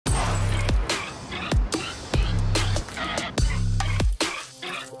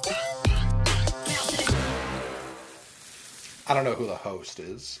I don't know who the host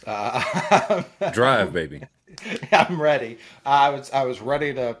is. Drive, baby. I'm ready. I was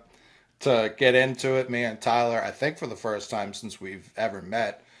ready to get into it. Me and Tyler, I think for the first time since we've ever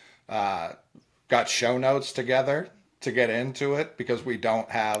met, uh, got show notes together to get into it because we don't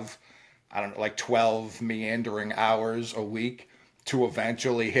have, I don't know, like 12 meandering hours a week to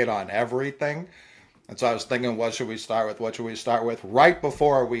eventually hit on everything. And so I was thinking, what should we start with? What should we start with? Right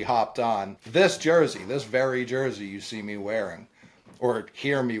before we hopped on, this jersey, this very jersey you see me wearing, or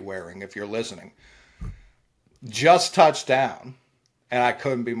hear me wearing if you're listening, just touched down. And I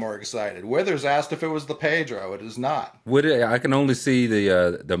couldn't be more excited. Withers asked if it was the Pedro. It is not. I can only see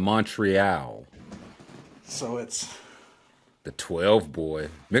the Montreal, So it's the 12 boy.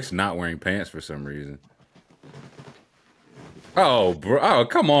 Mick's not wearing pants for some reason. Oh, bro! Oh,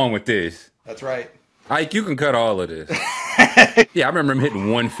 come on with this. that's right. Ike, you can cut all of this. Yeah, I remember him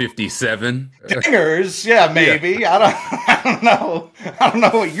hitting 157. Dingers, yeah, maybe. Yeah. I don't know. I don't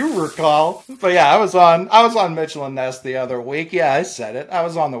know what you recall. But yeah, I was on Mitchell and Ness the other week. Yeah, I said it. I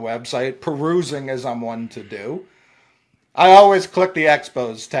was on the website perusing as I'm one to do. I always click the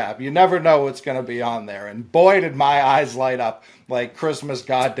Expos tab. You never know what's going to be on there. And boy, did my eyes light up like Christmas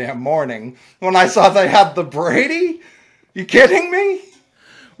goddamn morning when I saw they had the Brady. You kidding me?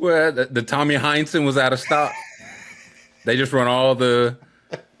 Well, the Tommy Heinsohn was out of stock. They just run all the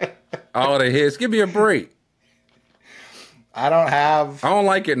hits. Give me a break. I don't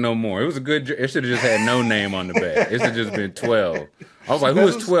like it no more. It was a good. It should have just had no name on the back. It should have just been 12. I was like, who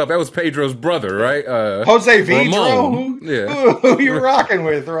is 12? That was Pedro's brother, right? Jose Vidro. Yeah. Who you rocking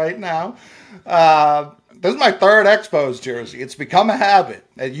with right now? This is my third Expos jersey. It's become a habit.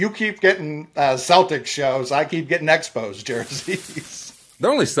 You keep getting Celtics shows. I keep getting Expos jerseys. The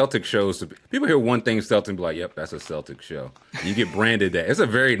only Celtic shows, people hear one thing Celtic and be like, yep, that's a Celtic show. You get branded that. It's a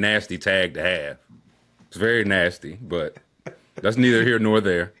very nasty tag to have. It's very nasty, but that's neither here nor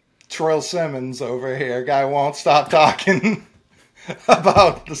there. Trill Simmons over here. Guy won't stop talking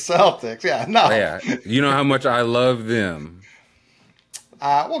about the Celtics. Yeah, no. Yeah, you know how much I love them.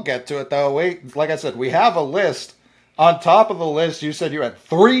 We'll get to it, though. Like I said, we have a list. On top of the list, you said you had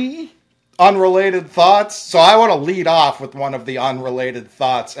 3 unrelated thoughts. So I want to lead off with one of the unrelated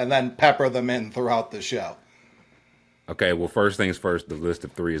thoughts and then pepper them in throughout the show. Okay, well, first things first, the list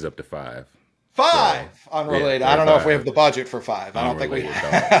of 3 is up to 5. 5 so, unrelated. Yeah, I don't know if we have the budget for 5. I don't think we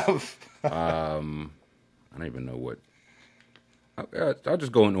have. I don't even know what. I'll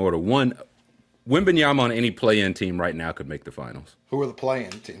just go in order. 1, Wembenyama on any play-in team right now could make the finals. Who are the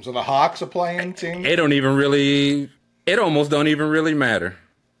play-in teams? Are the Hawks a play-in team? It almost don't even really matter.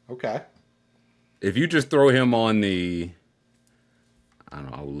 Okay. If you just throw him on I don't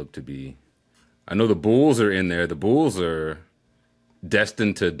know, I would look to be. I know the Bulls are in there. The Bulls are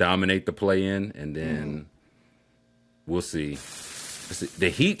destined to dominate the play-in, and then we'll see. The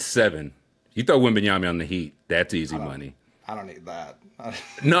Heat 7. You throw Wembenyama on the Heat, that's easy money. I don't need that.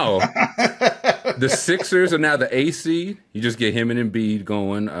 No. The Sixers are now the A seed. You just get him and Embiid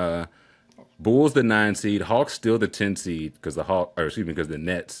going. Bulls the 9 seed. Hawks still the 10 seed because the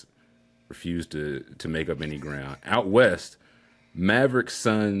Nets refuse to make up any ground. Out west, Mavericks,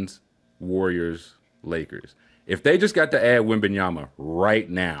 Suns, Warriors, Lakers. If they just got to add Wembenyama right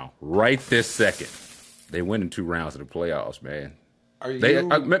now, right this second, they win in 2 rounds of the playoffs, man.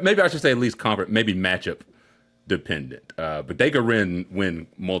 Maybe I should say at least maybe matchup dependent. But they could win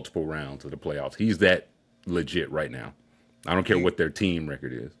multiple rounds of the playoffs. He's that legit right now. I don't care what their team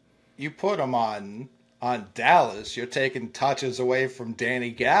record is. You put him on Dallas, you're taking touches away from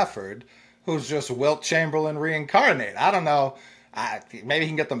Danny Gafford, who's just Wilt Chamberlain reincarnated. I don't know. Maybe he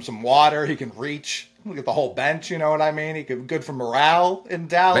can get them some water. He can reach. Look at the whole bench, you know what I mean? He could be good for morale in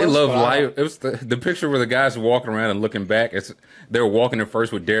Dallas. They love life. It was the picture where the guys are walking around and looking back. They were walking in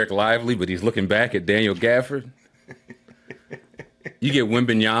first with Derek Lively, but he's looking back at Daniel Gafford. You get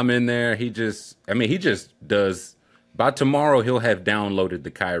Wembenyama in there. He just does. By tomorrow, he'll have downloaded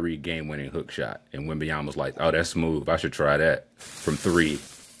the Kyrie game-winning hook shot. And Wembenyama's like, oh, that's smooth. I should try that from 3.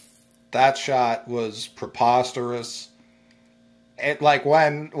 That shot was preposterous. Like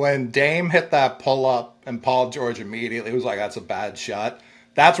when Dame hit that pull-up and Paul George immediately was like, that's a bad shot.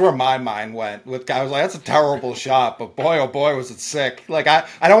 That's where my mind went. I was like, that's a terrible shot, but boy, oh boy, was it sick. Like, I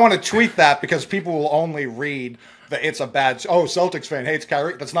don't want to tweet that because people will only read that it's a bad Celtics fan hates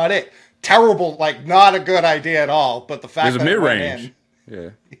Kyrie. That's not it. Terrible, like, not a good idea at all, but the fact that it went in. Yeah.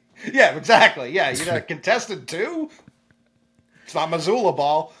 Yeah, exactly. Yeah, you got a contested 2. It's not Missoula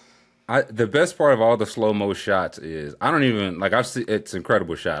ball. The best part of all the slow-mo shots is I don't even like I've seen it's an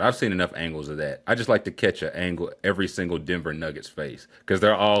incredible shot. I've seen enough angles of that. I just like to catch an angle every single Denver Nuggets face because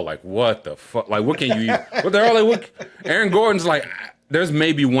they're all like, "What the fuck? Like, what can you?" But they're all like, "What?" Aaron Gordon's like, "There's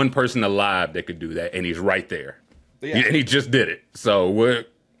maybe one person alive that could do that, and he's right there, and he just did it." So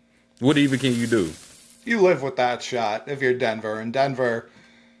what even can you do? You live with that shot if you're Denver, and Denver,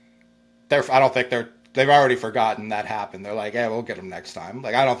 I don't think they've already forgotten that happened. They're like, yeah, we'll get him next time.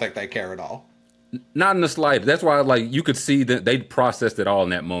 Like, I don't think they care at all. Not in the slightest. That's why, like, you could see that they processed it all in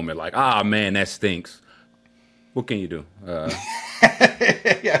that moment. Like, man, that stinks. What can you do?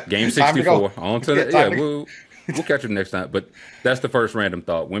 Yeah. Game 64. On to that. Yeah, we'll catch them next time. But that's the first random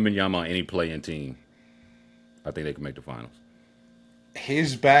thought. Wembanyama on any play-in team, I think they can make the finals.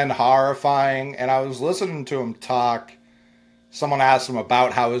 He's been horrifying, and I was listening to him talk. Someone asked him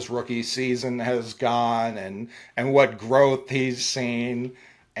about how his rookie season has gone and what growth he's seen.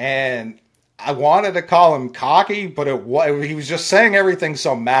 And I wanted to call him cocky, but he was just saying everything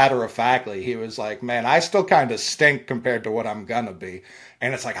so matter-of-factly. He was like, man, I still kind of stink compared to what I'm going to be.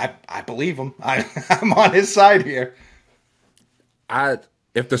 And it's like, I believe him. I'm on his side here.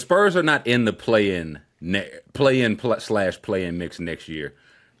 If the Spurs are not in the play-in mix next year,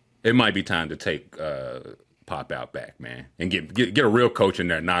 it might be time to take Pop out back, man, and get a real coach in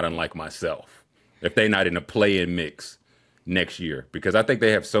there, not unlike myself. If they're not in a play-in mix next year, because I think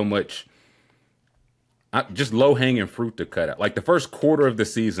they have so much just low-hanging fruit to cut out. Like the first quarter of the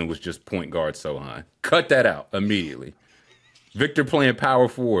season was just point guard Sohan. Cut that out immediately. Victor playing power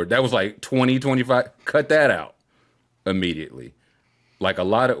forward. That was like 20, 25. Cut that out immediately. Like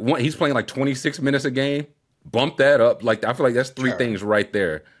he's playing like 26 minutes a game. Bump that up. Like I feel like that's three things right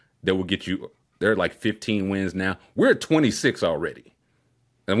there that will get you. They're like 15 wins now. We're at 26 already.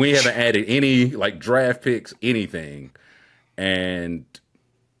 And we haven't added any like draft picks, anything. And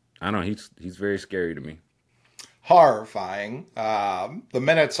I don't know, he's very scary to me. Horrifying. The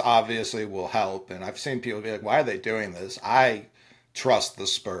minutes obviously will help. And I've seen people be like, why are they doing this? I trust the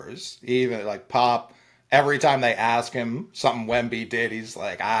Spurs. Even like Pop, every time they ask him something Wemby did, he's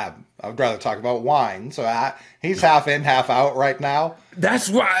like, I would rather talk about wine. So he's half in, half out right now. That's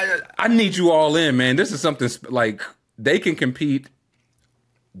why I need you all in, man. This is something like they can compete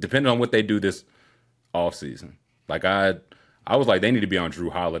depending on what they do this offseason. Like I was like, they need to be on Drew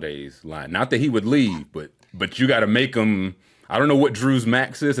Holiday's line. Not that he would leave, but you got to make him. I don't know what Drew's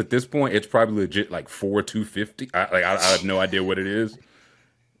max is at this point. It's probably legit like 4,250. I have no idea what it is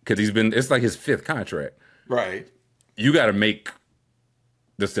because it's like his fifth contract. Right. You got to make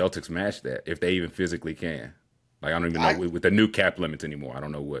the Celtics match that if they even physically can. Like I don't even know with the new cap limits anymore. I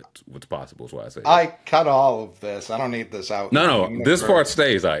don't know what's possible. Is why I say I cut all of this. I don't need this out. No, this part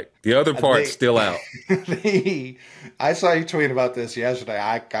stays. Like the other part's still out. I saw you tweet about this yesterday.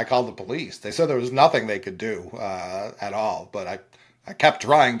 I called the police. They said there was nothing they could do at all. But I kept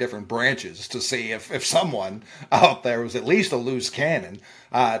trying different branches to see if someone out there was at least a loose cannon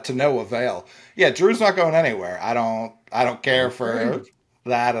to no avail. Yeah, Drew's not going anywhere. I don't care for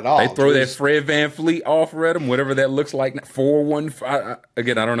that at all. They throw that Fred VanVleet offer at him, whatever that looks like. 4-1.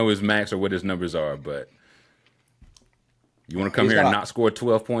 Again, I don't know his max or what his numbers are, but you want to come here and not score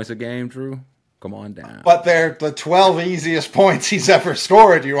 12 points a game, Drew? Come on down. But they're the 12 easiest points he's ever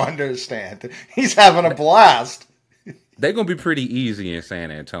scored, you understand. He's having a blast. They're going to be pretty easy in San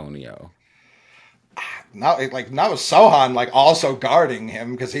Antonio. Now with Sohan also guarding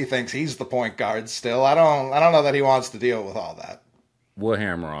him because he thinks he's the point guard still. I don't know that he wants to deal with all that. We'll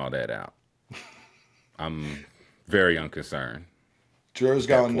hammer all that out. I'm very unconcerned. Drew's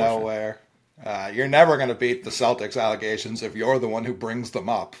going nowhere. You're never going to beat the Celtics allegations if you're the one who brings them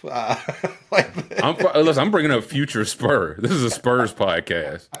up. I'm bringing up future Spur. This is a Spurs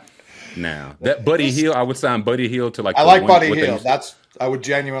podcast. Now that Buddy Hield, I would sign Buddy Hield to I like Buddy Hield. I would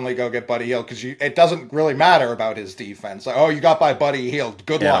genuinely go get Buddy Hield because it doesn't really matter about his defense. Like, you got by Buddy Hield.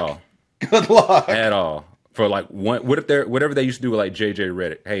 Good luck. Good luck. At all. For like whatever they used to do with like JJ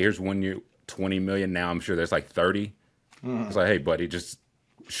Redick. Hey, here's 1 year, $20 million. Now I'm sure there's like 30. It's like, hey, buddy, just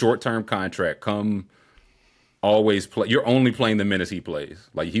short-term contract. Come, always play. You're only playing the minutes he plays.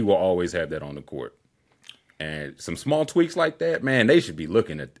 Like he will always have that on the court. And some small tweaks like that, man, they should be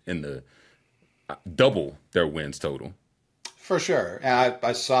looking at in the double their wins total. For sure. And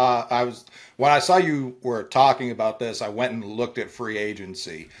when I saw you were talking about this, I went and looked at free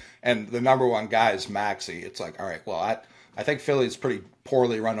agency. And the number one guy is Maxey. It's like, all right, well, I think Philly's a pretty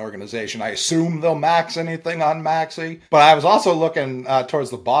poorly run organization. I assume they'll max anything on Maxey. But I was also looking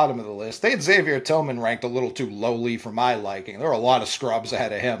towards the bottom of the list. They had Xavier Tillman ranked a little too lowly for my liking. There were a lot of scrubs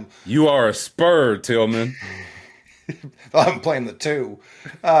ahead of him. You are a Spur, Tillman. I'm playing the 2.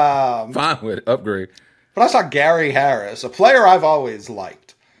 Fine with it. Upgrade. But I saw Gary Harris, a player I've always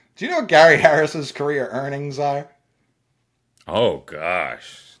liked. Do you know what Gary Harris's career earnings are? Oh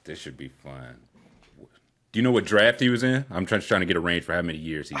gosh, this should be fun. Do you know what draft he was in? I'm trying to get a range for how many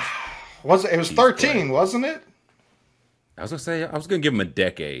years he's. It was 13, played. Wasn't it? I was gonna give him a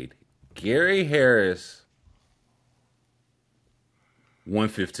decade. Gary Harris,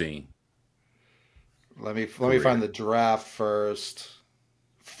 115. Let me find the draft first.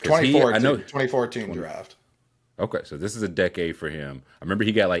 2014 draft. Okay, so this is a decade for him. I remember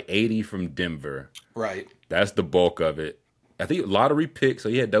he got like 80 from Denver. Right. That's the bulk of it. I think lottery pick, so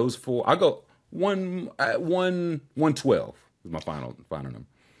he had those 4. I'll go 112 is my final number.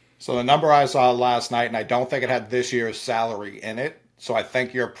 So the number I saw last night, and I don't think it had this year's salary in it, so I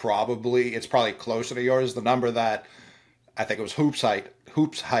think it's probably closer to yours. The number that I think it was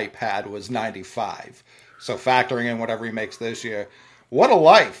Hoops Hype had was 95. So factoring in whatever he makes this year, what a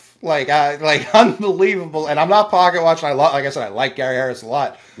life! Like unbelievable. And I'm not pocket watching. Like I said, I like Gary Harris a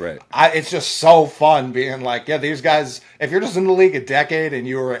lot. Right. It's just so fun being like, yeah, these guys. If you're just in the league a decade and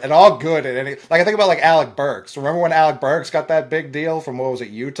you were at all good at any, like I think about like Alec Burks. Remember when Alec Burks got that big deal from what was it,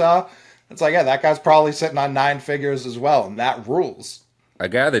 Utah? It's like, yeah, that guy's probably sitting on 9 figures as well, and that rules. A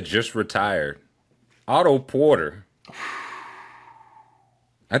guy that just retired, Otto Porter.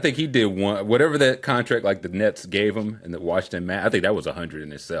 I think he did whatever that contract like the Nets gave him and the Washington I think that was 100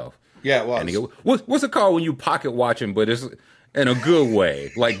 in itself. Yeah, it was. And he go, what's it called when you pocket watching, but it's in a good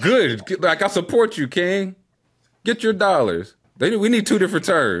way? Like good, like I support you, King. Get your dollars. We need 2 different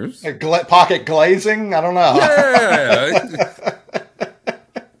terms. Like pocket glazing? I don't know. Yeah.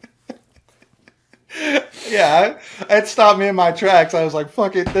 Yeah, it stopped me in my tracks. I was like,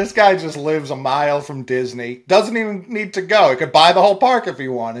 fuck it, this guy just lives a mile from Disney. Doesn't even need to go. He could buy the whole park if he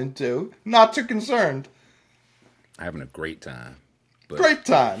wanted to. Not too concerned. Having a great time. But great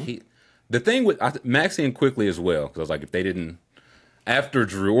time. The thing with Maxey and Quickly as well, because I was like, if they didn't, after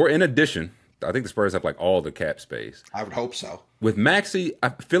Drew, or in addition, I think the Spurs have like all the cap space. I would hope so. With Maxey,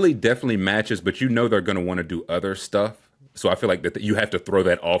 Philly definitely matches, but you know they're going to want to do other stuff. So I feel like that you have to throw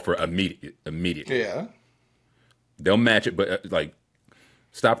that offer immediately. Yeah. They'll match it, but like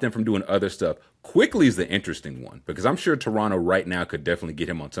stop them from doing other stuff. Quickly is the interesting one because I'm sure Toronto right now could definitely get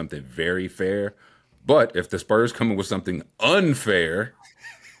him on something very fair. But if the Spurs come in with something unfair,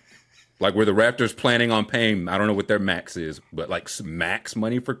 like where the Raptors planning on paying, I don't know what their max is, but like max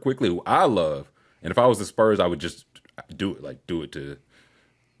money for Quickly, who I love. And if I was the Spurs, I would just do it. Like do it to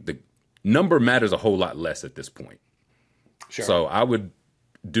the number matters a whole lot less at this point. Sure. So I would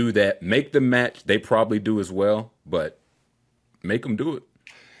do that. Make them match. They probably do as well, but make them do it.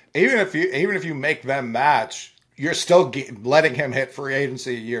 Even if you make them match, you're still letting him hit free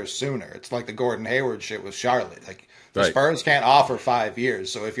agency a year sooner. It's like the Gordon Hayward shit with Charlotte. Like the Spurs can't offer 5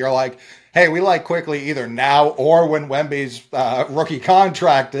 years. So if you're like, hey, we like Quickly either now or when Wemby's rookie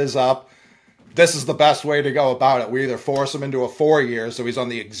contract is up, this is the best way to go about it. We either force him into a 4 year so he's on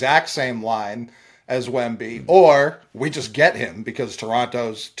the exact same line as Wemby, or we just get him because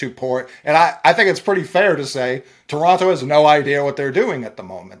Toronto's too poor. And I think it's pretty fair to say Toronto has no idea what they're doing at the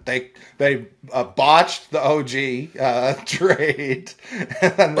moment. They botched the OG trade.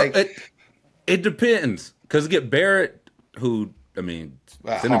 And it depends because get Barrett, who I mean,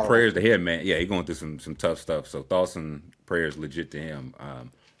 sending prayers to him, man. Yeah, he's going through some tough stuff. So thoughts and prayers legit to him.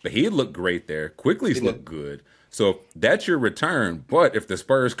 But he looked great there. Quickly's looked good. So that's your return. But if the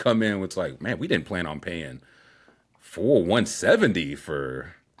Spurs come in with like, man, we didn't plan on paying $170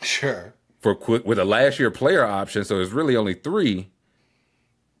 for Quick with a last year player option, so it's really only 3.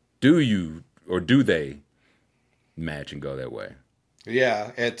 Do you or do they match and go that way?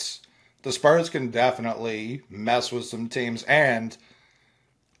 Yeah, the Spurs can definitely mess with some teams, and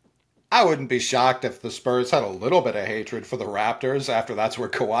I wouldn't be shocked if the Spurs had a little bit of hatred for the Raptors after that's where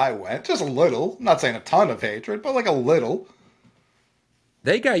Kawhi went. Just a little. I'm not saying a ton of hatred, but like a little.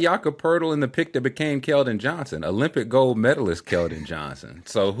 They got Jakob Poeltl in the pick that became Keldon Johnson, Olympic gold medalist Keldon Johnson.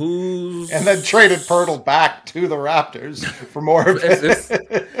 So who's... And then traded Poeltl back to the Raptors for more of it.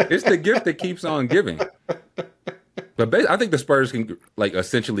 It's the gift that keeps on giving. But I think the Spurs can like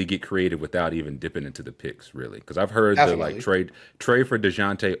essentially get creative without even dipping into the picks, really. Because I've heard Definitely. the like trade for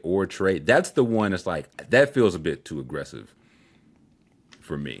DeJounte or trade. That's the one that's like that feels a bit too aggressive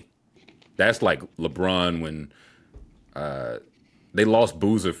for me. That's like LeBron when they lost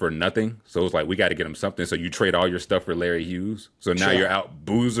Boozer for nothing, so it's like we got to get him something. So you trade all your stuff for Larry Hughes. So now you're out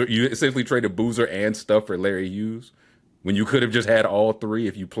Boozer. You essentially traded Boozer and stuff for Larry Hughes when you could have just had all 3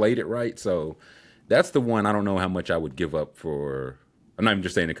 if you played it right. So. That's the one I don't know how much I would give up for. I'm not even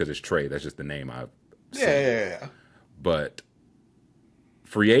just saying it because it's trade. That's just the name I've seen. Yeah. But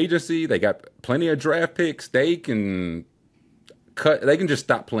free agency, they got plenty of draft picks. They can just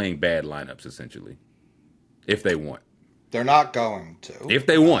stop playing bad lineups essentially, if they want. They're not going to. If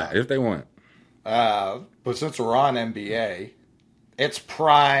they want. But since we're on NBA, it's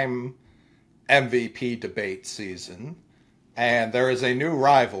prime MVP debate season, and there is a new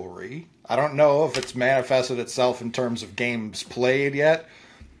rivalry. I don't know if it's manifested itself in terms of games played yet,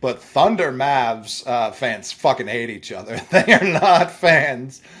 but Thunder Mavs fans fucking hate each other. They are not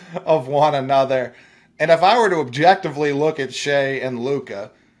fans of one another. And if I were to objectively look at Shea and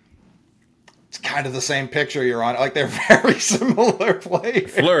Luka, it's kind of the same picture you're on. Like, they're very similar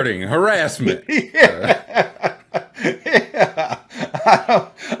players. Flirting, harassment. Yeah. Yeah.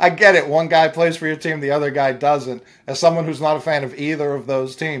 I get it. One guy plays for your team, the other guy doesn't. As someone who's not a fan of either of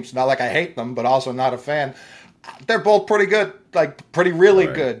those teams, not like I hate them, but also not a fan, they're both pretty good, like really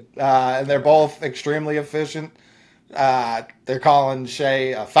good. And they're both extremely efficient. They're calling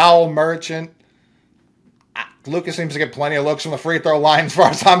Shea a foul merchant. Lucas seems to get plenty of looks from the free throw line as far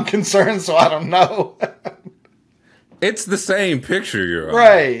as I'm concerned, so I don't know. It's the same picture you're on.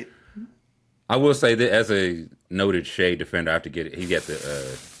 Right. I will say that as a noted Shea defender, I have to get it. He got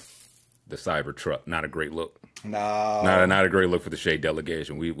the cyber truck. Not a great look. No. Not a great look for the Shea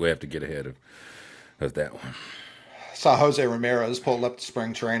delegation. We have to get ahead of that one. Saw Jose Ramirez pulled up to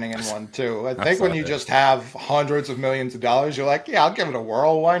spring training in one too. I think when you just have hundreds of millions of dollars, you're like, yeah, I'll give it a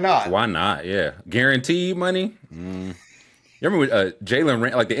whirl. Why not? Why not? Yeah, guaranteed money. You remember when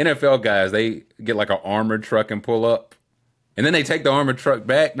Jalen, like the NFL guys, they get like an armored truck and pull up, and then they take the armored truck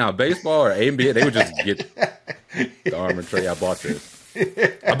back. Now baseball or NBA, they would just get the armored truck. I bought this.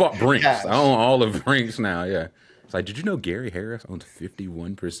 I bought Brinks. Yes. I own all of Brinks now. Yeah, it's like, did you know Gary Harris owns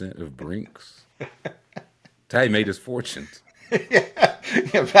 51% of Brinks? That's how he made his fortunes.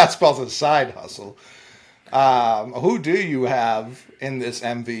 Yeah, basketball's a side hustle. Who do you have in this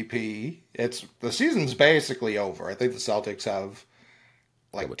MVP? The season's basically over. I think the Celtics have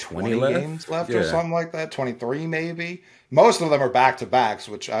like 20 games left or something like that. 23 maybe. Most of them are back-to-backs,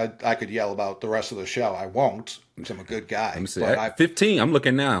 which I could yell about the rest of the show. I won't, because I'm a good guy. Let me see. 15, I'm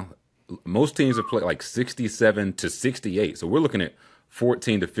looking now. Most teams have played like 67 to 68. So we're looking at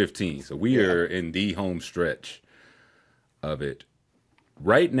 14 to 15. So we are in the home stretch of it.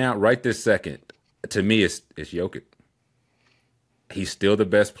 Right now, right this second, to me, it's Jokic. He's still the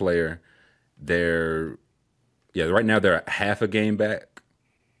best player. Right now they're half a game back.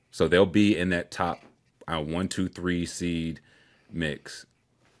 So they'll be in that top 1, 2, 3 seed mix.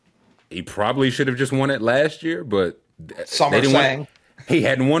 He probably should have just won it last year, but some are saying he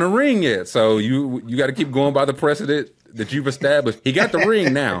hadn't won a ring yet. So you got to keep going by the precedent that you've established. He got the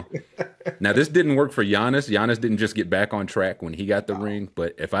ring now. Now, this didn't work for Giannis. Giannis didn't just get back on track when he got the ring.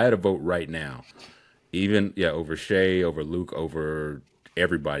 But if I had a vote right now, over Shea, over Luke, over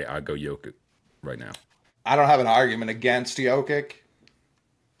everybody, I'd go Jokic right now. I don't have an argument against Jokic.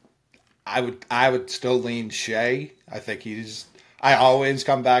 I would still lean Shea. I think I always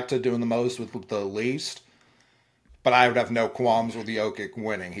come back to doing the most with the least. But I would have no qualms with Jokic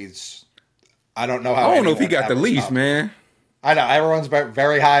winning. I don't know how. I don't know if he got the least, man. I know everyone's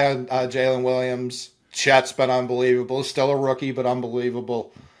very high on Jalen Williams. Chet's been unbelievable. Still a rookie, but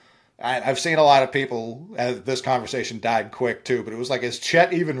unbelievable. I've seen a lot of people. This conversation died quick too, but it was like, is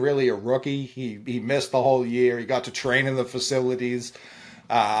Chet even really a rookie? He missed the whole year. He got to train in the facilities.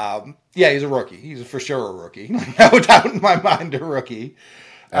 He's a rookie. He's for sure a rookie. No doubt in my mind, a rookie.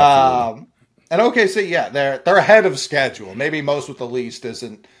 And OKC, they're ahead of schedule. Maybe most with the least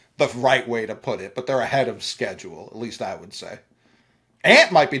isn't the right way to put it, but they're ahead of schedule, at least I would say.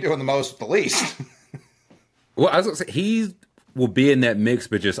 Ant might be doing the most with the least. Well, I was going to say, he will be in that mix,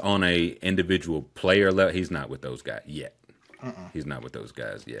 but just on a individual player level. He's not with those guys yet. He's not with those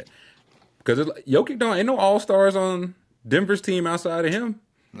guys yet. Because Jokic ain't no all-stars on Denver's team outside of him.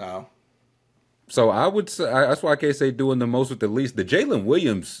 No. So I would say, that's why I can't say doing the most with the least. The Jalen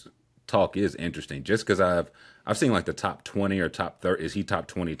Williams talk is interesting, just because I've seen like the top 20 or top 30. Is he top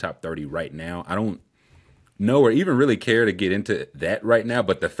 20, top 30 right now? I don't know or even really care to get into that right now.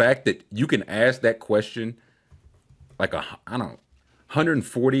 But the fact that you can ask that question like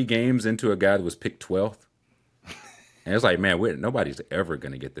 140 games into a guy that was picked 12th. And it's like, man, nobody's ever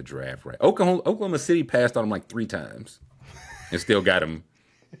going to get the draft right. Oklahoma City passed on him like 3 times and still got him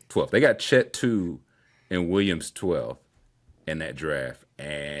 12th. They got Chet 2 and Williams 12th in that draft.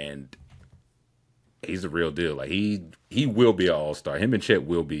 And he's a real deal. Like he will be an all-star. Him and Chet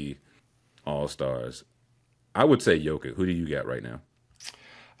will be all-stars. I would say Jokic. Who do you got right now?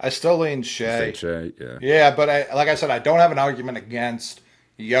 I still lean Shea. Yeah. Yeah, but like I said, I don't have an argument against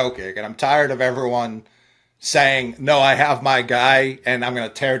Jokic, and I'm tired of everyone saying, no, I have my guy and I'm going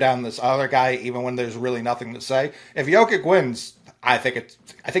to tear down this other guy even when there's really nothing to say. If Jokic wins, I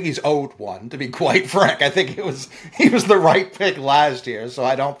think he's owed one, to be quite frank. I think he was the right pick last year, so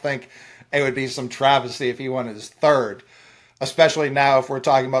I don't think it would be some travesty if he won his third, especially now if we're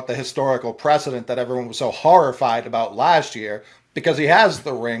talking about the historical precedent that everyone was so horrified about last year, because he has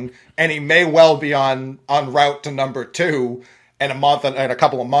the ring and he may well be on route to number 2 in a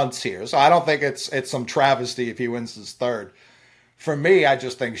couple of months here. So I don't think it's some travesty if he wins his third. For me, I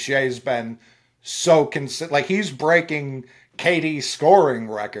just think Shea's been so consistent. Like, he's breaking KD scoring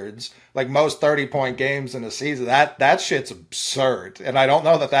records, like most 30-point games in a season. That shit's absurd. And I don't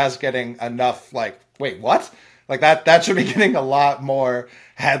know that that's getting enough, like, wait, what? Like, that should be getting a lot more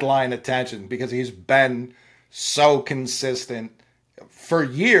headline attention, because he's been so consistent for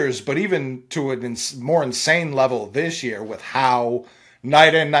years, but even to a more insane level this year with how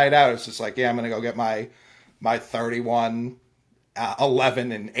night in, night out, it's just like, yeah, I'm going to go get my 31,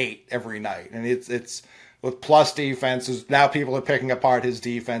 11, and 8 every night. And it's with plus defenses. Now people are picking apart his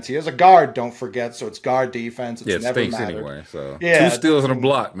defense. He is a guard, don't forget, so it's guard defense. It's never space mattered. Anyway. So yeah, 2 steals on a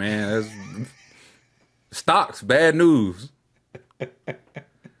block, man. That's stocks, bad news. But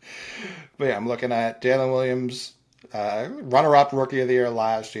yeah, I'm looking at Jalen Williams, runner-up rookie of the year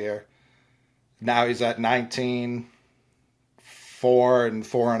last year. Now he's at 19, 4 and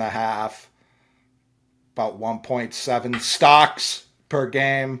 4.5, about 1.7 stocks per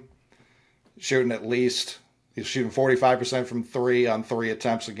game. Shooting at least, he's shooting 45% from 3 on 3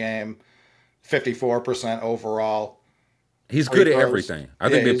 attempts a game, 54% overall. He's good at everything. I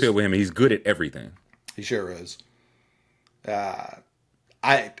think the appeal with him, he's good at everything. He sure is.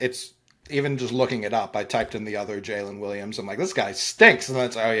 It's even just looking it up. I typed in the other Jalen Williams. I'm like, this guy stinks. And then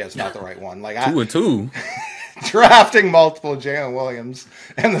it's, oh yeah, it's not the right one. Like 2 and 2. Drafting multiple Jalen Williams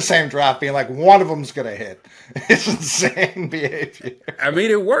in the same draft, being like, one of them's gonna hit. It's insane behavior. I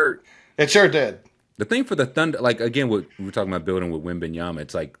mean, it worked. It sure did. The thing for the Thunder, like, again, what we were talking about building with Wemby,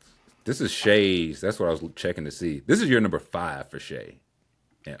 it's like, this is Shea's. That's what I was checking to see. This is year number 5 for Shea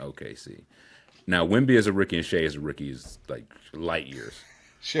in OKC. Now, Wemby as a rookie and Shea as a rookie is like light years.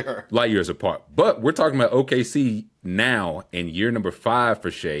 Sure. Light years apart. But we're talking about OKC now in year number 5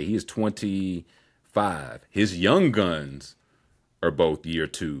 for Shea. He is 25. His young guns are both year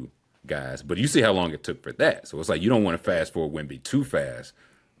 2 guys. But you see how long it took for that. So it's like you don't want to fast forward Wemby too fast,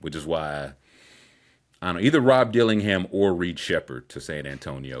 which is why, I don't know, either Rob Dillingham or Reed Shepherd to San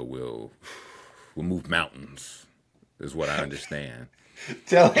Antonio will move mountains, is what I understand.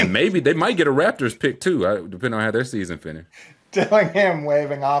 And maybe they might get a Raptors pick too, depending on how their season finishes. Dillingham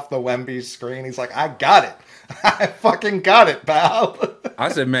waving off the Wemby screen. He's like, I got it. I fucking got it, pal. I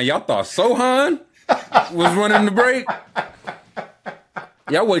said, man, y'all thought Sohan was running the break?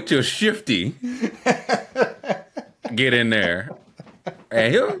 Y'all wait till Shifty get in there.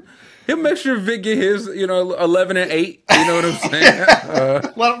 And he'll make sure Vic get his, 11 and 8. You know what I'm saying?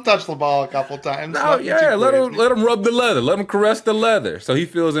 Let him touch the ball a couple times. No, yeah, let him rub the leather. Let him caress the leather. So he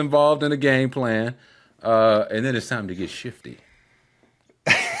feels involved in the game plan. And then it's time to get shifty.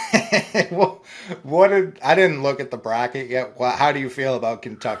 Well, I didn't look at the bracket yet. How do you feel about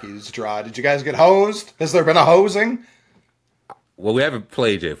Kentucky's draw? Did you guys get hosed? Has there been a hosing? Well, we haven't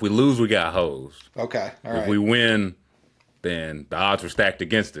played yet. If we lose, we got hosed. Okay, all right. If we win, then the odds were stacked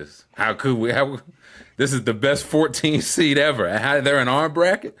against us. How could we? This is the best 14 seed ever. How they're in our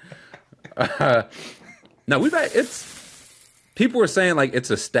bracket? No, people were saying like it's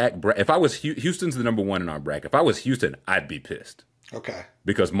a stacked bracket. If I was Houston's the number 1 in our bracket. If I was Houston, I'd be pissed. Okay.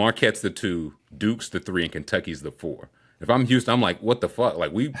 Because Marquette's the 2, Duke's the 3, and Kentucky's the 4. If I'm Houston, I'm like, what the fuck?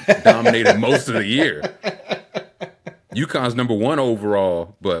 Like, we dominated most of the year. UConn's number 1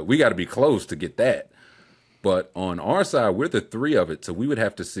 overall, but we got to be close to get that. But on our side, we're the 3 of it, so we would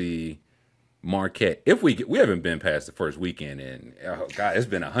have to see Marquette. If we haven't been past the first weekend in, oh God, it's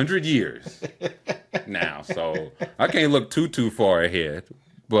been 100 years now, so I can't look too far ahead.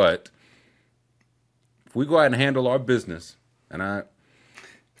 But if we go out and handle our business, and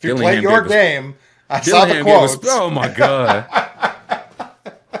if you play your game, I saw the quotes. Oh my God!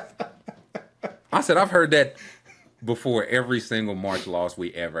 I said I've heard that before every single March loss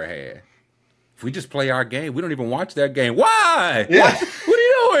we ever had. If we just play our game, we don't even watch that game. Why? Yeah. What are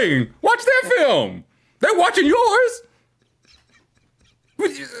you doing? Watch that film. They're watching yours. We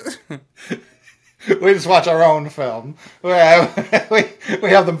just watch our own film. We have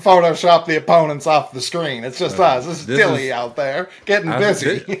them Photoshop the opponents off the screen. It's just us. This is Dilly out there getting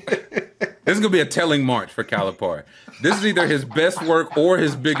busy. This is going to be a telling March for Calipari. This is either his best work or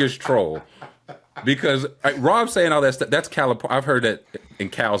his biggest troll. Because Rob saying all that stuff, that's Calipari. I've heard that in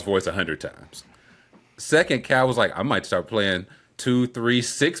Cal's voice 100 times. Second, Cal was like, I might start playing 2, 3,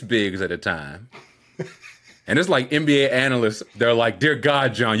 6 bigs at a time. And it's like NBA analysts, they're like, dear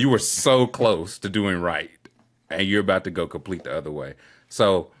God, John, you were so close to doing right. And you're about to go complete the other way.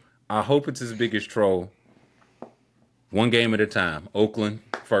 So I hope it's his biggest troll. One game at a time. Oakland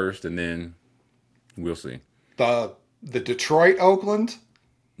first, and then we'll see. The Detroit Oakland?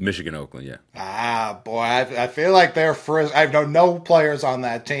 Michigan Oakland, yeah. Ah, boy, I feel like they're first. I know no players on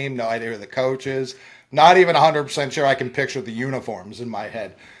that team, no idea who the coach is. Not even 100% sure I can picture the uniforms in my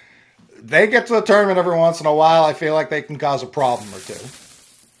head. They get to the tournament every once in a while. I feel like they can cause a problem or two.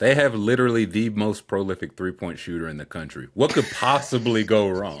 They have literally the most prolific three-point shooter in the country. What could possibly go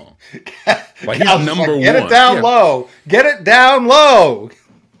wrong? Like, he's number one. Get it down low. Get it down low.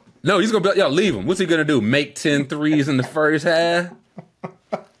 No, he's going to be, yo, leave him. What's he going to do? Make 10 threes in the first half?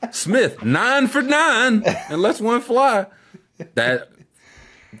 Smith, 9 for 9, and lets one fly. That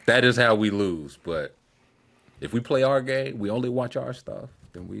is how we lose. But if we play our game, we only watch our stuff,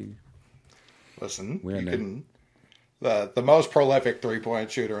 then we... Listen, you can... The most prolific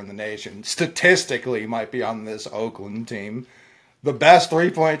three-point shooter in the nation, statistically, might be on this Oakland team. The best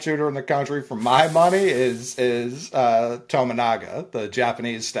three-point shooter in the country, for my money, is Tominaga, the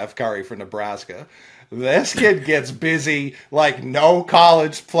Japanese Steph Curry for Nebraska. This kid gets busy like no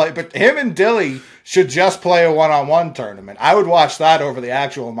college play. But him and Dilly should just play a one-on-one tournament. I would watch that over the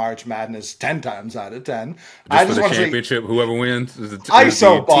actual March Madness 10 times out of 10. I just want the championship, whoever wins is the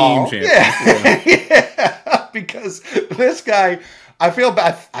ISO ball. Team champion. Yeah. Because this guy, I feel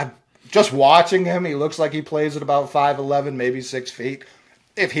bad. I'm just watching him. He looks like he plays at about 5'11", maybe 6 feet.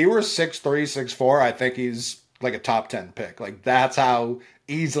 If he were 6'3", 6'4", I think he's like a top 10 pick. Like, that's how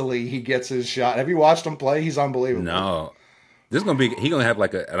easily he gets his shot. Have you watched him play? He's unbelievable. No. He's gonna have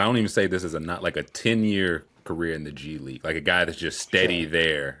like and I don't even say this as not like a 10-year career in the G League. Like a guy that's just steady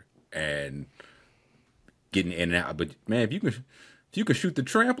there and getting in and out. But man, if you can shoot the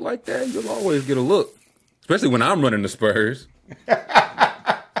tramp like that, you'll always get a look. Especially when I'm running the Spurs.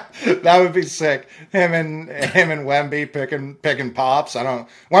 That would be sick. Him and Wemby picking pops.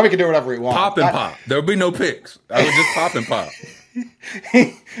 Wemby can do whatever he wants. Pop and pop. There'll be no picks. I would just pop and pop.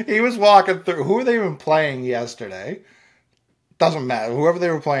 He was walking through. Who were they even playing yesterday? Doesn't matter. Whoever they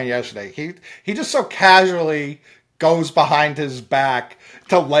were playing yesterday. He just so casually goes behind his back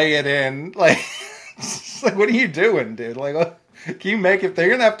to lay it in. Like, what are you doing, dude? Like, can you make it? They're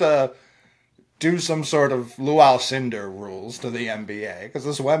gonna have to do some sort of Luau Cinder rules to the NBA because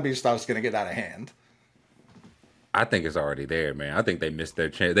this Wemby stuff's going to get out of hand. I think it's already there, man. I think they missed their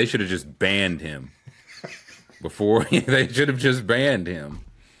chance. They should have just banned him before. They should have just banned him,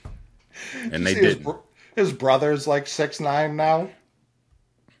 and they didn't. His brother's like 6'9" now.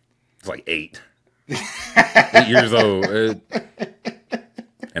 It's like 8 years old,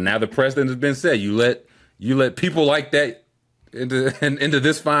 and now the precedent has been set. You let people like that into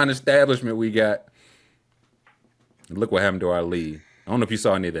this fine establishment we got. And look what happened to our league. I don't know if you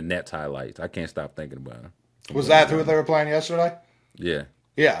saw any of the Nets highlights. I can't stop thinking about it. Was that who they were playing yesterday? Yeah.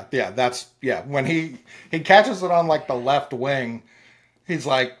 Yeah. When he catches it on like the left wing, he's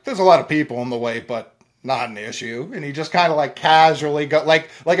like, there's a lot of people in the way, but not an issue. And he just kind of like casually go like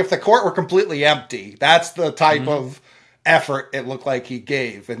if the court were completely empty, that's the type of effort it looked like he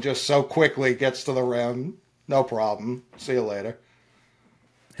gave, and just so quickly gets to the rim. No problem. See you later.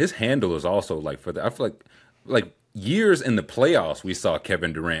 His handle is also like I feel like years in the playoffs we saw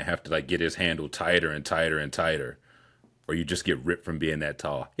Kevin Durant have to like get his handle tighter and tighter and tighter, or you just get ripped from being that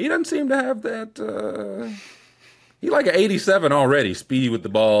tall. He doesn't seem to have that. He like an 87 already. Speed with the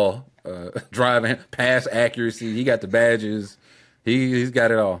ball, driving, pass accuracy. He got the badges. He's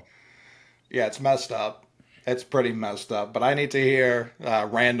got it all. Yeah, it's messed up. It's pretty messed up. But I need to hear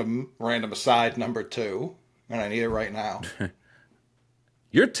random aside number 2. And I need it right now.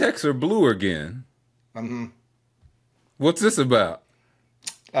 Your texts are blue again. Mm-hmm. What's this about?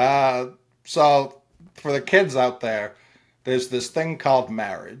 So, for the kids out there, there's this thing called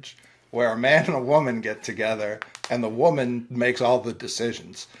marriage, where a man and a woman get together, and the woman makes all the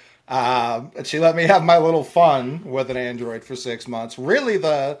decisions. And she let me have my little fun with an Android for 6 months. Really,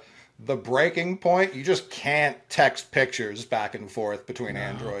 the breaking point, you just can't text pictures back and forth between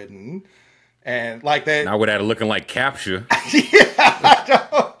Android and like they now without it looking like capture. Yeah,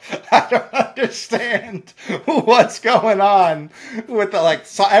 I don't understand what's going on with the like.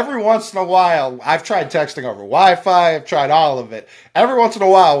 So every once in a while, I've tried texting over Wi-Fi. I've tried all of it. Every once in a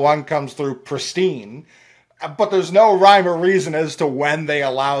while, one comes through pristine, But there's no rhyme or reason as to when they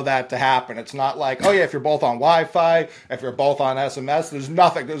allow that to happen. It's not like, oh yeah, if you're both on Wi-Fi, if you're both on SMS, there's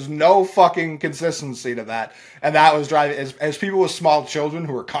nothing. There's no fucking consistency to that. And that was driving, as people with small children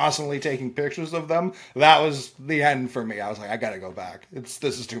who were constantly taking pictures of them, that was the end for me. I was like, I gotta go back. This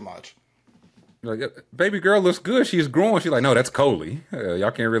is too much. Like, baby girl looks good. She's growing. She's like, no, that's Coley.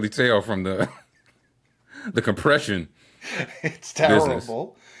 Y'all can't really tell from the compression. It's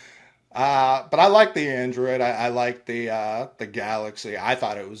terrible. But I like the Android. I like the Galaxy. I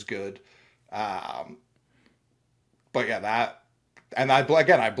thought it was good. But yeah,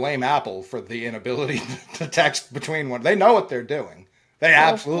 I blame Apple for the inability to text between one. They know what they're doing. They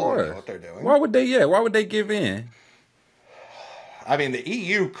absolutely know what they're doing. Why would they? Yeah, why would they give in? I mean, the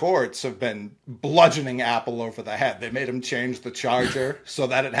EU courts have been bludgeoning Apple over the head. They made them change the charger so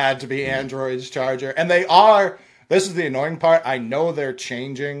that it had to be Android's charger, and they are. This is the annoying part. I know they're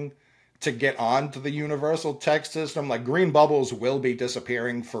changing to get on to the universal text system. Like, green bubbles will be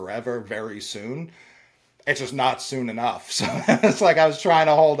disappearing forever very soon. It's just not soon enough. So it's like I was trying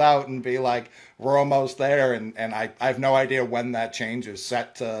to hold out and be like, we're almost there. And I have no idea when that change is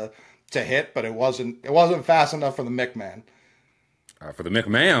set to hit, but it wasn't fast enough for the McMahon. For the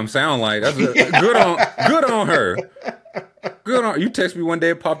McMahon, sound like that's good on her. Good on you. Text me one day,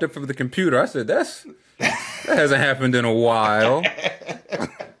 it popped up for the computer. I said, that hasn't happened in a while.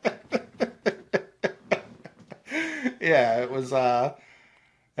 Yeah, it was,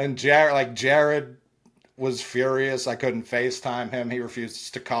 and Jared was furious. I couldn't FaceTime him. He refuses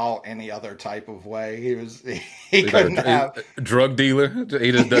to call any other type of way. He couldn't have. Drug dealer.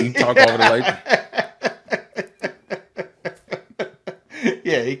 He just doesn't talk over the light.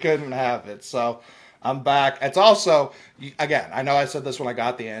 Yeah, he couldn't have it. So I'm back. It's also, again, I know I said this when I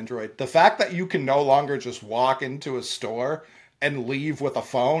got the Android. The fact that you can no longer just walk into a store and leave with a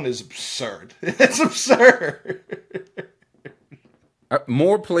phone is absurd. It's absurd.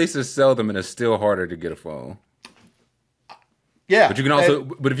 More places sell them, and it's still harder to get a phone. Yeah, but you can also.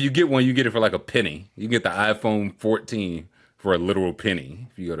 But if you get one, you get it for like a penny. You can get the iPhone 14 for a literal penny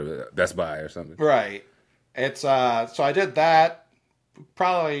if you go to Best Buy or something. Right. It's so I did that.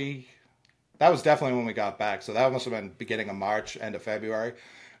 Probably that was definitely when we got back. So that must have been beginning of March, end of February.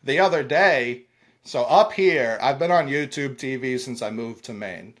 The other day. So up here, I've been on YouTube TV since I moved to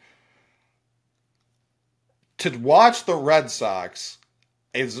Maine. To watch the Red Sox,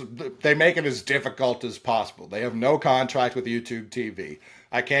 they make it as difficult as possible. They have no contract with YouTube TV.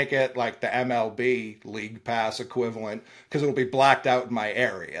 I can't get like the MLB League Pass equivalent because it'll be blacked out in my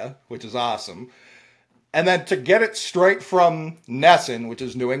area, which is awesome. And then to get it straight from NESN, which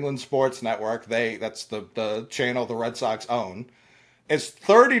is New England Sports Network, that's the channel the Red Sox own, it's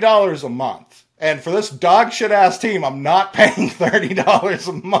 $30 a month. And for this dog shit ass team, I'm not paying $30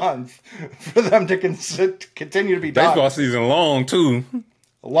 a month for them to continue to be dogs. Baseball season long too.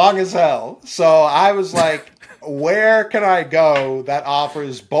 Long as hell. So I was like, where can I go that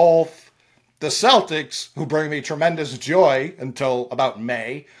offers both the Celtics, who bring me tremendous joy until about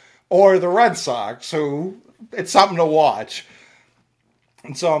May, or the Red Sox, who it's something to watch.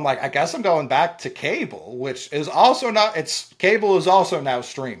 And so I'm like, I guess I'm going back to cable, which is also cable is also now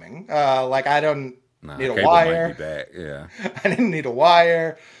streaming. Like I don't need a wire. Might be back. Yeah. I didn't need a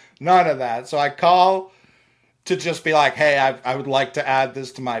wire. None of that. So I call to just be like, hey, I would like to add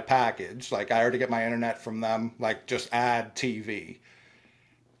this to my package. Like I already get my internet from them. Like just add TV.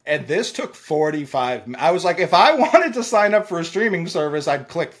 And this took 45 minutes. I was like, if I wanted to sign up for a streaming service, I'd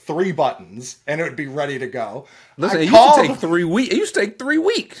click 3 buttons and it would be ready to go. Listen, it used to take 3 weeks. It used to take 3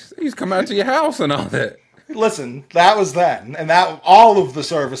 weeks. You used to come out to your house and all that. Listen, that was then. And that all of the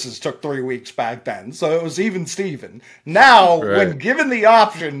services took 3 weeks back then. So it was even Steven. Now, when given the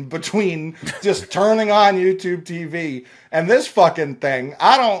option between just turning on YouTube TV and this fucking thing,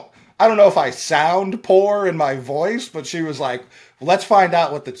 I don't know if I sound poor in my voice, but she was like, let's find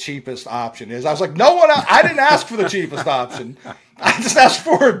out what the cheapest option is. I was like, I didn't ask for the cheapest option. I just asked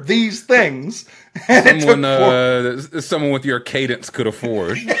for these things. And someone with your cadence could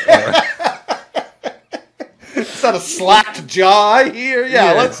afford. Is that a slacked jaw I hear?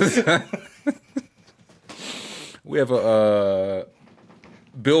 Yeah, let's. We have a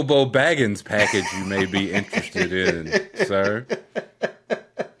Bilbo Baggins package you may be interested in, sir.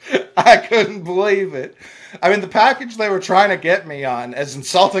 I couldn't believe it. I mean, the package they were trying to get me on, as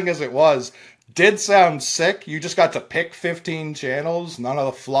insulting as it was, did sound sick. You just got to pick 15 channels, none of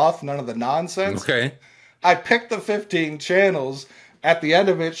the fluff, none of the nonsense. Okay. I picked the 15 channels, at the end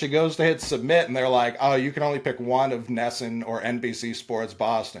of it, she goes to hit submit, and they're like, "Oh, you can only pick one of NESN or NBC Sports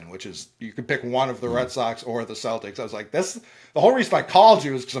Boston, which is you can pick one of the Red Sox or the Celtics." I was like, "This." The whole reason I called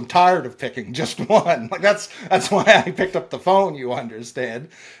you is because I'm tired of picking just one. Like that's why I picked up the phone. You understand?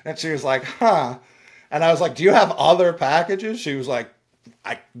 And she was like, "Huh." And I was like, "Do you have other packages?" She was like,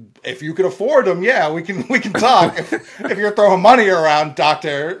 if you could afford them, yeah, we can talk. if you're throwing money around,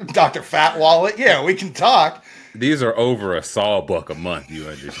 Doctor Fat Wallet, yeah, we can talk. These are over a sawbuck a month, you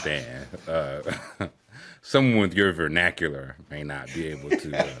understand. Someone with your vernacular may not be able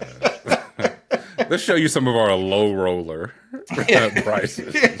to. Let's show you some of our low roller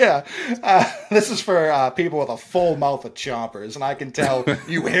prices. Yeah. This is for people with a full mouth of chompers, and I can tell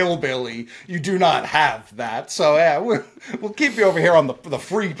you hillbilly, you do not have that. So yeah, we'll keep you over here on the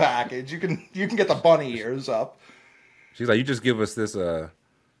free package. You can get the bunny ears up. She's like, you just give us this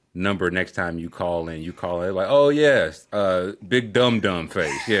number next time you call in. You call it like, oh yes, big dumb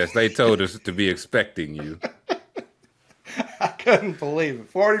face. Yes, they told us to be expecting you. I couldn't believe it.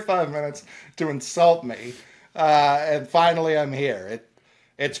 45 minutes to insult me, and finally I'm here.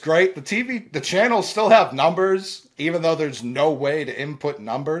 It's great. The channels still have numbers, even though there's no way to input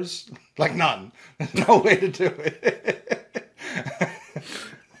numbers. Like none. There's no way to do it.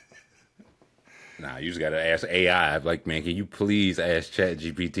 Nah, you just gotta ask AI. Like, man, can you please ask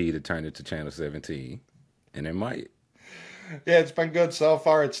ChatGPT to turn it to channel 17? And it might. Yeah, it's been good so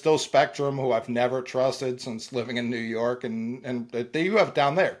far. It's still Spectrum, who I've never trusted since living in New York, and you have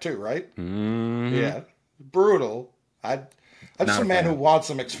down there too, right? Mm-hmm. Yeah, brutal. I'm just a man who wants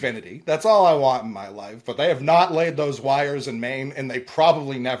some Xfinity. That's all I want in my life. But they have not laid those wires in Maine, and they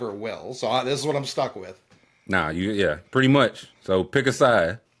probably never will. So this is what I'm stuck with. Nah, pretty much. So pick a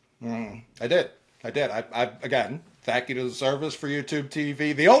side. I did. I again, thank you to the service for YouTube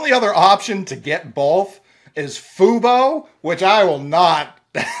TV. The only other option to get both is Fubo, which I will not.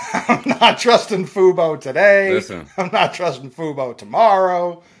 I'm not trusting Fubo today. Listen, I'm not trusting Fubo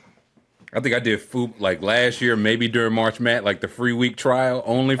tomorrow. I think I did Fubo like last year, maybe during March Mat, like the free week trial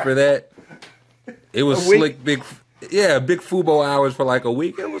only for that. It was slick, big Fubo hours for like a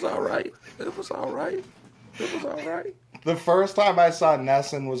week. It was all right. The first time I saw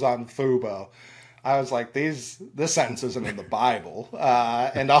NESN was on Fubo. I was like, this sentence isn't in the Bible.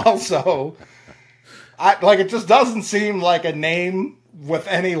 And also, it just doesn't seem like a name with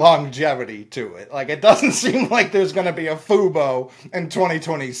any longevity to it. Like, it doesn't seem like there's going to be a Fubo in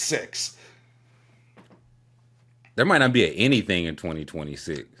 2026. There might not be anything in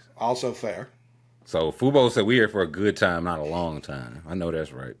 2026. Also fair. So Fubo said we're here for a good time, not a long time. I know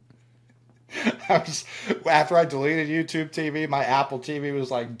that's right. After I deleted YouTube TV, my Apple TV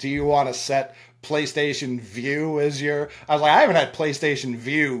was like, do you want to set PlayStation View as your... I was like, I haven't had PlayStation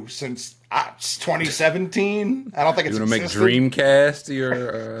View since 2017. I don't think it's You want to make Dreamcast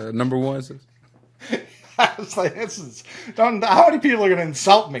your number one? I was like, how many people are going to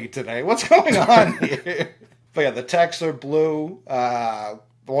insult me today? What's going on here? But yeah, the texts are blue. The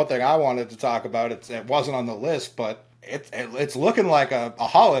one thing I wanted to talk about, it wasn't on the list, but it's looking like a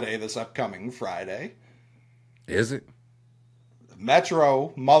holiday this upcoming Friday. Is it?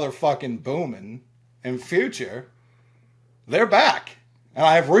 Metro motherfucking booming and Future, they're back. And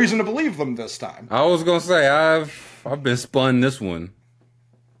I have reason to believe them this time. I was going to say, I've been spun this one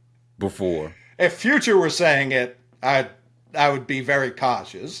before. If Future were saying it, I would be very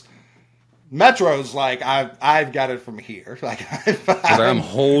cautious. Metro's like, I've got it from here. Like I'm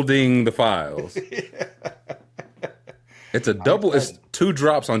holding the files. Yeah. It's a double. It's 2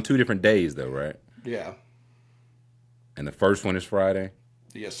 drops on 2 different days, though, right? Yeah. And the first one is Friday?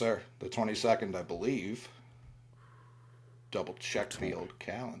 Yes, sir. The 22nd, I believe. Double check the old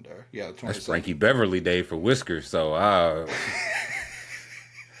calendar. Yeah, the 22nd. That's Frankie Beverly Day for Whiskers, so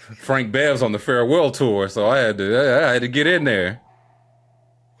Frank Bev's on the farewell tour, so I had to get in there.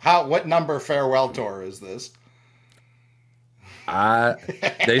 What number farewell tour is this?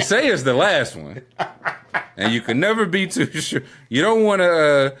 They say it's the last one. And you can never be too sure. You don't want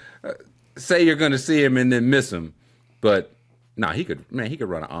to say you're going to see him and then miss him. But he could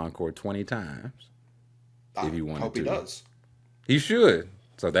run an encore 20 times if he wanted to. Hope he does. He should.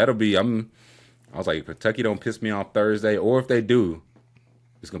 So that'll be. I was like, if Kentucky don't piss me off Thursday, or if they do,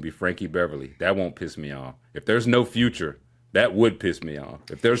 it's going to be Frankie Beverly. That won't piss me off. If there's no Future, that would piss me off.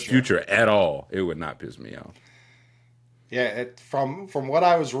 If there's Future at all, it would not piss me off. Yeah, from what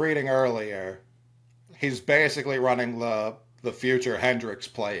I was reading earlier, he's basically running the Future Hendrix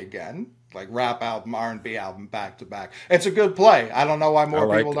play again, like rap album, R&B album, back to back. It's a good play. I don't know why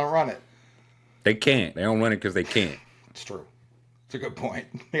more people don't run it. They can't. They don't run it because they can't. It's true. It's a good point.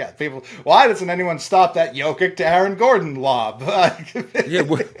 Yeah, people. Why doesn't anyone stop that Jokic to Aaron Gordon lob? Yeah,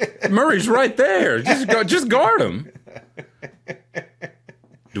 well, Murray's right there. Just guard him.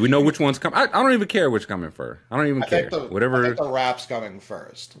 Do we know which one's coming? I don't even care which coming first. I don't even care. Whatever. I think the rap's coming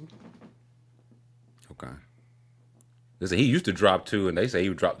first. Okay. Listen, he used to drop 2, and they say he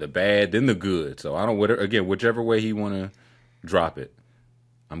would drop the bad, then the good. So I don't. Whichever way he want to drop it.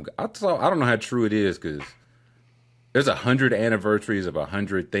 I don't know how true it is because there's 100 anniversaries of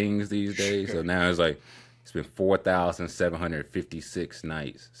 100 things these days. Sure. So now it's been 4,756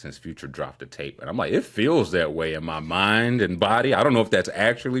 nights since Future dropped the tape, and I'm like, it feels that way in my mind and body. I don't know if that's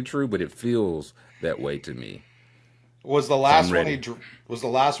actually true, but it feels that way to me. Was the last one he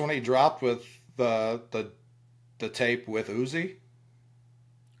dropped with the tape with Uzi?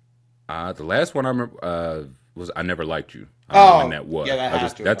 The last one I remember was "I Never Liked You." I don't know when that was. Yeah,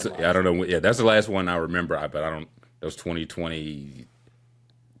 I don't know. Yeah, that's the last one I remember. But I don't. That was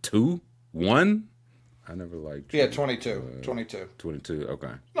 2022, 1. I never liked you. Yeah, 22. 22,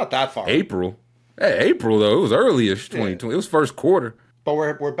 okay. Not that far. April. Hey, April, though. It was early-ish, 2020. Yeah. It was first quarter. But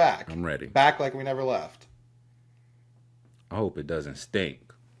we're back. I'm ready. Back like we never left. I hope it doesn't stink.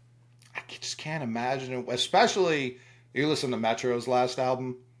 I just can't imagine it. Especially, you listen to Metro's last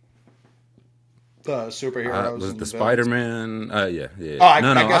album? The superheroes. Was it the Spider-Man? Yeah. Oh, I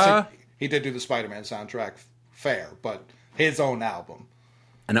guess he did do the Spider-Man soundtrack. Fair, but his own album.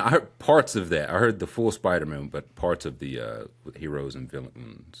 And I heard parts of that. I heard the full Spider-Man, but parts of the heroes and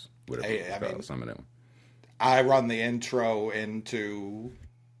villains, whatever. Some of them. I run the intro into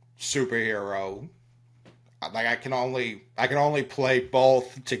superhero. Like I can only play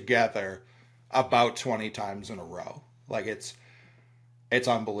both together about 20 times in a row. Like it's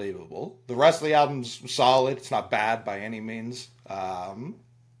unbelievable. The rest of the album's solid. It's not bad by any means.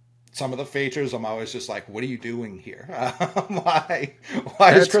 Some of the features, I'm always just like, what are you doing here? Why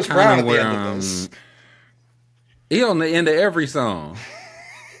is Chris Brown at the end of this? He on the end of every song.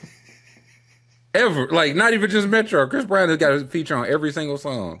 Ever. Like, not even just Metro. Chris Brown has got a feature on every single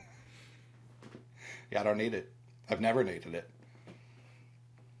song. Yeah, I don't need it. I've never needed it.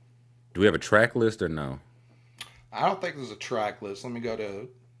 Do we have a track list or no? I don't think there's a track list. Let me go to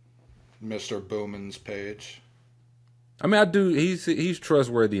Mr. Boomin's page. I mean, I do. He's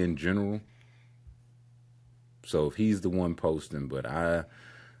trustworthy in general. So if he's the one posting, but I've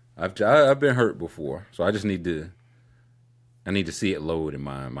been hurt before, so I just need to see it load in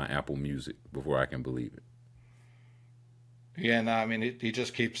my Apple Music before I can believe it. Yeah, no, I mean he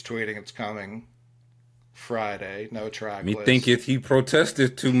just keeps tweeting it's coming Friday, no track Me list. think if he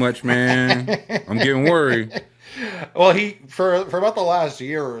protested too much, man, I'm getting worried. Well, for about the last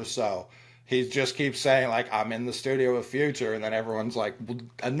year or so. He just keeps saying, like, I'm in the studio with Future, and then everyone's like, well,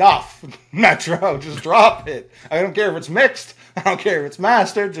 enough, Metro, just drop it. I don't care if it's mixed. I don't care if it's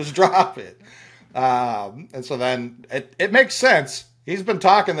mastered. Just drop it. And so then it makes sense. He's been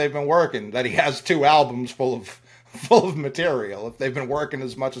talking, they've been working, that he has 2 albums full of material, if they've been working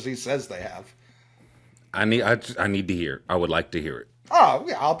as much as he says they have. I need to hear it. I would like to hear it. Oh,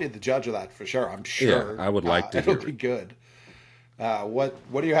 yeah, I'll be the judge of that for sure. I'm sure. Yeah, I would like to hear it. It'll be good.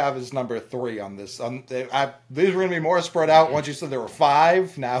 What do you have as number 3 on this? These were going to be more spread out. Once you said there were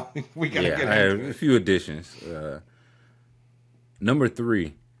 5, now we got to get into I have a few additions. Number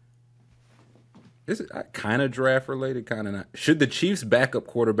 3. This is kind of draft related, kind of not. Should the Chiefs' backup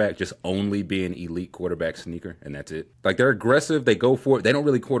quarterback just only be an elite quarterback sneaker, and that's it? Like, they're aggressive. They go for it. They don't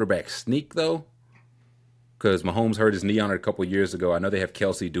really quarterback sneak, though, because Mahomes hurt his knee on it a couple years ago. I know they have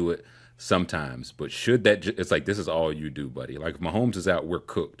Kelsey do it sometimes, but should that it's like, this is all you do, buddy. Like, if Mahomes is out, we're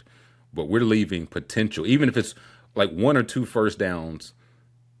cooked, but we're leaving potential, even if it's like 1 or 2 first downs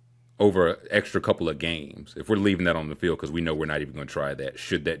over an extra couple of games. If we're leaving that on the field because we know we're not even going to try that,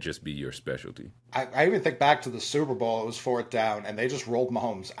 should that just be your specialty? I even think back to the Super Bowl. It was 4th down, and they just rolled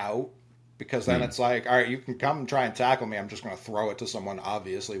Mahomes out because then it's like, all right, you can come and try and tackle me. I'm just going to throw it to someone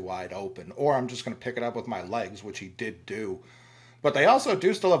obviously wide open, or I'm just going to pick it up with my legs, which he did do. But they also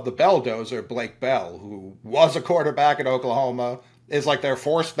do still have the belldozer, Blake Bell, who was a quarterback at Oklahoma. Is like they're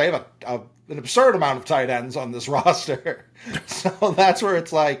forced. They have an absurd amount of tight ends on this roster. So that's where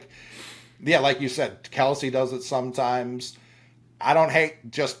it's like, yeah, like you said, Kelsey does it sometimes. I don't hate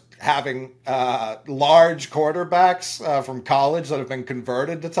just having large quarterbacks from college that have been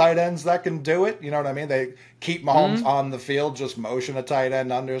converted to tight ends that can do it. You know what I mean? They keep Mahomes on the field, just motion a tight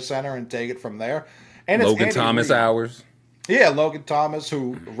end under center and take it from there. And Logan Thomas hours. Yeah, Logan Thomas,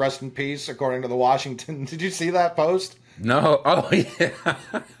 who, rest in peace, according to the Washington. Did you see that post? No. Oh,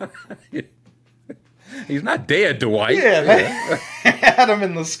 yeah. He's not dead, Dwight. Yeah, they had him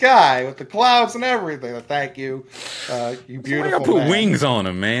in the sky with the clouds and everything. Thank you, you beautiful Somebody put man. wings on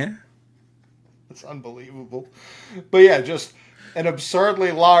him, man. It's unbelievable. But yeah, just an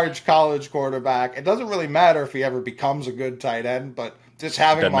absurdly large college quarterback. It doesn't really matter if he ever becomes a good tight end, but just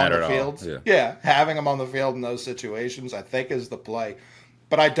having him on the field, having him on the field in those situations, I think is the play.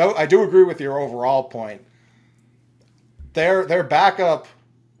 But I do agree with your overall point. Their backup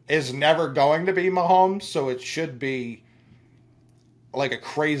is never going to be Mahomes, so it should be like a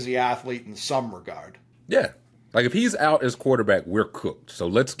crazy athlete in some regard. Yeah. Like if he's out as quarterback, we're cooked. So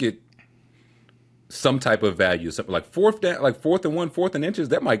let's get some type of value. Something like fourth and 1, 4th and inches,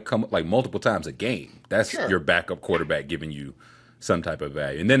 that might come like multiple times a game. That's your backup quarterback giving you some type of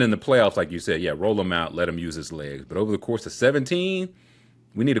value. And then in the playoffs, like you said, roll him out, let him use his legs. But over the course of 17,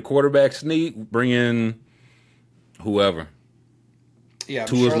 we need a quarterback sneak, bring in whoever. Yeah,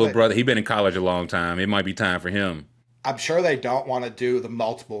 Tua's little brother. He's been in college a long time. It might be time for him. I'm sure they don't want to do the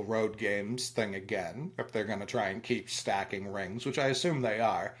multiple road games thing again if they're going to try and keep stacking rings, which I assume they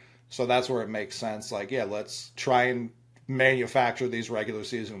are. So that's where it makes sense. Like, let's try and manufacture these regular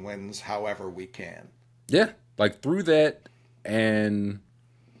season wins however we can. Yeah, like through that, and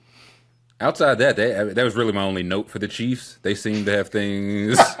outside that, that was really my only note for the Chiefs. They seem to have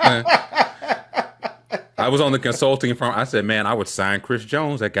things. I was on the consulting firm. I said, man, I would sign Chris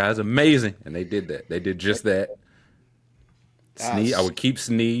Jones. That guy's amazing. And they did that. They did just that. Snead, I would keep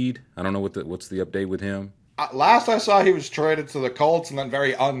Snead. I don't know what's the update with him. Last I saw, he was traded to the Colts and then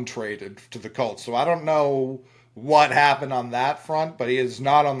very untraded to the Colts. So I don't know what happened on that front, but he is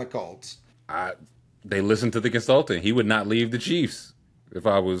not on the Colts. They listened to the consultant. He would not leave the Chiefs if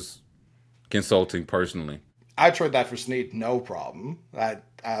I was consulting personally. I'd trade that for Snead, no problem.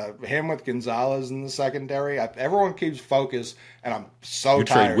 Him with Gonzalez in the secondary, everyone keeps focus, and I'm so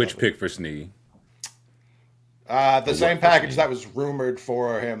tired. You trade which pick for Snead? The same package that was rumored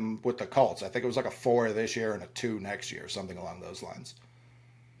for him with the Colts. I think it was like a 4 this year and a 2 next year, something along those lines.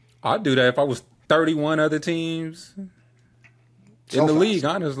 I'd do that if I was 31 other teams in the league,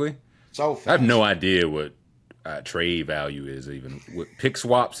 honestly. So fast. I have no idea what trade value is, even with pick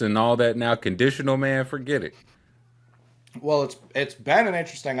swaps and all that now. Conditional, man, forget it. Well, it's been an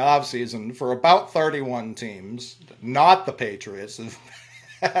interesting offseason for about 31 teams, not the Patriots.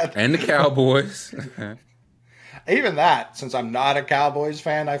 And the Cowboys. Even that, since I'm not a Cowboys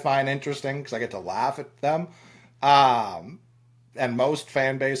fan, I find interesting because I get to laugh at them. And most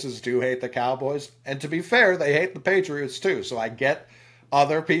fan bases do hate the Cowboys. And to be fair, they hate the Patriots too. So I get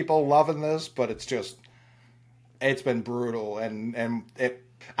other people loving this, but it's been brutal. And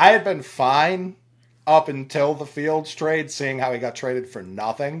I had been fine up until the Fields trade, seeing how he got traded for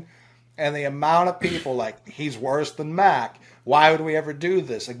nothing. And the amount of people like, he's worse than Mac. Why would we ever do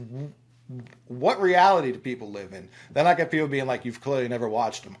this? Like, what reality do people live in? Then I get people being like, you've clearly never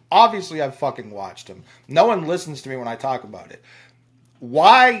watched him. Obviously, I've fucking watched him. No one listens to me when I talk about it.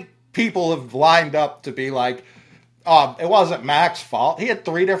 Why people have lined up to be like, it wasn't Mac's fault. He had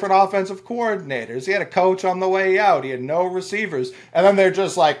 3 different offensive coordinators. He had a coach on the way out. He had no receivers. And then they're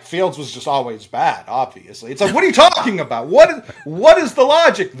just like, Fields was just always bad, obviously. It's like, what are you talking about? What is the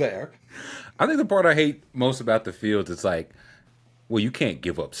logic there? I think the part I hate most about the Fields is like, well, you can't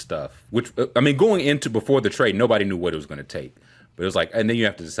give up stuff. Which, I mean, going into before the trade, nobody knew what it was going to take. But it was like, and then you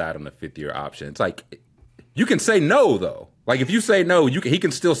have to decide on the 5th-year option. It's like, you can say no, though. Like, if you say no, he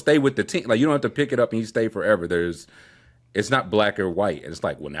can still stay with the team. Like, you don't have to pick it up and he stay forever. It's not black or white. And it's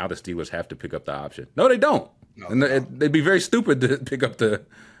like, well, now the Steelers have to pick up the option. No, they don't. No, and they'd be very stupid to pick up the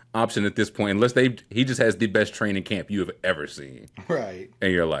option at this point, unless he just has the best training camp you have ever seen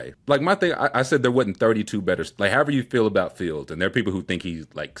in your life. Like my thing, I said there wasn't 32 better. Like however you feel about Fields, and there are people who think he's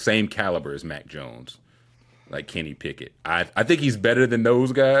like same caliber as Mac Jones, like Kenny Pickett. I think he's better than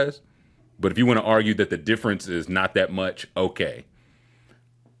those guys, but if you want to argue that the difference is not that much, okay.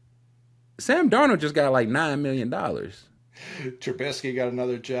 Sam Darnold just got like $9 million. Trubisky got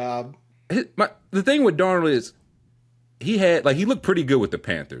another job. The thing with Darnold is, he looked pretty good with the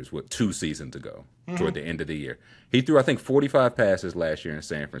Panthers 2 seasons ago, toward the end of the year. He threw, I think, 45 passes last year in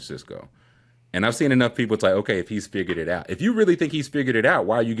San Francisco. And I've seen enough people, it's like, okay, if he's figured it out. If you really think he's figured it out,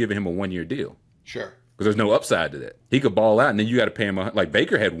 why are you giving him a 1-year deal? Sure. Because there's no upside to that. He could ball out, and then you got to pay him. Like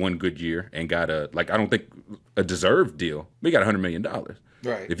Baker had 1 good year and got I don't think a deserved deal. But he got $100 million.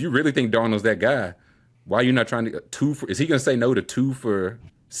 Right. If you really think Darnold's that guy, why are you not trying to is he going to say no to 2 for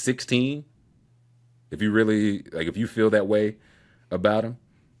 16? If you really, if you feel that way about him.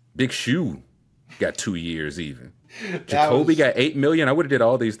 Big Shoe got 2 years even. Jacoby got $8 million. I would have did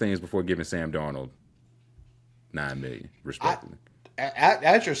all these things before giving Sam Darnold $9 million, respectively.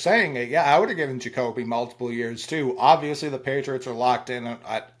 As you're saying it, yeah, I would have given Jacoby multiple years too. Obviously, the Patriots are locked in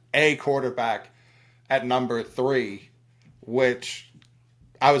at a quarterback at number 3, which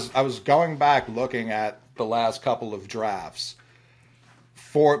I was going back looking at the last couple of drafts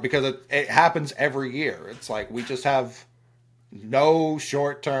because it happens every year. It's like we just have no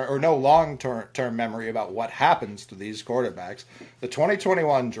short term or no long term memory about what happens to these quarterbacks. The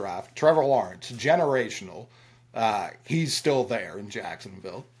 2021 draft, Trevor Lawrence, generational. He's still there in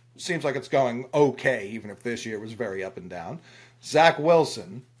Jacksonville. Seems like it's going okay, even if this year was very up and down. Zach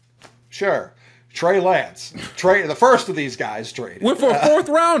Wilson, sure. Trey Lance, the first of these guys traded. Went for a 4th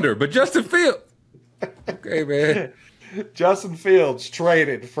rounder, but Justin Fields. Okay, man. Justin Fields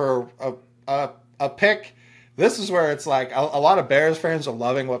traded for a pick. This is where it's like a lot of Bears fans are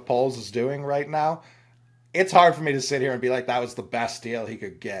loving what Poles is doing right now. It's hard for me to sit here and be like, that was the best deal he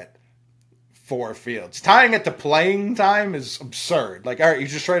could get for Fields. Tying it to playing time is absurd. Like, all right, you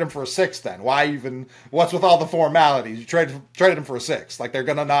just trade him for a 6th then. Why even, what's with all the formalities? You traded him for a 6th. Like, they're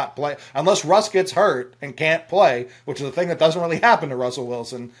going to not play. Unless Russ gets hurt and can't play, which is a thing that doesn't really happen to Russell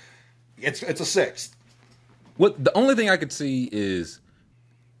Wilson, it's a 6th. What the only thing I could see is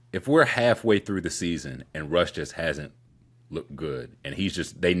if we're halfway through the season and Russ just hasn't looked good, and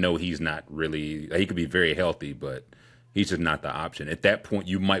they know he's not really, he could be very healthy, but he's just not the option. At that point,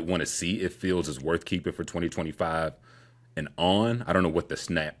 you might want to see if Fields is worth keeping for 2025 and on. I don't know what the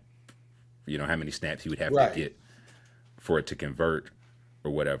snap, how many snaps he would have to get for it to convert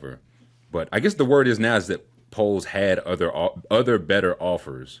or whatever. But I guess the word is now is that Poles had other better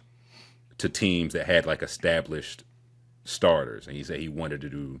offers to teams that had like established starters, and he said he wanted to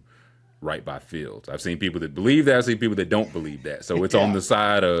do right by Fields. I've seen people that believe that. I've seen people that don't believe that. So it's on the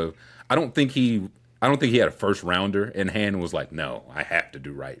side of I don't think he had a 1st rounder in hand and was like, no, I have to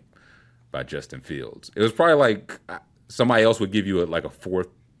do right by Justin Fields. It was probably like somebody else would give you a 4th,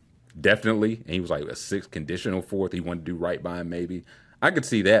 definitely, and he was like a 6th conditional 4th. He wanted to do right by him, maybe. I could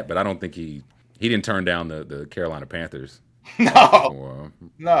see that, but I don't think he didn't turn down the Carolina Panthers. No.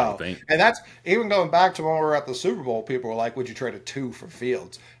 And that's even going back to when we were at the Super Bowl, people were like, would you trade a 2 for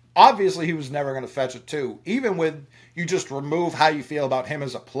Fields? Obviously, he was never going to fetch a 2. Even with you just remove how you feel about him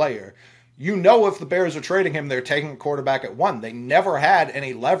as a player, if the Bears are trading him, they're taking a quarterback at 1. They never had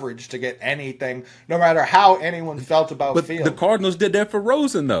any leverage to get anything, no matter how anyone felt about Fields. The Cardinals did that for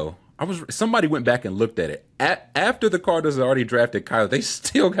Rosen, though. Somebody went back and looked at it. After the Cardinals had already drafted Kyler, they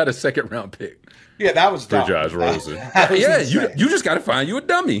still got a 2nd-round pick. Yeah, that was dumb. For Josh Rosen. You just got to find you a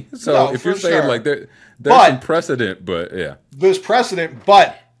dummy. So if you're saying like there's some precedent, but yeah. There's precedent,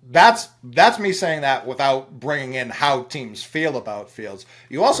 but that's me saying that without bringing in how teams feel about Fields.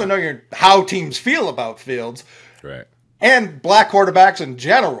 You also know how teams feel about Fields. Right. And black quarterbacks in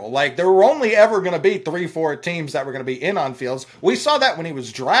general. Like, there were only ever going to be 3-4 teams that were going to be in on Fields. We saw that when he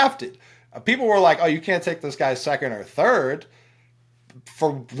was drafted. People were like, oh, you can't take this guy 2nd or 3rd.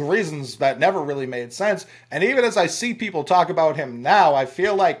 For the reasons that never really made sense. And even as I see people talk about him now, I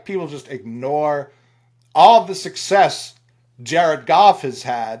feel like people just ignore all of the success Jared Goff has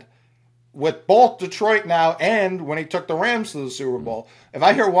had with both Detroit now and when he took the Rams to the Super Bowl. If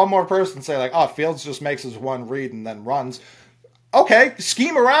I hear one more person say like, oh, Fields just makes his one read and then runs, okay,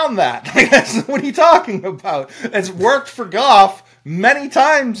 scheme around that. What are you talking about? It's worked for Goff many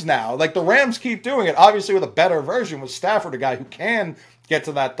times now. Like, the Rams keep doing it, obviously with a better version with Stafford, a guy who can get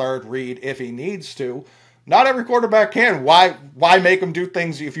to that 3rd read if he needs to. Not every quarterback can. Why make him do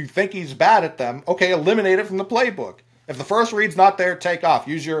things if you think he's bad at them? Okay, eliminate it from the playbook. If the 1st read's not there, take off.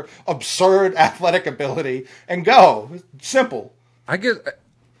 Use your absurd athletic ability and go. Simple. I guess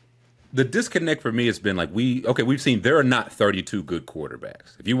the disconnect for me has been like we've seen there are not 32 good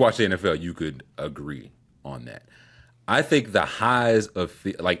quarterbacks. If you watch the NFL, you could agree on that. I think the highs of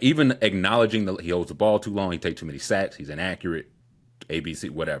even acknowledging that he holds the ball too long, he takes too many sacks, he's inaccurate, ABC,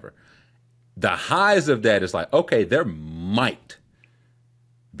 whatever. The highs of that is like, okay, there might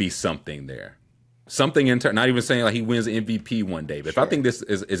be something there. Something not even saying like he wins MVP one day, but if I think this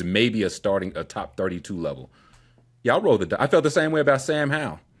is maybe a top 32 level, yeah, I'll roll the dice. I felt the same way about Sam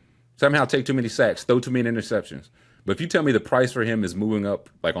Howell. Sam Howell take too many sacks, throw too many interceptions. But if you tell me the price for him is moving up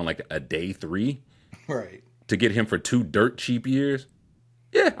like on like a day 3, right, to get him for 2 dirt cheap years,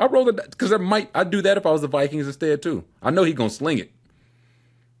 yeah, I'll roll the dice because I'd do that if I was the Vikings instead too. I know he's gonna sling it.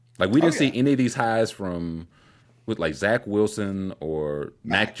 Like we didn't see any of these highs with like Zach Wilson or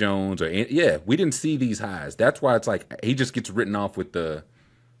Mac Jones we didn't see these highs. That's why it's like he just gets written off with the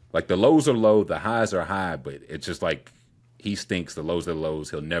lows are low, the highs are high, but it's just like he stinks. The lows are lows.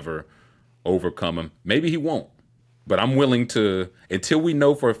 He'll never overcome them. Maybe he won't, but I'm willing to, until we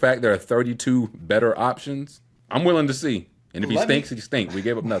know for a fact there are 32 better options, I'm willing to see. And if he stinks, he stinks. We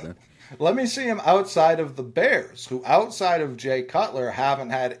gave up nothing. Let me see him outside of the Bears, who outside of Jay Cutler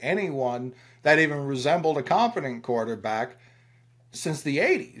haven't had anyone that even resembled a competent quarterback since the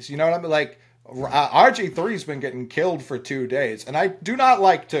 80s. You know what I mean? Like, RG3's been getting killed for 2 days, and I do not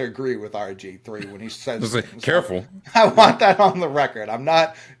like to agree with RG3 when he says things. Careful. I want that on the record. I'm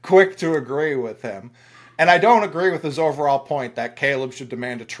not quick to agree with him. And I don't agree with his overall point that Caleb should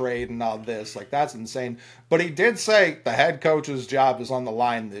demand a trade and all this. Like, that's insane. But he did say the head coach's job is on the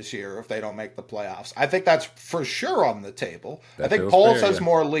line this year if they don't make the playoffs. I think that's for sure on the table. I think Poles has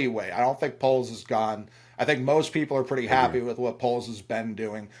more leeway. I don't think Poles is gone. I think most people are pretty happy with what Poles has been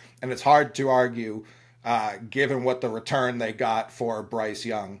doing. And it's hard to argue, given what the return they got for Bryce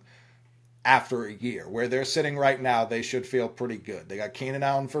Young after a year. Where they're sitting right now, they should feel pretty good. They got Keenan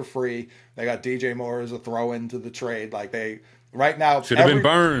Allen for free. They got DJ Moore as a throw into the trade. Like, they right now should have been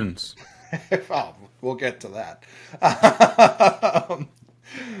Burns. Oh, we'll get to that.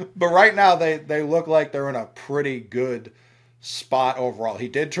 But right now they look like they're in a pretty good spot overall. He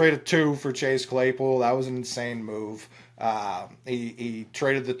did trade a 2 for Chase Claypool. That was an insane move. He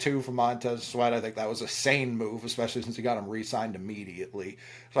traded the 2 for Montez Sweat. I think that was a sane move, especially since he got him re-signed immediately.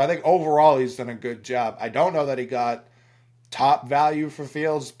 So I think overall he's done a good job. I don't know that he got top value for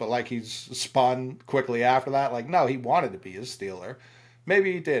Fields, but like he's spun quickly after that. Like, no, he wanted to be a Steeler.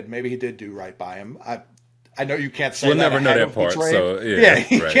 Maybe he did. Maybe he did do right by him. I know you can't say we'll that. We'll never know that part. So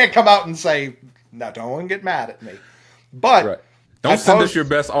you can't come out and say, no, don't get mad at me. But don't send us your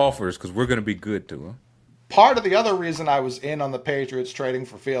best offers because we're going to be good to him. Part of the other reason I was in on the Patriots trading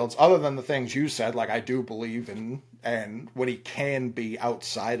for Fields, other than the things you said, like I do believe in and what he can be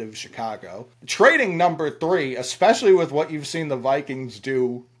outside of Chicago, trading number 3, especially with what you've seen the Vikings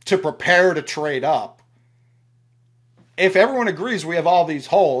do to prepare to trade up, if everyone agrees we have all these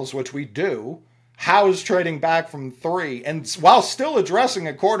holes, which we do, how is trading back from 3, and while still addressing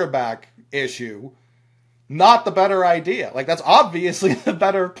a quarterback issue, not the better idea? Like, that's obviously the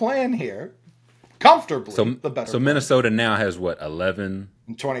better plan here. Comfortably, the better. So Minnesota now has what, 11?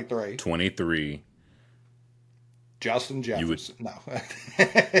 23. 23. Justin Jefferson. No.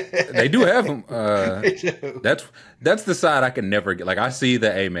 They do have him. They do. That's the side I can never get. Like, I see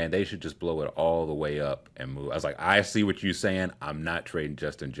that, hey, man, they should just blow it all the way up and move. I was like, I see what you're saying. I'm not trading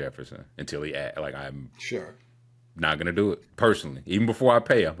Justin Jefferson until I'm sure not going to do it personally. Even before I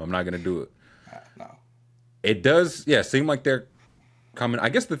pay him, I'm not going to do it. No. It does, seem like they're coming. I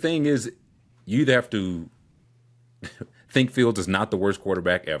guess the thing is, you'd have to think Fields is not the worst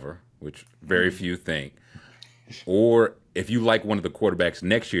quarterback ever, which very few think. Or if you like one of the quarterbacks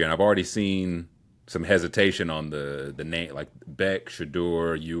next year, and I've already seen some hesitation on the name, like Beck,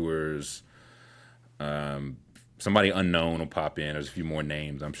 Shador, Ewers, somebody unknown will pop in. There's a few more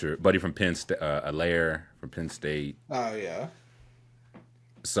names, I'm sure. Buddy from Penn State, Allaire from Penn State. Oh, yeah.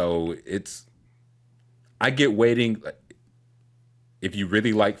 So I get waiting. If you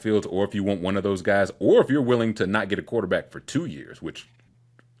really like Fields, or if you want one of those guys, or if you're willing to not get a quarterback for 2 years, which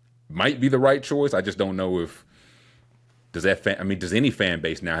might be the right choice. I just don't know if does any fan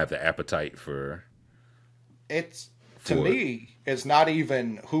base now have the appetite for? To me, it's not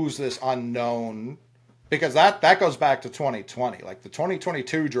even who's this unknown, because that goes back to 2020. Like the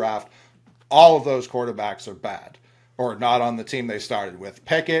 2022 draft, all of those quarterbacks are bad or not on the team they started with.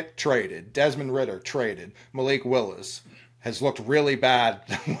 Pickett traded, Desmond Ridder traded, Malik Willis has looked really bad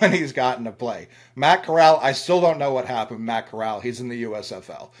when he's gotten to play. Matt Corral, I still don't know what happened with Matt Corral. He's in the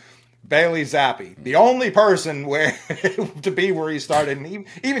USFL. Bailey Zappi, the only person where he started, and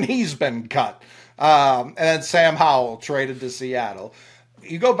even he's been cut. And then Sam Howell traded to Seattle.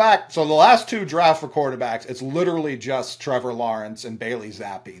 You go back, so the last 2 drafts for quarterbacks, it's literally just Trevor Lawrence and Bailey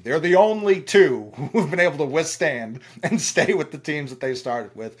Zappi. They're the only 2 who've been able to withstand and stay with the teams that they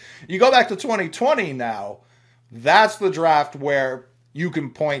started with. You go back to 2020 now, that's the draft where you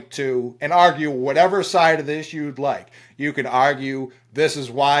can point to and argue whatever side of this you'd like. You can argue this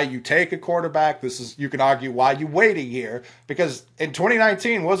is why you take a quarterback. You can argue why you wait a year, because in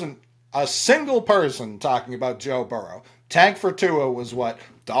 2019 wasn't a single person talking about Joe Burrow. Tank for Tua was what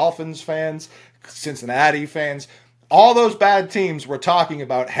Dolphins fans, Cincinnati fans, all those bad teams were talking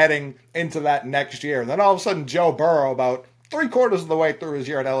about heading into that next year. And then all of a sudden Joe Burrow, about 3/4 of the way through his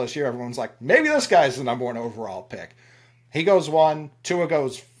year at LSU, everyone's like, maybe this guy's the number 1 overall pick. He goes 1, Tua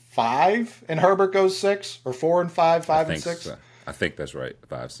goes 5, and Herbert goes 6, or 4 and 5, 5 and 6. So. I think that's right,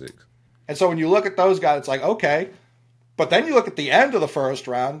 5, 6. And so when you look at those guys, it's like, okay. But then you look at the end of the first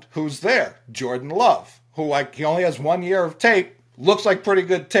round, who's there? Jordan Love, who he only has 1 year of tape, looks like pretty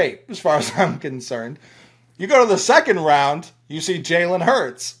good tape as far as I'm concerned. You go to the second round, you see Jalen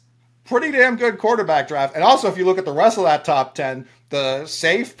Hurts. pretty damn good quarterback draft. And also, if you look at the rest of that top 10, the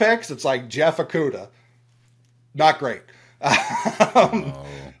safe picks, it's like Jeff Okudah. Not great.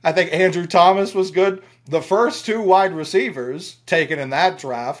 I think Andrew Thomas was good. The first 2 wide receivers taken in that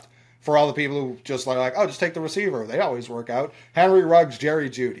draft, for all the people who just like, oh, just take the receiver. They always work out. Henry Ruggs, Jerry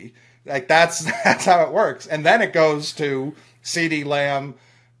Jeudy. Like, that's how it works. And then it goes to CeeDee Lamb.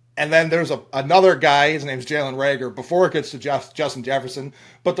 And then there's another guy, his name's Jalen Reagor, before it gets to Justin Jefferson.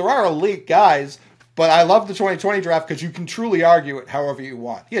 But there are elite guys. But I love the 2020 draft because you can truly argue it however you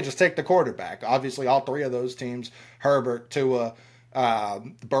want. Yeah, just take the quarterback. Obviously, all 3 of those teams, Herbert, Tua,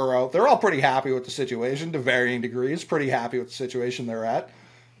 Burrow, they're all pretty happy with the situation to varying degrees, pretty happy with the situation they're at.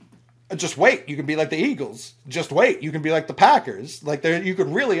 Just wait. You can be like the Eagles. Just wait. You can be like the Packers. Like, you could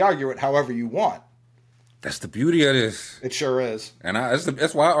really argue it however you want. That's the beauty of this. It sure is. And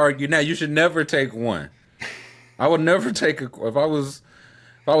that's why I argue now you should never take one. I would never take if I was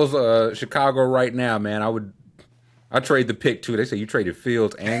Chicago right now, man, I'd trade the pick too. They say you traded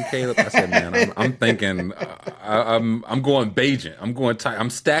Fields and Caleb. I said, man, I'm thinking I'm going Bajent. I'm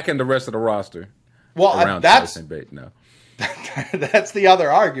stacking the rest of the roster. Well, that's the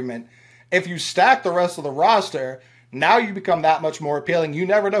other argument. If you stack the rest of the roster, now you become that much more appealing. You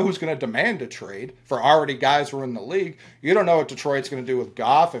never know who's going to demand a trade for already guys who are in the league. You don't know what Detroit's going to do with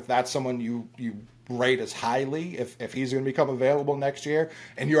Goff, if that's someone you rate as highly, if he's going to become available next year,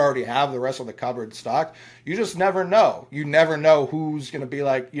 and you already have the rest of the cupboard stock. You just never know. You never know who's going to be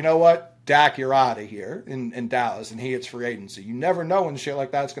like, you know what, Dak, you're out of here in Dallas, and he hits free agency. You never know when shit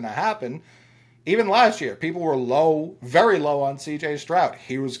like that's going to happen. Even last year, people were very low on C.J. Stroud.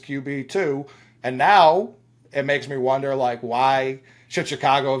 He was QB2, and now it makes me wonder, like, why should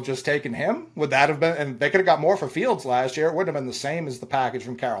Chicago have just taken him? Would that have been, and they could have got more for Fields last year. It wouldn't have been the same as the package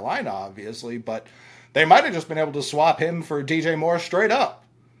from Carolina, obviously, but they might have just been able to swap him for DJ Moore straight up.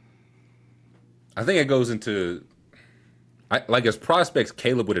 I think it goes into, like, as prospects,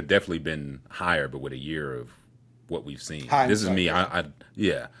 Caleb would have definitely been higher, but with a year of what we've seen. This is me.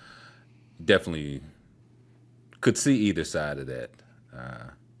 Yeah, definitely could see either side of that.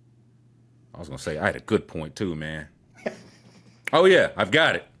 I was going to say, I had a good point too, man. Oh, yeah, I've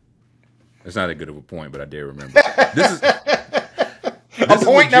got it. It's not that good of a point, but I dare remember. This is a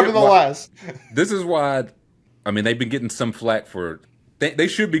point, nevertheless. This is why, I mean, they've been getting some flack for, they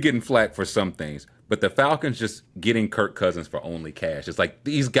should be getting flack for some things, but the Falcons just getting Kirk Cousins for only cash. It's like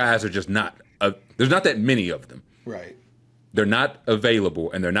these guys are just not, there's not that many of them. Right. They're not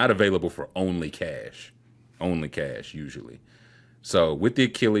available, and they're not available for only cash. Only cash, usually. So with the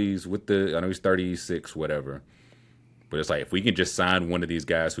Achilles, I know he's 36, whatever. But it's like, if we can just sign one of these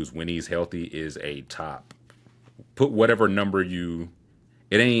guys who's, when he's healthy, is a top. Put whatever number it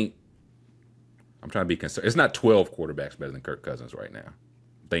ain't, I'm trying to be conservative. It's not 12 quarterbacks better than Kirk Cousins right now.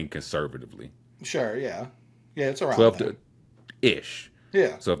 Think conservatively. Sure, yeah. Yeah, it's around 12 ish.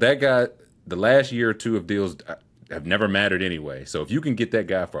 Yeah. So if that guy, the last year or two of deals have never mattered anyway. So if you can get that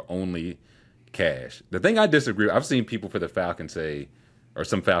guy for only cash. The thing I disagree with, I've seen people for the Falcons say, or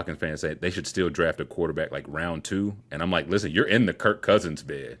some Falcons fans say, they should still draft a quarterback like round 2. And I'm like, listen, you're in the Kirk Cousins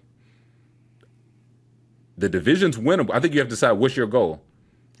bed. The division's winnable. I think you have to decide what's your goal.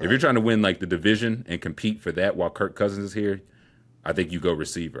 Right. If you're trying to win like the division and compete for that while Kirk Cousins is here, I think you go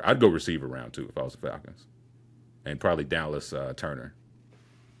receiver. I'd go receiver round 2 if I was the Falcons. And probably Dallas Turner.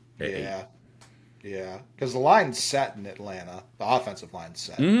 Yeah. Yeah. Because the line's set in Atlanta. The offensive line's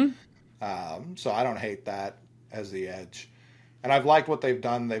set. Mm-hmm. So I don't hate that as the edge. And I've liked what they've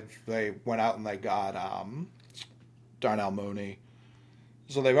done. They went out and they got Darnell Mooney.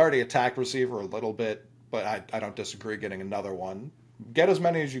 So they've already attacked receiver a little bit, but I don't disagree getting another one. Get as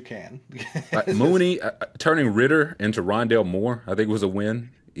many as you can. Mooney turning Ritter into Rondale Moore, I think was a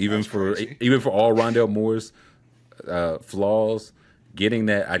win. Even for all Rondale Moore's flaws. Getting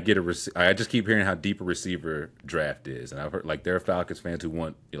that, I just keep hearing how deep a receiver draft is, and I've heard like there are Falcons fans who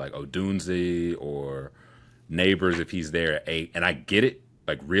want like Odunze or Neighbors if he's there at 8, and I get it,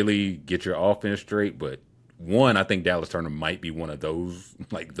 like really get your offense straight. But one, I think Dallas Turner might be one of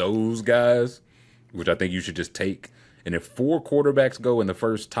those guys, which I think you should just take. And if 4 quarterbacks go in the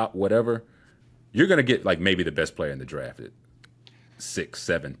first top whatever, you're gonna get like maybe the best player in the draft at 6,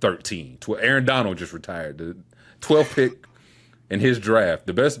 7, 13. Aaron Donald just retired, the 12th pick. In his draft,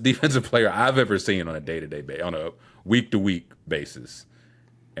 the best defensive player I've ever seen on a day-to-day basis, on a week-to-week basis.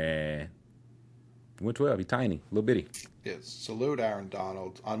 And he went 12. He's tiny, little bitty. Yes, salute Aaron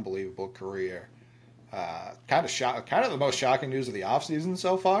Donald. Unbelievable career. Kind of the most shocking news of the offseason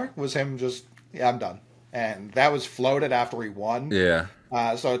so far was him just, I'm done. And that was floated after he won. Yeah.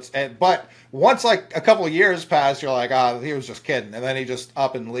 But once like a couple of years pass, you're like, he was just kidding, and then he just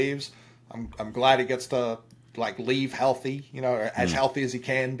up and leaves. I'm glad he gets to like leave healthy, or as healthy as he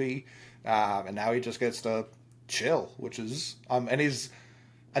can be, and now he just gets to chill, which is and he's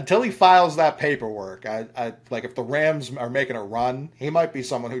until he files that paperwork. I like if the Rams are making a run, he might be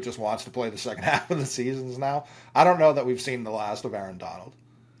someone who just wants to play the second half of the seasons now. I don't know that we've seen the last of Aaron Donald.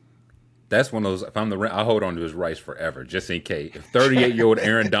 That's one of those. If I'm the Rams, I hold on to his rights forever, just in case. If 38-year-old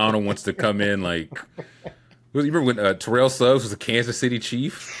Aaron Donald wants to come in, like, you remember when Terrell Suggs was a Kansas City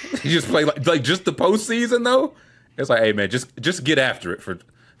Chief? He just played like just the postseason though. It's like, hey man, just get after it for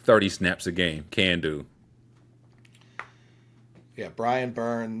 30 snaps a game. Can do. Yeah, Brian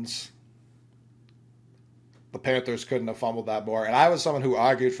Burns. The Panthers couldn't have fumbled that more. And I was someone who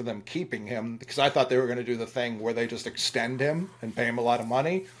argued for them keeping him because I thought they were going to do the thing where they just extend him and pay him a lot of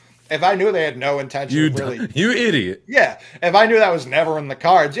money. If I knew they had no intention of really... You idiot. Yeah. If I knew that was never in the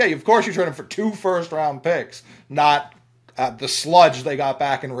cards, of course you trade him for 2 first-round picks, not the sludge they got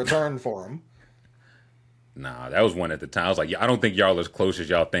back in return for him. Nah, that was one at the time. I was like, I don't think y'all are as close as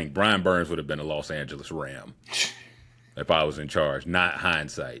y'all think. Brian Burns would have been a Los Angeles Ram if I was in charge, not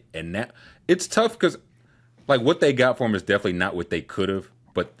hindsight. And that it's tough because, like, what they got for him is definitely not what they could have,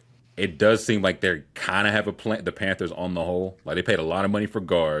 but it does seem like they kind of have a plan, the Panthers on the whole. Like, they paid a lot of money for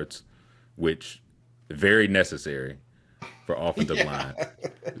guards, which very necessary for offensive line.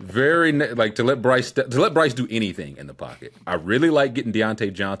 Very to let Bryce do anything in the pocket. I really like getting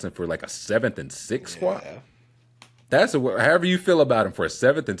Deontay Johnson for like a 7th and 6th swap. That's however you feel about him for a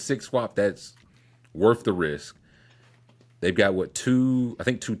 7th and 6th swap. That's worth the risk. They've got two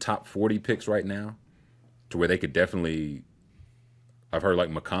top 40 picks right now, to where they could definitely. I've heard like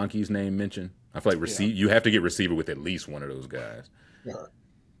McConkey's name mentioned. I feel like you have to get receiver with at least one of those guys. Yeah.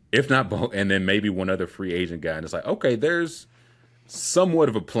 If not both, and then maybe one other free agent guy. And it's like, okay, there's somewhat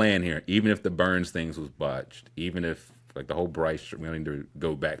of a plan here, even if the Burns things was botched, even if like the whole Bryce wanting to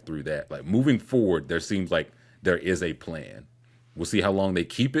go back through that. Like moving forward, there seems like there is a plan. We'll see how long they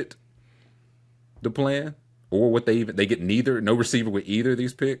keep it, the plan, or what they get no receiver with either of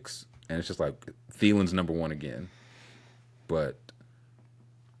these picks. And it's just like Thielen's number 1 again. But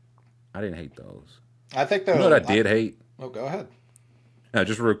I didn't hate those. I think you know what I did hate? Oh, go ahead. Now,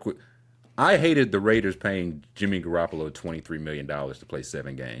 just real quick. I hated the Raiders paying Jimmy Garoppolo $23 million to play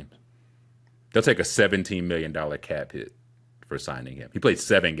 7 games. They'll take a $17 million cap hit for signing him. He played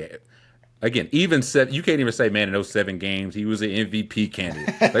 7 games. Again, even 7, you can't even say, man, in those 7 games, he was an MVP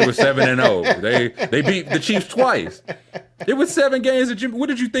candidate. They were 7-0. They beat the Chiefs twice. It was 7 games. What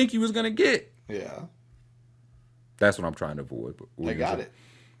did you think he was going to get? Yeah. That's what I'm trying to avoid. They got it.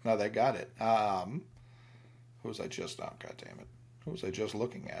 No, they got it. Who was I just on? God damn it. Who was I just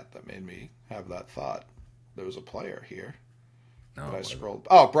looking at that made me have that thought? There was a player here. No, I scrolled.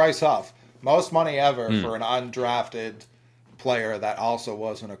 Oh, Bryce Huff. Most money ever for an undrafted player that also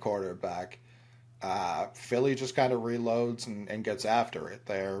wasn't a quarterback. Philly just kind of reloads and gets after it.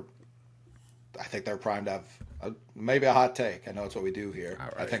 I think they're primed to have maybe a hot take. I know it's what we do here.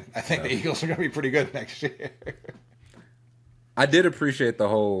 Right. I think the Eagles are going to be pretty good next year. I did appreciate the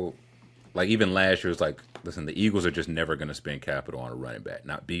whole, like even last year was like, listen, the Eagles are just never going to spend capital on a running back.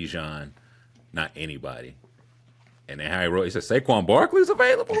 Not Bijan, not anybody. And then Harry wrote, he said, Saquon Barkley's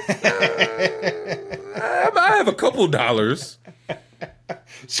available? I have a couple dollars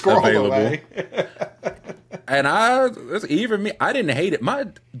available. Away. And even me, I didn't hate it.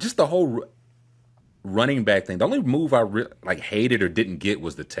 Just the whole running back thing. The only move I hated or didn't get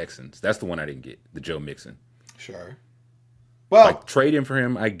was the Texans. That's the one I didn't get, the Joe Mixon. Sure. Well, like trading for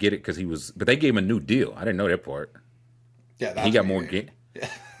him, I get it because but they gave him a new deal. I didn't know that part. Yeah, he got more.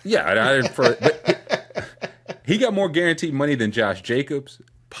 He got more guaranteed money than Josh Jacobs,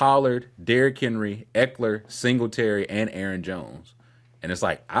 Pollard, Derrick Henry, Eckler, Singletary, and Aaron Jones. And it's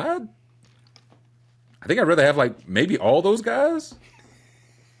like I think I'd rather have like maybe all those guys.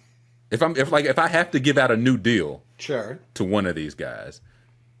 If I have to give out a new deal, sure, to one of these guys.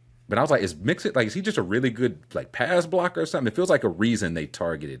 But I was like, is he just a really good like pass blocker or something? It feels like a reason they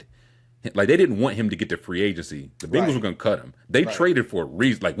targeted. Like they didn't want him to get to free agency. The Bengals were going to cut him. They traded for a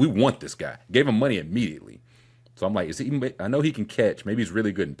reason. Like we want this guy. Gave him money immediately. So I'm like, I know he can catch. Maybe he's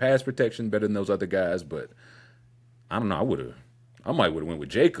really good in pass protection, better than those other guys. But I don't know. I might would have went with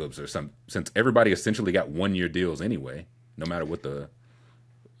Jacobs or something, since everybody essentially got 1-year deals anyway, no matter what the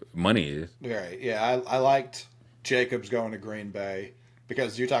money is. Right. Yeah, I liked Jacobs going to Green Bay.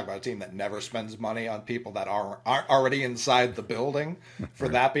 Because you talk about a team that never spends money on people that aren't already inside the building. For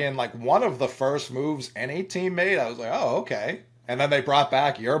that being like one of the first moves any team made, I was like, oh, okay. And then they brought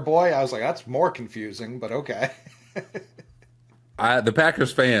back your boy. I was like, that's more confusing, but okay. The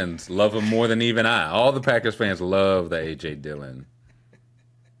Packers fans love him more than even I. All the Packers fans love the A.J. Dillon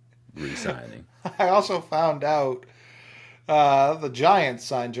re-signing. I also found out the Giants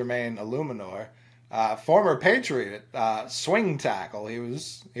signed Jermaine Illuminor, former Patriot swing tackle. He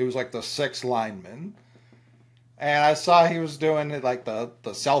was like the sixth lineman. And I saw he was doing it like the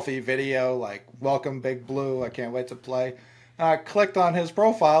selfie video, like, welcome Big Blue, I can't wait to play. And I clicked on his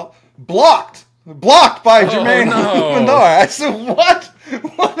profile, blocked by Jermaine Illuminor. I said, what?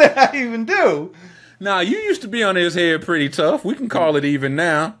 What did I even do? Nah, you used to be on his head pretty tough. We can call it even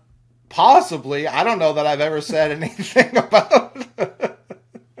now. Possibly. I don't know that I've ever said anything about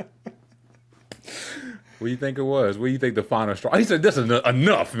What do you think it was? What do you think the final straw? He said, this is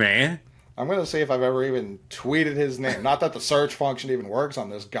enough, man. I'm going to see if I've ever even tweeted his name. Not that the search function even works on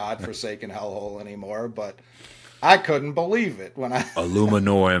this godforsaken hellhole anymore, but I couldn't believe it when I...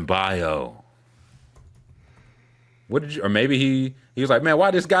 Illuminor in bio. What did you... Or maybe he was like, man,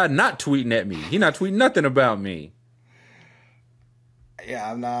 why this guy not tweeting at me? He not tweeting nothing about me. Yeah,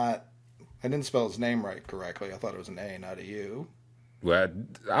 I'm not... I didn't spell his name right correctly. I thought it was an A, not a U. Well,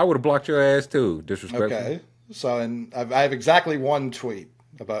 I would have blocked your ass too, disrespectful. Okay, so I have exactly one tweet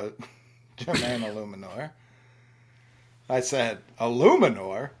about... Jermaine Illuminor. I said,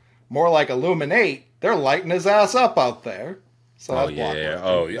 Illuminor? More like illuminate. They're lighting his ass up out there. So oh, yeah.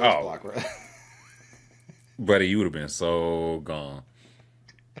 Oh. Buddy, you would have been so gone.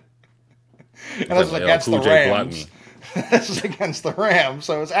 And this is against the Rams. This is against the Rams.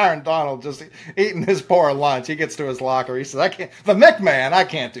 So it's Aaron Donald just eating his poor lunch. He gets to his locker. He says, I can't, the McMahon, I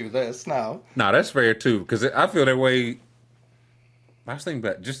can't do this. No, that's fair too. Because I feel that way. I was thinking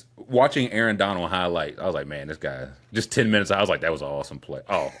about just watching Aaron Donald highlight. I was like, man, this guy, just 10 minutes. I was like, that was an awesome play.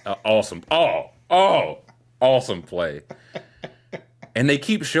 Awesome. Awesome play. And they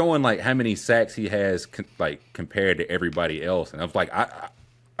keep showing like how many sacks he has compared to everybody else. And I was like,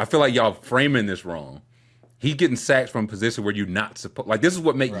 I feel like y'all framing this wrong. He's getting sacks from a position where you're not supposed. Like, this is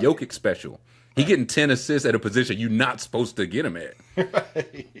what makes Jokic special. He getting 10 assists at a position you're not supposed to get him at.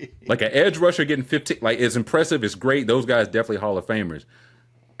 Right. Like an edge rusher getting 15, like it's impressive, it's great. Those guys definitely Hall of Famers.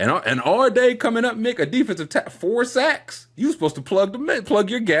 And our day coming up, Mick, a defensive 4 sacks. You supposed to plug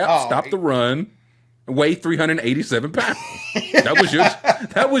your gap, stop the run, weigh 387 pounds.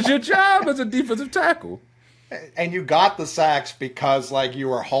 That was your job as a defensive tackle. And you got the sacks because like you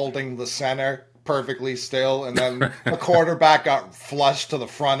were holding the center perfectly still, and then the quarterback got flushed to the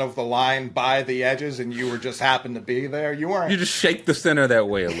front of the line by the edges, and you were just happened to be there. You weren't. You just shake the center that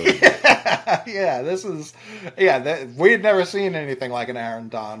way a little bit. We had never seen anything like an Aaron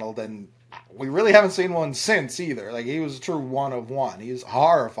Donald, and we really haven't seen one since either. Like, he was a true one of one. He's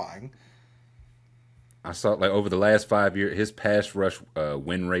horrifying. I saw like over the last 5 years, his pass rush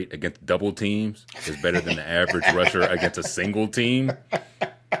win rate against double teams is better than the average rusher against a single team.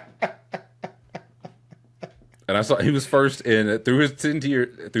 And I saw he was first in through his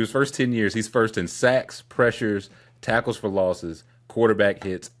first 10 years. He's first in sacks, pressures, tackles for losses, quarterback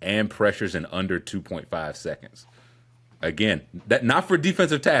hits, and pressures in under 2.5 seconds. Again, that not for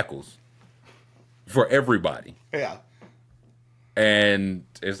defensive tackles, for everybody. Yeah. And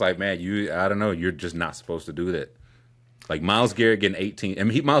it's like, man, I don't know, you're just not supposed to do that. Like Myles Garrett getting 18. I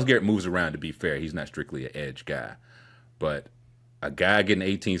mean, Myles Garrett moves around, to be fair. He's not strictly an edge guy. But a guy getting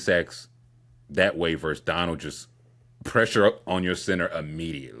 18 sacks that way versus Donald, just pressure up on your center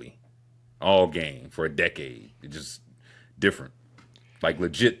immediately. All game for a decade. It's just different. Like,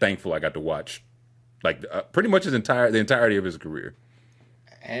 legit thankful I got to watch like pretty much the entirety of his career.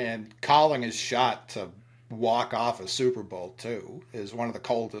 And calling his shot to walk off a Super Bowl too is one of the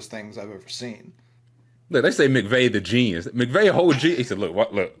coldest things I've ever seen. Look, they say McVay the genius. McVay a whole genius. He said, look.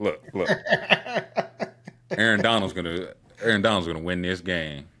 Aaron Donald's gonna win this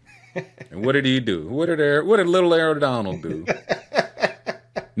game. And what did he do? What did little Aaron Donald do?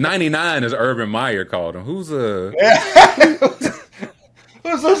 99, as Urban Meyer called him. Who's this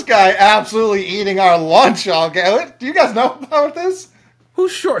guy absolutely eating our lunch all game? Do you guys know about this?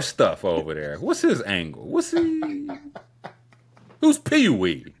 Who's short stuff over there? What's his angle? Who's Pee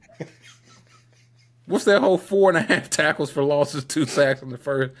Wee? What's that whole 4.5 tackles for losses, 2 sacks in the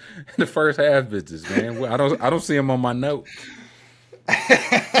first half business, man? I don't see him on my notes.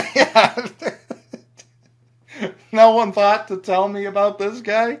 Yeah. No one thought to tell me about this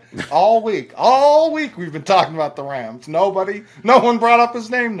guy all week. All week we've been talking about the Rams. No one brought up his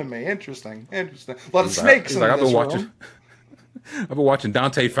name to me. Interesting. A lot of snakes in this room. I've been watching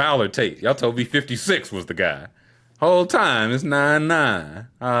Dante Fowler tape. Y'all told me 56 was the guy. Whole time it's 99.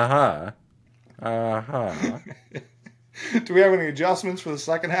 Aha. Do we have any adjustments for the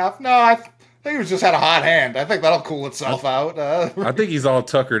second half? No, I think he was just had a hot hand. I think that'll cool itself out. I think he's all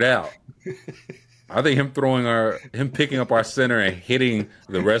tuckered out. I think him picking up our center and hitting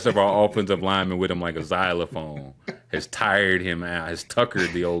the rest of our offensive linemen with him like a xylophone has tired him out, has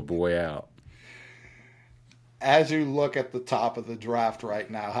tuckered the old boy out. As you look at the top of the draft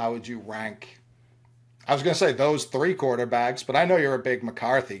right now, how would you rank? I was going to say those 3 quarterbacks, but I know you're a big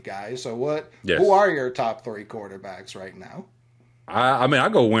McCarthy guy. So Yes. who are your top 3 quarterbacks right now? I mean, I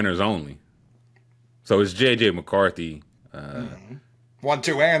go winners only. So it's J.J. McCarthy. 1,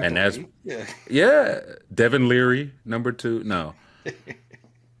 2, and 3. And that's Devin Leary, number 2. No.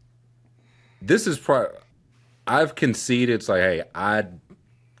 This is I've conceded. It's like, hey, I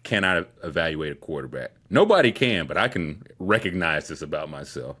cannot evaluate a quarterback. Nobody can, but I can recognize this about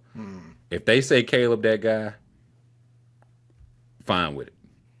myself. If they say Caleb that guy, fine with it.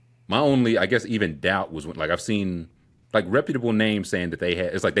 My only, I guess, even doubt was when, like, I've seen like reputable names saying that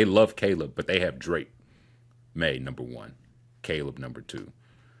it's like they love Caleb, but they have Drake May number 1, Caleb number 2,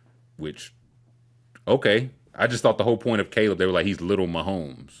 which, okay. I just thought the whole point of Caleb, they were like, he's little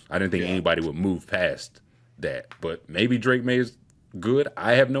Mahomes. I didn't think anybody would move past that, but maybe Drake May is good.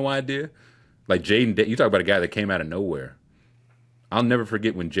 I have no idea. Like Jaden, you talk about a guy that came out of nowhere. I'll never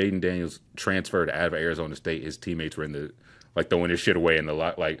forget when Jaden Daniels transferred out of Arizona State. His teammates were in the throwing his shit away in the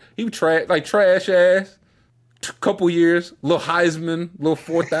lot. Like he was trash ass. Couple years, little Heisman, little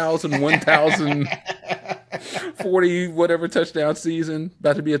 4,000, 1,000, 40 whatever touchdown season.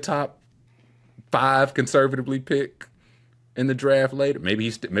 About to be a top 5 conservatively pick in the draft later.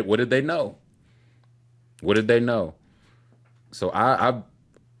 Maybe what did they know? What did they know? So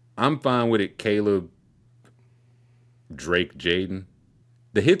I'm fine with it. Caleb, Drake, Jaden.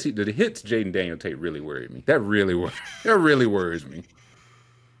 The hits Jaden Daniel take really worry me. That really worries me.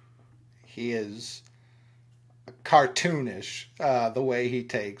 He is cartoonish the way he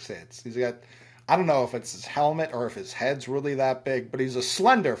takes hits. He's got, I don't know if it's his helmet or if his head's really that big, but he's a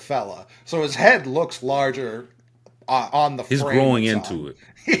slender fella, so his head looks larger on the frame. He's growing into it.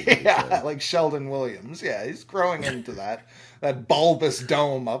 Yeah, like Sheldon Williams. Yeah, he's growing into that bulbous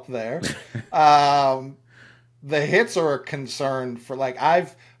dome up there. The hits are a concern for, like,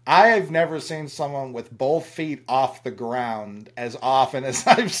 I've never seen someone with both feet off the ground as often as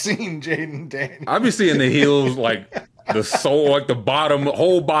I've seen Jaden Daniels. I've been seeing the heels, like the sole, like the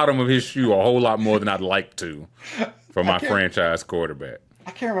whole bottom of his shoe a whole lot more than I'd like to for my franchise quarterback.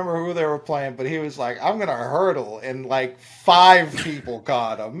 I can't remember who they were playing, but he was like, I'm going to hurdle. And like 5 people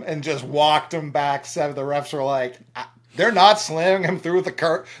caught him and just walked him back. 7. The refs were like, they're not slamming him through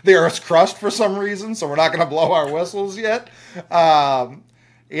the earth's crust for some reason, so we're not going to blow our whistles yet.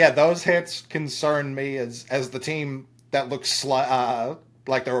 Yeah, those hits concern me as the team that looks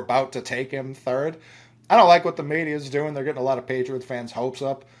like they're about to take him 3rd. I don't like what the media is doing. They're getting a lot of Patriots fans' hopes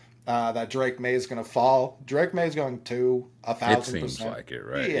up that Drake May is going to fall. Drake May is going to 1,000%. It seems like it,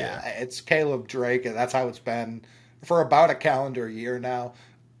 right? Yeah, it's Caleb Drake, and that's how it's been for about a calendar year now.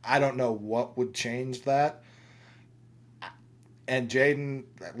 I don't know what would change that. And Jaden,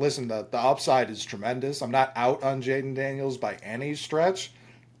 listen, the upside is tremendous. I'm not out on Jaden Daniels by any stretch.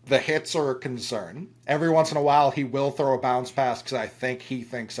 The hits are a concern. Every once in a while, he will throw a bounce pass because I think he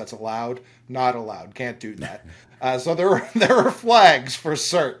thinks that's allowed. Not allowed. Can't do that. So there are flags for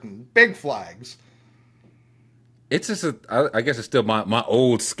certain. Big flags. It's just I guess it's still my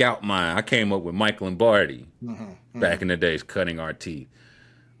old scout mind. I came up with Mike Lombardi back in the days, cutting our teeth.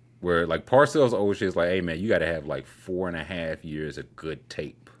 Where, like, Parcells always says, like, hey, man, you got to have, like, 4.5 years of good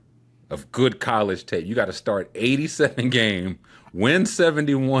tape, of good college tape. You got to start 87 games, win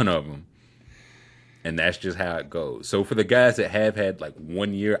 71 of them, and that's just how it goes. So for the guys that have had, like,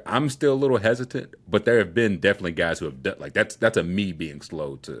 1 year, I'm still a little hesitant, but there have been definitely guys who have done, like, that's a me being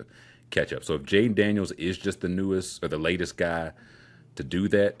slow to catch up. So if Jaden Daniels is just the newest or the latest guy to do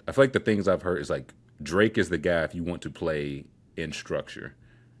that, I feel like the things I've heard is, like, Drake is the guy if you want to play in structure.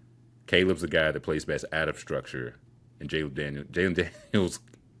 Caleb's the guy that plays best out of structure, and Jaden Daniels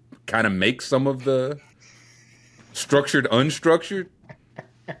kind of makes some of the structured unstructured.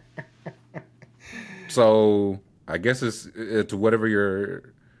 So I guess it's whatever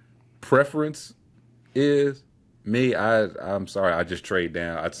your preference is. Me, I'm sorry, I just trade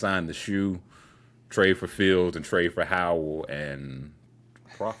down. I'd sign the shoe, trade for Fields, and trade for Howell and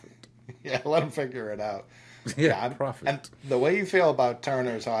profit. Yeah, let him figure it out. Yeah, profit. And the way you feel about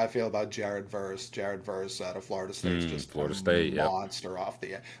Turner is how I feel about Jared Verse. Jared Verse out of Florida State is just Florida State, monster off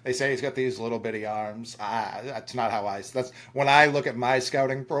the end. They say he's got these little bitty arms. That's not how that's when I look at my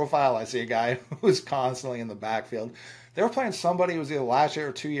scouting profile, I see a guy who's constantly in the backfield. They were playing somebody who was either last year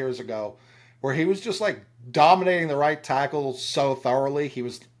or 2 years ago where he was just like dominating the right tackle so thoroughly. He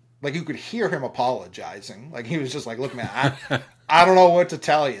was Like you could hear him apologizing. Like he was just like, "Look, man, I don't know what to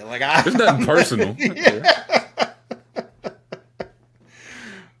tell you. Like It's nothing personal." Yeah.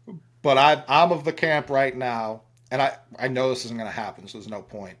 But I'm of the camp right now, and I know this isn't going to happen, so there's no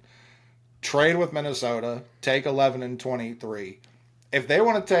point. Trade with Minnesota, take 11 and 23. If they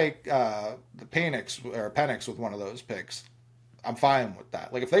want to take the Penix with one of those picks, I'm fine with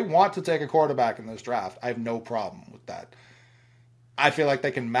that. Like if they want to take a quarterback in this draft, I have no problem with that. I feel like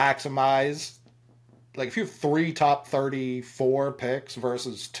they can maximize. Like if you have 3 top 34 picks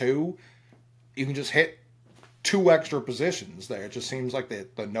versus 2, you can just hit 2 extra positions there. It just seems like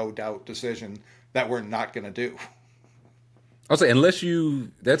the no doubt decision that we're not going to do. I'll say,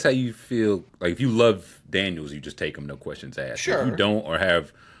 that's how you feel. Like if you love Daniels, you just take him, no questions asked. Sure. If you don't,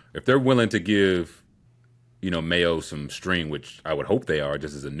 if they're willing to give, Mayo some string, which I would hope they are,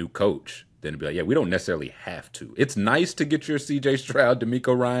 just as a new coach, then it'd be like, yeah, we don't necessarily have to. It's nice to get your C.J. Stroud,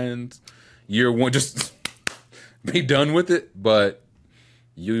 D'Amico Ryans year one, just be done with it. But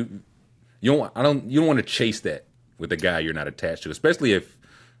you don't want to chase that with a guy you're not attached to, especially if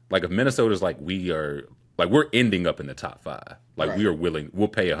Minnesota's we're ending up in the top 5. Like right. we'll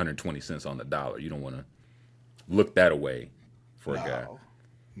pay 120 cents on the dollar. You don't want to look that away for a guy.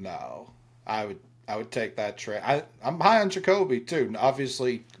 No, I would take that trade. I'm high on Jacoby too.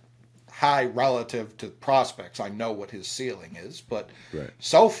 Obviously, high relative to prospects. I know what his ceiling is, but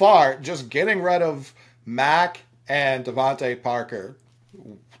so far, just getting rid of Mack and Devontae Parker,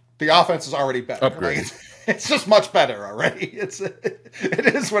 the offense is already better. Upgrade. Like, it's just much better already.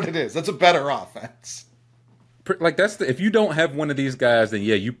 It is what it is. It's a better offense. Like if you don't have one of these guys, then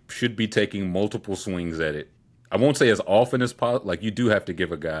yeah, you should be taking multiple swings at it. I won't say as often as possible. Like you do have to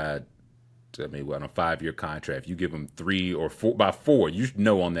give a guy, on a 5-year contract. If you give him 3 or 4 by 4, you should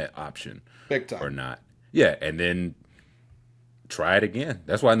know on that option, big time or not. Yeah, and then try it again.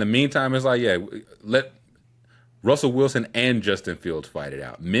 That's why in the meantime, it's like, yeah, let Russell Wilson and Justin Fields fight it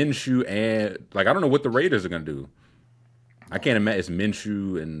out. Minshew and I don't know what the Raiders are gonna do. I can't imagine it's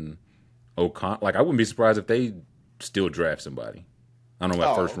Minshew and O'Connor. Like I wouldn't be surprised if they still draft somebody. I don't know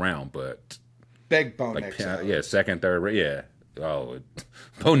about first round, but big Bo Nix. Yeah, second, third, yeah. Oh,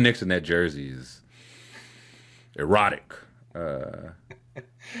 Bo Nix in that jersey is erotic. I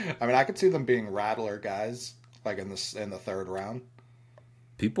mean, I could see them being Rattler guys, like in the 3rd round.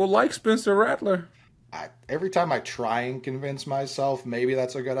 People like Spencer Rattler. Every time I try and convince myself maybe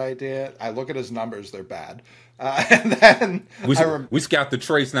that's a good idea, I look at his numbers; they're bad. And then we scout the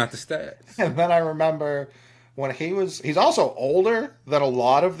traits, not the stats. And then I remember when he's also older than a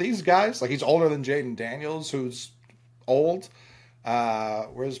lot of these guys. Like he's older than Jaden Daniels, who's old.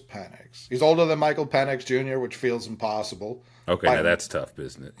 Where's Penix? He's older than Michael Penix Jr., which feels impossible. Okay, now that's tough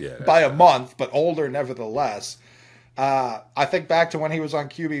business. Yeah, by a month, but older nevertheless. I think back to when he was on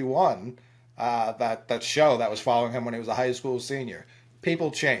QB1, that show that was following him when he was a high school senior. People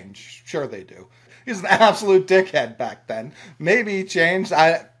change. Sure they do. He's an absolute dickhead back then. Maybe he changed.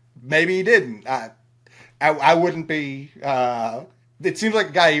 Maybe he didn't. I wouldn't be... it seems like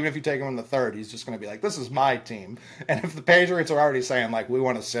a guy, even if you take him in the 3rd, he's just going to be like, this is my team. And if the Patriots are already saying, like, we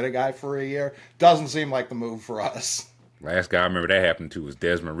want to sit a guy for a year, doesn't seem like the move for us. Last guy I remember that happened to was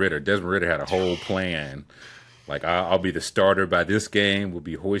Desmond Ridder. Desmond Ridder had a whole plan. Like, I'll be the starter by this game. We'll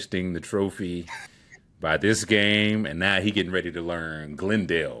be hoisting the trophy by this game. And now he getting ready to learn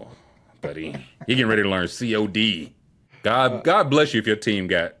Glendale, buddy. He getting ready to learn COD. God bless you if your team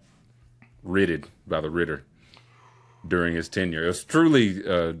got ridded by the Ridder during his tenure. It was truly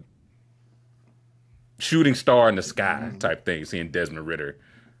a shooting star in the sky type thing, seeing Desmond Ridder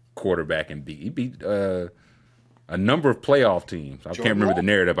quarterback and he beat a number of playoff teams. I can't remember the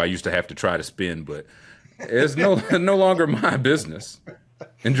narrative I used to have to try to spin, but it's no longer my business.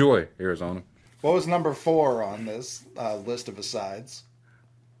 Enjoy, Arizona. What was number 4 on this list of asides?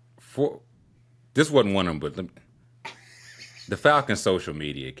 This wasn't one of them, but the Falcons social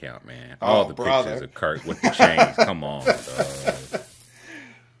media account, man. All the pictures of Kirk with the chains. Come on, dog.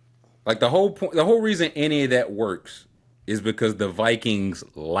 Like the whole reason any of that works is because the Vikings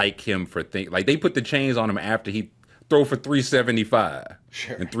like him for like they put the chains on him after he throw for 375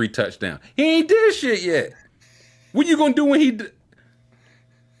 and 3 touchdowns. He ain't did shit yet. What you gonna do when he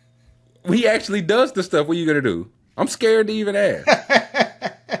actually does the stuff? What you gonna do? I'm scared to even ask.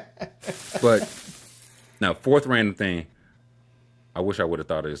 But now, 4th random thing. I wish I would have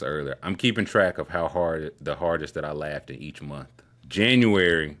thought of this earlier. I'm keeping track of the hardest that I laughed in each month.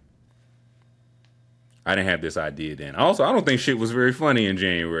 January, I didn't have this idea then. Also, I don't think shit was very funny in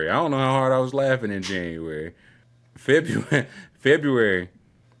January. I don't know how hard I was laughing in January. February,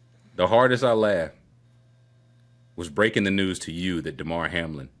 the hardest I laughed was breaking the news to you that Damar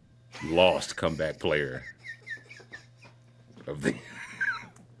Hamlin lost comeback player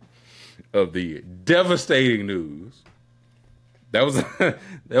of the devastating news. That was the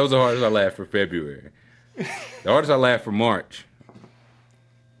hardest I laughed for February. The hardest I laughed for March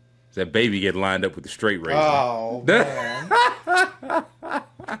is that baby get lined up with the straight razor. Oh, man.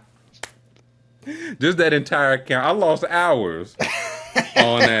 Just that entire account. I lost hours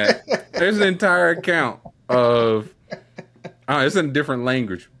on that. There's an entire account of. It's in a different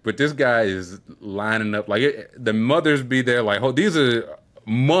language, but this guy is lining up the mothers be there like, oh, these are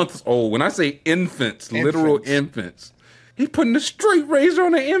months old. When I say infants, literal infants, he's putting a straight razor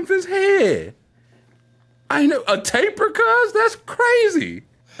on an infant's head. I know a taper, cuz that's crazy.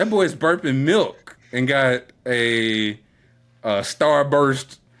 That boy's burping milk and got a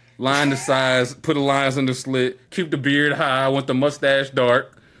starburst. Line the size, put the lines in the slit, keep the beard high, want the mustache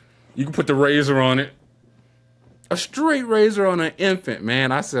dark. You can put the razor on it. A straight razor on an infant,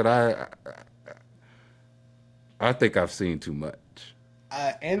 man. I said, I think I've seen too much.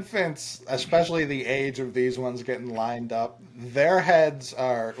 Infants, especially the age of these ones getting lined up, their heads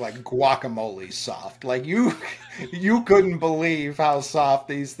are like guacamole soft. Like you couldn't believe how soft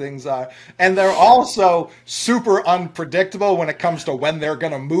these things are. And they're also super unpredictable when it comes to when they're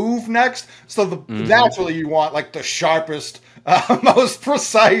going to move next. So naturally you want like the sharpest, most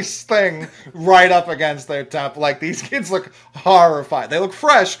precise thing right up against their temple. Like these kids look horrified. They look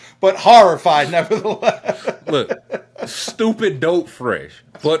fresh, but horrified nevertheless. Look, stupid dope fresh,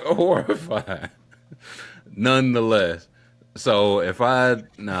 but horrified nonetheless. So if I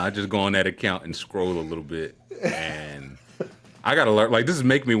just go on that account and scroll a little bit, and I gotta learn. Like this is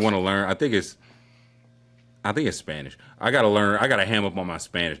making me want to learn. I think it's Spanish. I gotta learn. I gotta ham up on my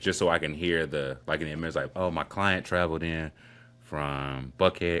Spanish just so I can hear in the image like, oh, my client traveled in from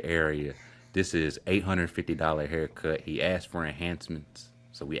Buckhead area. This is $850 haircut. He asked for enhancements,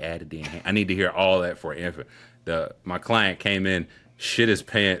 so we added the. I need to hear all that for an infant. My client came in, shit his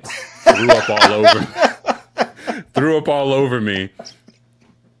pants, threw up all over me,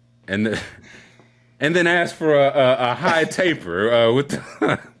 and then asked for a high taper with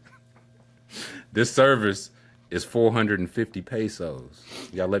this service is 450 pesos.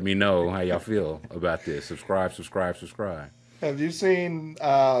 Y'all let me know how y'all feel about this. Subscribe. Have you seen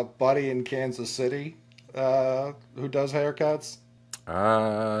Buddy in Kansas City who does haircuts?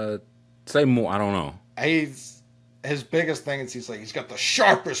 Say more. I don't know. His biggest thing is he's got the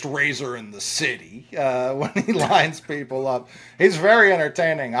sharpest razor in the city when he lines people up. He's very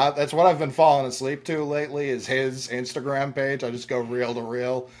entertaining. That's what I've been falling asleep to lately is his Instagram page. I just go reel to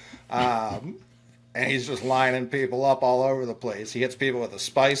reel. And he's just lining people up all over the place. He hits people with a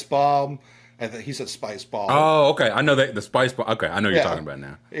spice bomb. He said spice ball. Oh, okay. I know that the spice ball. Okay, I know what you're talking about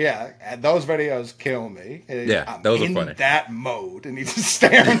now. Yeah, and those videos kill me. Those are funny. In that mode, and he's just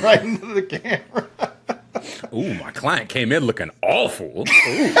staring right into the camera. Ooh, my client came in looking awful. And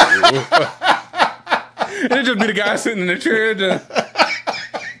it just be the guy sitting in the chair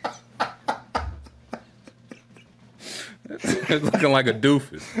just looking like a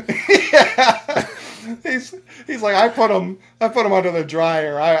doofus. Yeah. He's like, I put him under the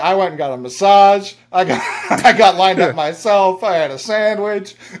dryer. I went and got a massage. I got lined up myself. I had a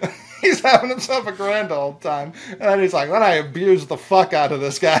sandwich. He's having himself a grand old time. And then he's like, then I abused the fuck out of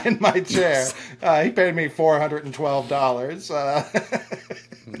this guy in my chair. He paid me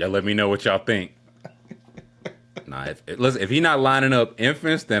 $412. Y'all let me know what y'all think. Nah, if he's not lining up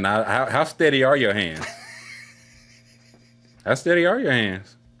infants, then how steady are your hands? How steady are your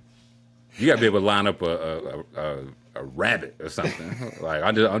hands? You gotta be able to line up a rabbit or something.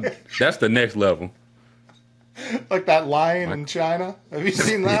 Like that's the next level. Like that lion in China. Have you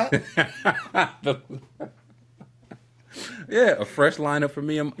seen that? Yeah, a fresh lineup for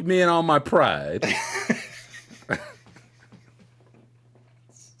me and all my pride.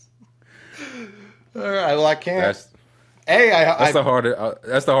 All right, well I can't. That's the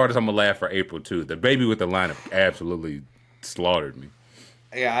hardest I'm gonna laugh for April too. The baby with the lineup absolutely slaughtered me.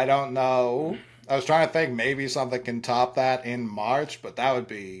 Yeah, I don't know. I was trying to think maybe something can top that in March, but that would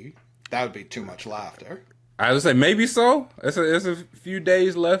be too much laughter. I would say maybe so. It's a few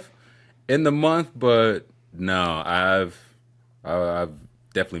days left in the month, but no, I've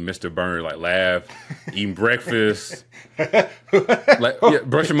definitely missed a burner. Like laugh, eating breakfast,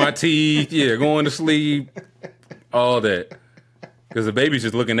 brushing my teeth, going to sleep, all that. Because the baby's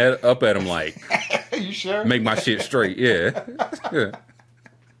just looking up at him like, "Are you sure? Make my shit straight." Yeah.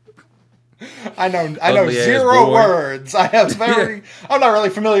 I know zero words. I'm not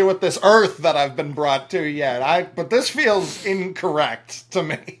really familiar with this earth that I've been brought to yet. But this feels incorrect to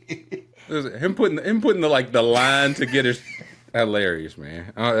me. Him putting the line to get Hilarious,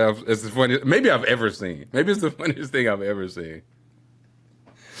 man. It's the funniest. Maybe I've ever seen. Maybe it's the funniest thing I've ever seen.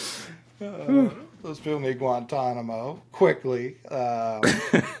 Those people need Guantanamo quickly.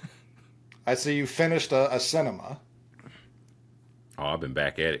 I see you finished a cinema. Oh, I've been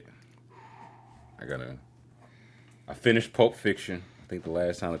back at it. I finished Pulp Fiction. I think the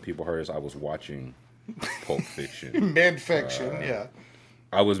last time that people heard us, I was watching Pulp Fiction. Mid-fiction, yeah.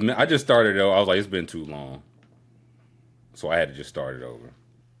 I just started though. I was like, it's been too long, so I had to just start it over.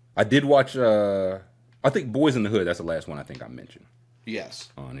 I did watch. I think Boys in the Hood. That's the last one I think I mentioned. Yes.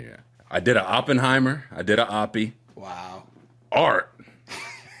 On here, I did an Oppenheimer. I did an Oppie. Wow. Art.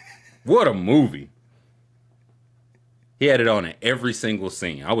 What a movie. He had it on in every single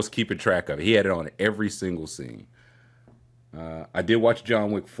scene. I was keeping track of it. He had it on in every single scene. I did watch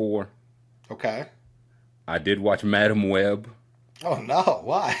John Wick 4. Okay. I did watch Madam Web. Oh, no.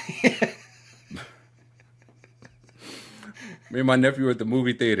 Why? Me and my nephew were at the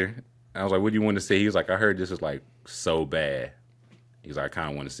movie theater. I was like, what do you want to see? He was like, I heard this is like so bad. He's like, I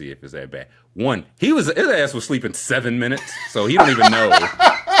kind of want to see if it's that bad. One, his ass was sleeping 7 minutes, so he don't even know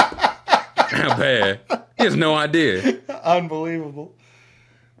how bad. He has no idea. Unbelievable.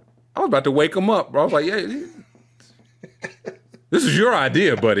 I was about to wake him up, bro. I was like, yeah, this is your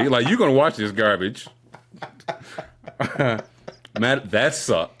idea, buddy. Like, you're going to watch this garbage. Man, that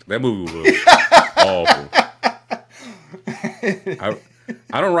sucked. That movie was awful.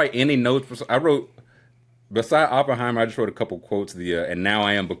 I don't write any notes. I wrote, beside Oppenheimer, I just wrote a couple quotes. And now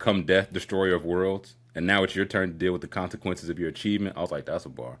I am become death, destroyer of worlds. And now it's your turn to deal with the consequences of your achievement. I was like, that's a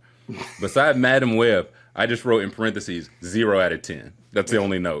bar. Beside Madam Web, I just wrote in parentheses, 0 out of 10. That's the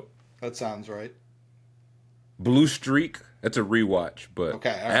only note. That sounds right. Blue Streak, that's a rewatch. But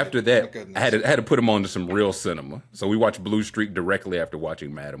okay, after that, I had to put him on to some real cinema. So we watched Blue Streak directly after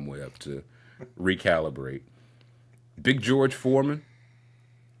watching Madam Web to recalibrate. Big George Foreman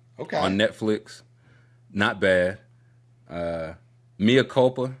on Netflix. Not bad. Mea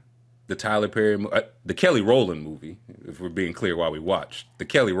Culpa, the Tyler Perry, the Kelly Rowland movie, if we're being clear while we watched. The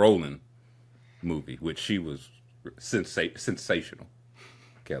Kelly Rowland movie, which she was sensational.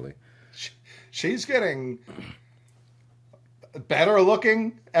 Kelly. She's getting better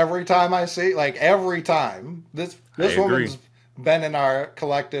looking every time I see. Like, every time. This woman's been in our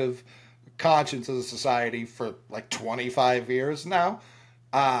collective conscience as a society for like 25 years now.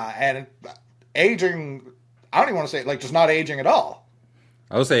 And aging, I don't even want to say, like, just not aging at all.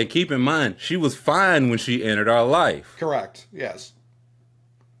 I would say, keep in mind, she was fine when she entered our life. Correct, yes.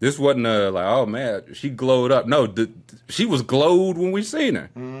 This wasn't like, oh man, she glowed up. No, she was glowed when we seen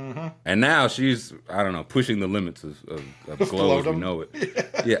her. Mm-hmm. And now she's, I don't know, pushing the limits of glow as we know it.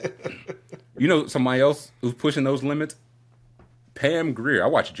 Yeah. You know somebody else who's pushing those limits? Pam Grier. I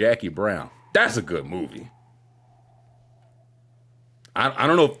watched Jackie Brown. That's a good movie. I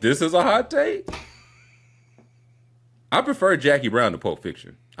don't know if this is a hot take. I prefer Jackie Brown to Pulp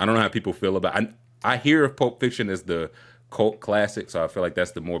Fiction. I don't know how people feel about it. I hear of Pulp Fiction as the cult classic, so I feel like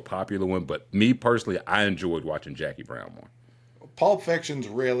that's the more popular one. But me personally, I enjoyed watching Jackie Brown more. Pulp Fiction's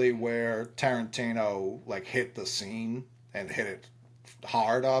really where Tarantino like hit the scene and hit it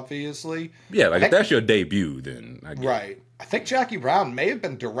hard, obviously. Yeah, like if that's your debut, then I get right. it. I think Jackie Brown may have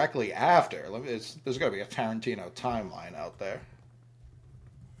been directly after. There's got to be a Tarantino timeline out there.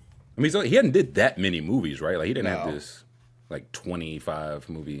 I mean, he hadn't did that many movies, right? Like he didn't have this like 25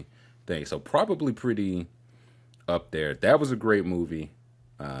 movie thing, so probably pretty up there. That was a great movie.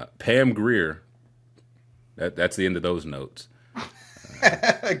 Pam Grier. That's the end of those notes.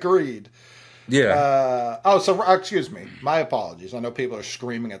 Agreed. Yeah. Excuse me. My apologies. I know people are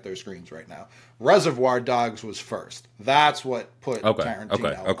screaming at their screens right now. Reservoir Dogs was first. That's what put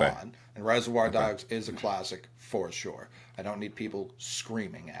Tarantino on. And Reservoir Dogs is a classic for sure. I don't need people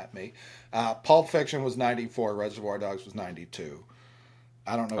screaming at me. Pulp Fiction was 94. Reservoir Dogs was 92.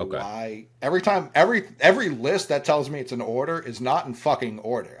 I don't know why. Every time, every list that tells me it's in order is not in fucking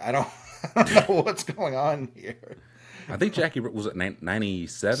order. I don't know what's going on here. I think Jackie was at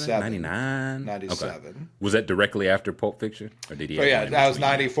 97, 99? 97. Okay. Was that directly after Pulp Fiction? Or did he that was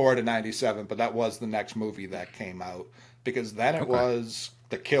 94 to 97, but that was the next movie that came out. Because then it was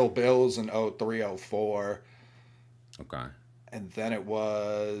the Kill Bills in 03, 04. Okay. And then it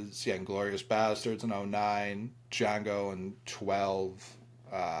was, Inglourious Bastards in 09, Django in 12,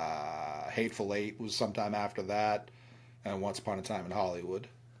 Hateful Eight was sometime after that, and Once Upon a Time in Hollywood.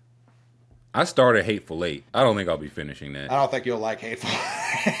 I started Hateful Eight. I don't think I'll be finishing that. I don't think you'll like Hateful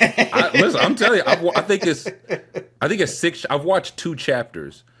Eight. Listen, I'm telling you, I think it's 6. I've watched 2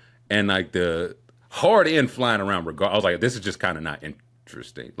 chapters, and like the hard end flying around. I was like, this is just kind of not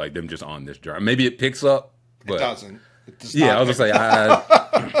interesting. Like them just on this journey. Maybe it picks up, but it doesn't. It does Yeah, not I was make- gonna say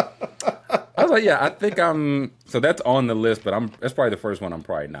I was like, yeah, I think I'm. So that's on the list, but that's probably the first one I'm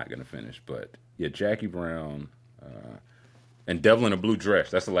probably not gonna finish. But yeah, Jackie Brown, and Devil in a Blue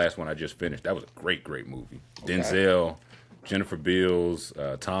Dress. That's the last one I just finished. That was a great, great movie. Okay. Denzel, Jennifer Beals,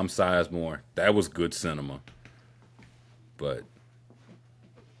 Tom Sizemore. That was good cinema. But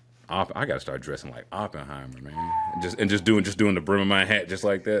I gotta start dressing like Oppenheimer, man. And just doing the brim of my hat just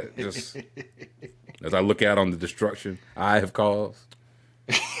like that. Just as I look out on the destruction I have caused.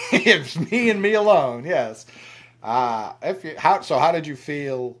 It's me and me alone. Yes. How did you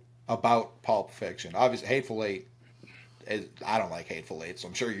feel about Pulp Fiction? Obviously, Hateful Eight. I don't like Hateful Eight, so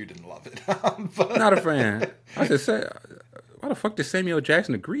I'm sure you didn't love it. But... Not a fan. I just say, why the fuck did Samuel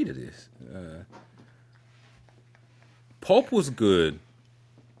Jackson agree to this? Pulp was good.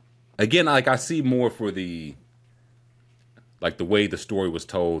 Again, like I see more for the way the story was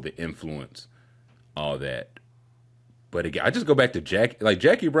told, the influence, all that. But again, I just go back to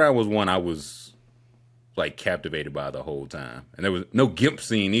Jackie Brown was one I was like captivated by the whole time, and there was no gimp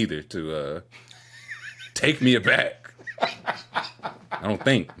scene either to take me aback. I don't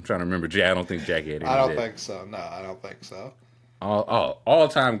think. I'm trying to remember. I don't think Jackie had any. I don't think so. No, I don't think so. All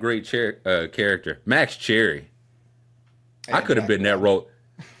time great character, Max Cherry. And I could have been that role.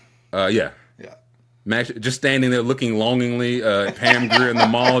 Yeah. Yeah. Max just standing there looking longingly at Pam Grier in the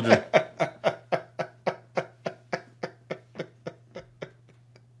mall. Just...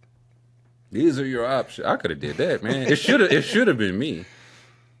 These are your options. I could have did that, man. It should have been me.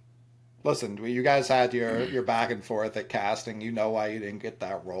 Listen, you guys had your back and forth at casting. You know why you didn't get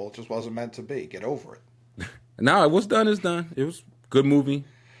that role. It just wasn't meant to be. Get over it. Now, what's done is done. It was a good movie,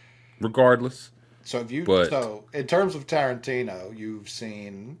 regardless. So But in terms of Tarantino, you've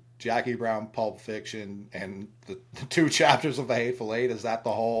seen Jackie Brown, Pulp Fiction, and the 2 chapters of The Hateful Eight. Is that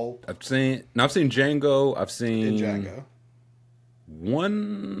the whole? I've seen Django. I've seen Django.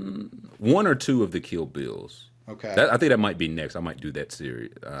 One or two of the Kill Bills. Okay. I think that might be next. I might do that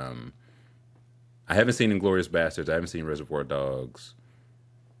series. I haven't seen Inglourious Bastards. I haven't seen Reservoir Dogs.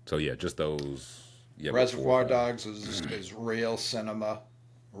 So yeah, just those. Yeah, Reservoir Dogs is real cinema,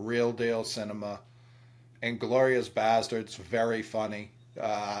 real deal cinema. Inglourious Bastards, very funny.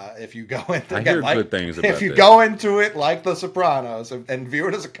 If you go into good things about if you that. go into it like The Sopranos and view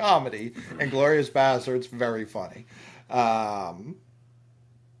it as a comedy, Inglourious Bastards, very funny.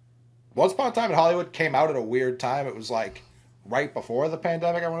 Once Upon a Time in Hollywood came out at a weird time. It was like right before the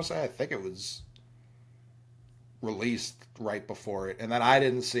pandemic, I want to say. I think it was released right before it. And then I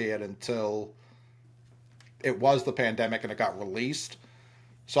didn't see it until it was the pandemic and it got released.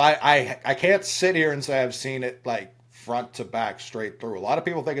 So I can't sit here and say I've seen it like front to back straight through. A lot of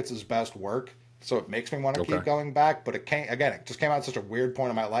people think it's his best work, so it makes me want to keep going back. But it just came out at such a weird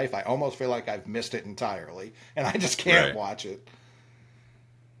point in my life. I almost feel like I've missed it entirely, and I just can't watch it.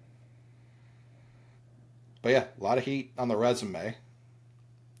 But yeah, a lot of heat on the resume.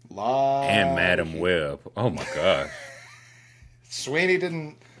 And Madam Web. Oh my gosh. Sweeney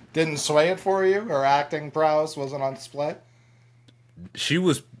didn't sway it for you? Her acting prowess wasn't on display? She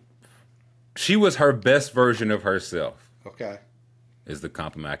was her best version of herself. Okay. Is the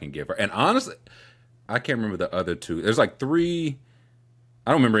compliment I can give her. And honestly, I can't remember the other 2. There's like 3.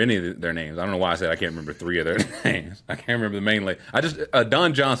 I don't remember any of their names. I don't know why I said I can't remember 3 of their names. I can't remember the main lady.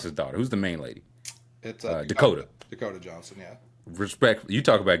 Don Johnson's daughter. Who's the main lady? It's Dakota. Dakota Johnson, yeah. Respect. You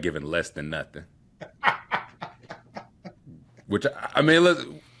talk about giving less than nothing. Which, I mean,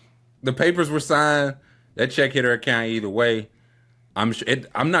 the papers were signed. That check hit her account either way. I'm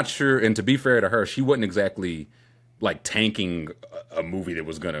not sure. And to be fair to her, she wasn't exactly like tanking a movie that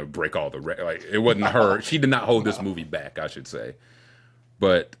was going to break all the like. It wasn't her. She did not hold this movie back, I should say.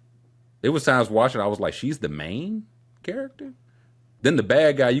 But it was times watching, I was like, she's the main character? Then the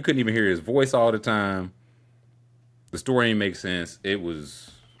bad guy, you couldn't even hear his voice all the time. The story didn't make sense. It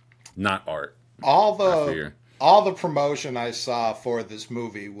was not art. All the promotion I saw for this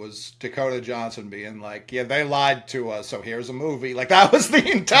movie was Dakota Johnson being like, yeah, they lied to us, so here's a movie. Like, that was the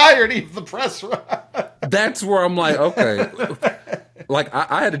entirety of the press run. That's where I'm like, okay. Like,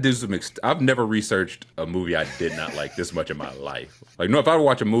 I had to do some... I've never researched a movie I did not like this much in my life. Like, no, if I would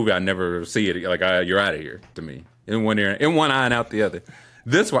watch a movie, I never see it. Like, you're out of here to me. In one ear, in one eye and out the other.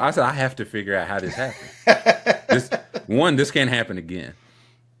 This one, I said, I have to figure out how this happened. This can't happen again.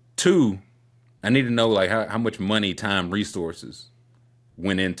 2, I need to know like how much money, time, resources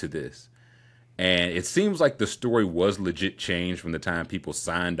went into this. And it seems like the story was legit changed from the time people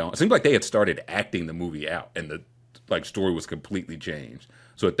signed on. It seems like they had started acting the movie out and the story was completely changed.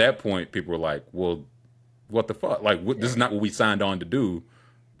 So at that point, people were like, well, what the fuck? Like, this is not what we signed on to do,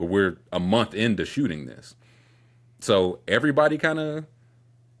 but we're a month into shooting this. So everybody kind of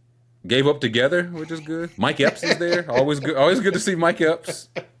gave up together, which is good. Mike Epps is there. Always good. Always good to see Mike Epps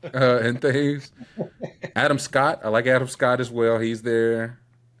and things. Adam Scott. I like Adam Scott as well. He's there.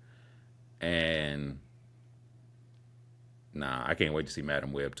 And I can't wait to see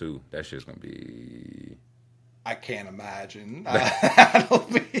Madam Web too. That shit's gonna be. I can't imagine that'll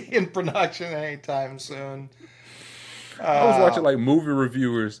be in production anytime soon. I was watching like movie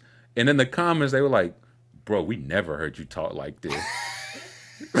reviewers, and in the comments they were like, "Bro, we never heard you talk like this."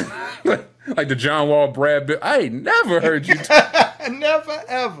 Like the John Wall, Brad Pitt. I ain't never heard you talk. Never,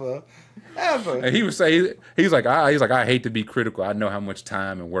 ever. And he would say, he's like, I hate to be critical. I know how much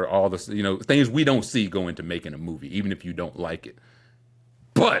time and where all the things we don't see go into making a movie, even if you don't like it.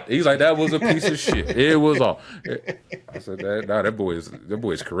 But he's like, that was a piece of shit. It was all. I said, that boy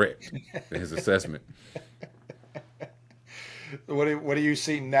is correct in his assessment. What do you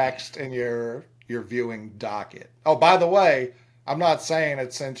see next in your viewing docket? Oh, by the way, I'm not saying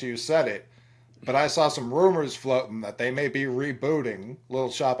it since you said it, but I saw some rumors floating that they may be rebooting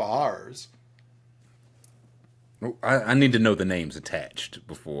Little Shop of Horrors. I need to know the names attached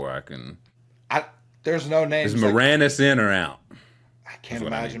before I can. There's no names. Is Moranis in or out? I can't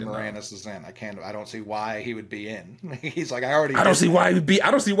imagine Moranis is in. I don't see why he would be in. He's like, I don't see why he'd be. I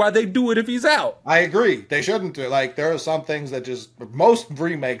don't see why they do it if he's out. I agree. They shouldn't do it. Like, there are some things that most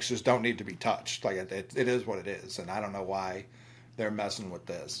remakes just don't need to be touched. Like, it is what it is, and I don't know why they're messing with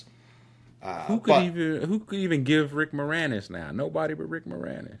this. Who could even give Rick Moranis now? Nobody but Rick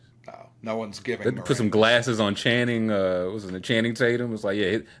Moranis. No one's giving. Put some glasses on Channing. Wasn't it Channing Tatum? It's like,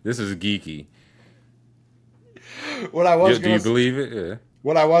 yeah, this is geeky. Do you believe it? Yeah.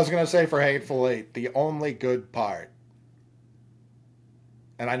 What I was gonna say for Hateful Eight, the only good part,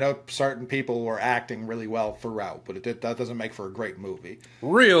 and I know certain people were acting really well throughout, but that doesn't make for a great movie.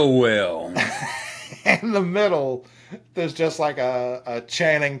 Real well. In the middle, there's just like a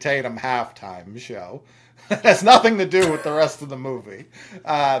Channing Tatum halftime show. It has nothing to do with the rest of the movie.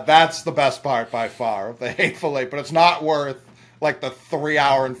 That's the best part by far of the Hateful Eight, but it's not worth like the 3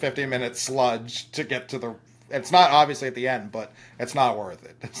 hour and 50-minute sludge to get to the. It's not obviously at the end, but it's not worth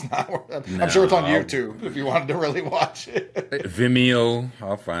it. It's not worth it. I'm sure it's on YouTube if you wanted to really watch it. Vimeo,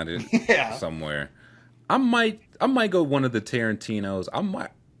 I'll find it somewhere. I might go one of the Tarantinos.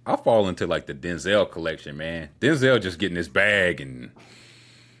 I'll fall into like the Denzel collection, man. Denzel just getting his bag and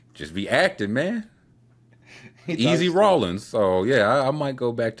just be acting, man. Easy Rollins. So yeah, I might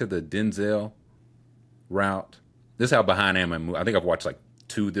go back to the Denzel route. This is how behind I am. I think I've watched like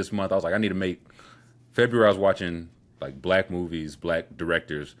 2 this month. I was like, I need to make. February, I was watching like black movies, black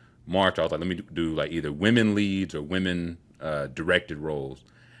directors. March, I was like, let me do like either women leads or women directed roles.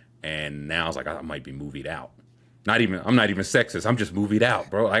 And now I was like, I might be movied out. I'm not even sexist. I'm just movied out,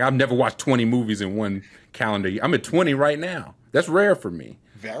 bro. Like, I've never watched 20 movies in one calendar year. I'm at 20 right now. That's rare for me.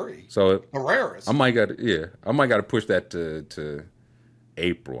 Very. So the rarest. I might got to push that to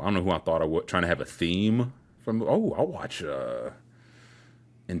April. I don't know who I thought I was trying to have a theme from. Oh, I'll watch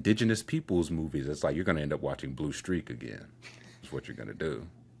indigenous peoples movies. It's like you're going to end up watching Blue Streak again. That's what you're going to do.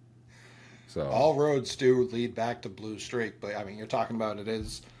 So all roads do lead back to Blue Streak, but I mean, you're talking about it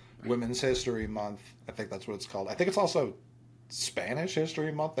is Women's History Month. I think that's what it's called. I think it's also Spanish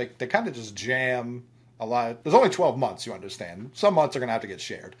History Month. They kind of just jam a lot. There's only 12 months, you understand. Some months are going to have to get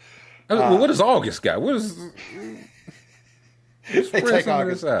shared. Well, what does August got? What is... They take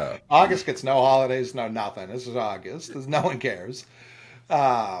August out. August gets no holidays, no nothing. This is August. No one cares.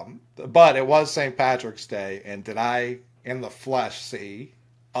 But it was St. Patrick's Day, and did I, in the flesh, see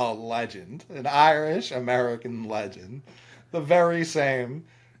a legend, an Irish-American legend, the very same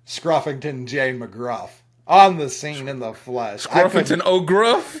Scruffington J. McGruff, on the scene in the flesh. Scruffington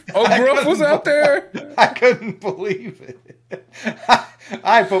O'Gruff? O'Gruff was out there? I couldn't believe it.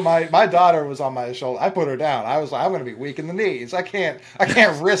 I put my daughter was on my shoulder. I put her down. I was like, I'm going to be weak in the knees. I can't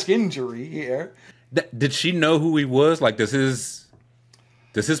risk injury here. Did she know who he was? Like, does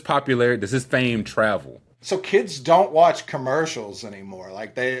his popularity, does his fame travel? So kids don't watch commercials anymore.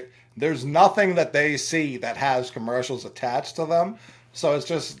 Like there's nothing that they see that has commercials attached to them. So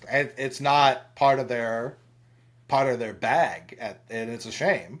it's not part of their bag, and it's a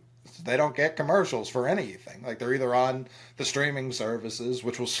shame. They don't get commercials for anything. Like, they're either on the streaming services,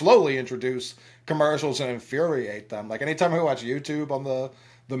 which will slowly introduce commercials and infuriate them. Like, anytime we watch YouTube on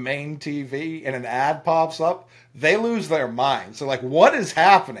the main TV and an ad pops up, they lose their mind. So, like, what is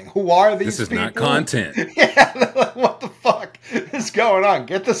happening? Who are these people? This is not content. Yeah, like, what the fuck is going on?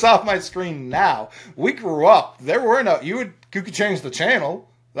 Get this off my screen now. We grew up. There were no... You could change the channel.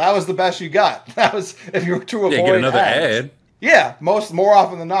 That was the best you got. That was... If you were to avoid get another ads. ad. Yeah, more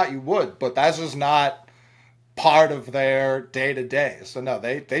often than not you would, but that's just not part of their day to day. So no,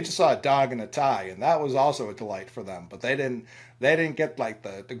 they just saw a dog in a tie, and that was also a delight for them. But they didn't get like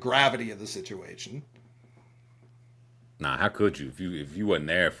the gravity of the situation. Nah, how could you if you wasn't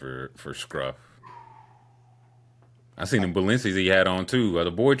there for Scruff? I seen the Balenciagas he had on too. The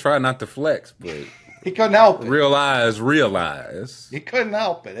boy tried not to flex, but he couldn't help it. Realize. He couldn't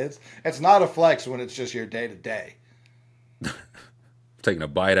help it. It's not a flex when it's just your day to day. Taking a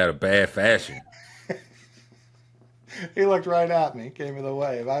bite out of bad fashion. He looked right at me, gave me the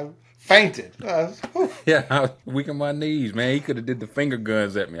wave. I fainted. Yeah, I was weak on my knees, man. He could have did the finger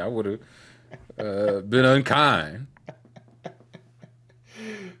guns at me. I would have been unkind.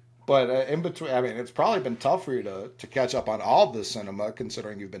 But in between, I mean, it's probably been tough for you to catch up on all this cinema,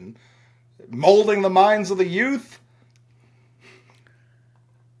 considering you've been molding the minds of the youth.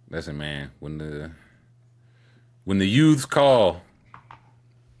 Listen, man, when the youths call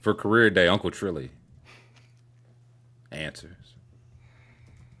for career day, Uncle Trilly answers.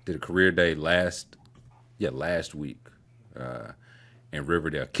 Did a career day last week in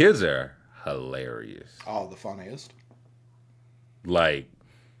Riverdale. Kids are hilarious. Oh, the funniest. Like,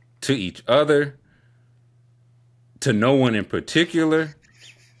 to each other, to no one in particular,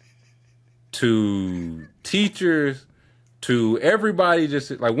 to teachers, to everybody.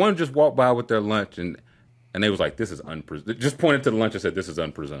 Just like one just walked by with their lunch and they was like, "This is just pointed to the lunch and said, "This is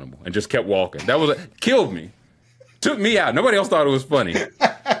unpresentable," and just kept walking. That was killed me, took me out. Nobody else thought it was funny.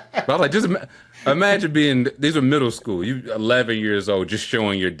 But I was like, just imagine these are middle school. You 11 years old, just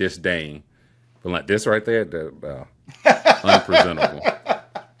showing your disdain. But like this right there, unpresentable.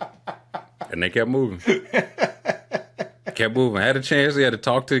 And they kept moving. Kept moving. I had a chance. They had to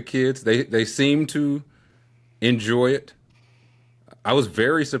talk to the kids. They seemed to enjoy it. I was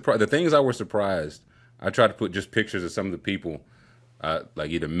very surprised. The things I was surprised, I tried to put just pictures of some of the people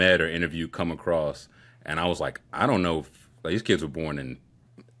like either met or interviewed come across. And I was like, I don't know if these kids were born in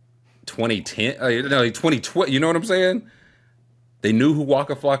 2010, like 2012. You know what I'm saying? They knew who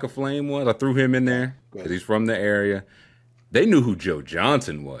Waka Flocka Flame was. I threw him in there because he's from the area. They knew who Joe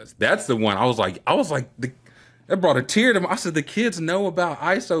Johnson was. That's the one. I was like, that brought a tear to me. I said, the kids know about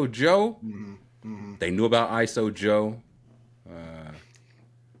ISO Joe. Mm-hmm. Mm-hmm. They knew about ISO Joe.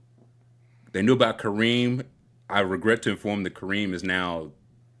 They knew about Kareem. I regret to inform that Kareem is now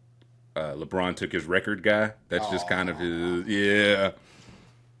LeBron took his record guy. That's just kind of his, yeah.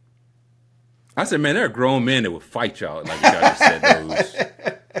 I said, man, there are grown men that would fight y'all. Like y'all just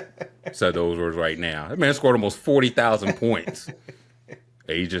said those words right now. That man scored almost 40,000 points.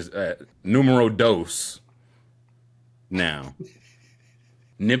 He just numero dos. Now,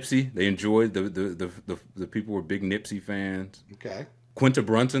 Nipsey, they enjoyed the people were big Nipsey fans. Okay. Quinta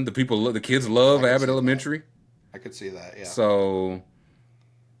Brunson, the kids love Abbott Elementary. I could see that. Yeah. So,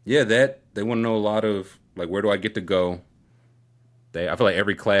 yeah, they want to know a lot of like, where do I get to go? I feel like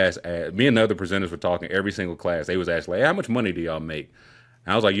every class, me and the other presenters were talking, every single class, they was asking, like, hey, how much money do y'all make?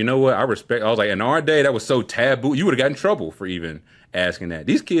 And I was like, you know what? I was like, in our day, that was so taboo. You would have gotten in trouble for even asking that.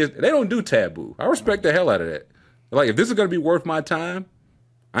 These kids, they don't do taboo. I respect the hell out of that. Like, if this is going to be worth my time,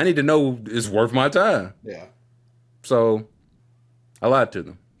 I need to know it's worth my time. Yeah. So, I lied to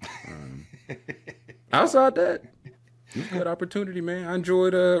them. Outside that, it was a good opportunity, man. I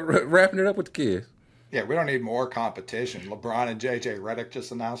enjoyed wrapping it up with the kids. Yeah, we don't need more competition. LeBron and JJ Redick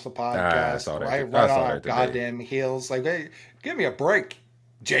just announced the podcast. I saw that. Right on our goddamn heels. Like, hey, give me a break,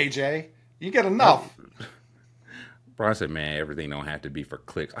 JJ. You get enough. Bron said, man, everything don't have to be for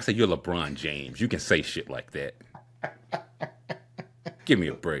clicks. I said, you're LeBron James. You can say shit like that. Give me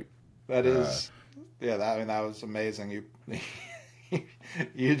a break. That is, that was amazing.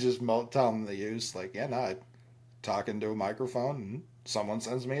 You just tell them the use, like, yeah, no, I talk into a microphone and someone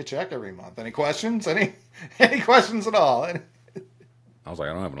sends me a check every month. Any questions? Any questions at all? I was like,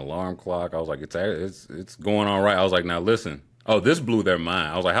 I don't have an alarm clock. I was like, it's going all right. I was like, now listen. Oh, this blew their mind.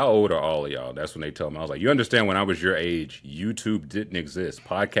 I was like, how old are all of y'all? That's when they told me. I was like, you understand when I was your age, YouTube didn't exist.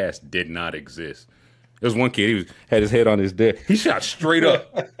 Podcasts did not exist. There was one kid, he had his head on his desk. He shot straight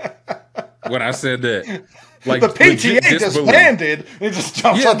up when I said that. Like, the PTA disbanded. He just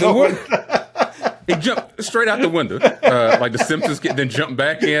jumped out the window. He jumped straight out the window, like the Simpsons kid, then jumped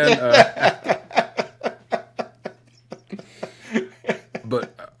back in.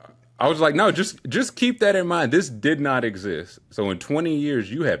 But I was like, no, just keep that in mind. This did not exist. So in 20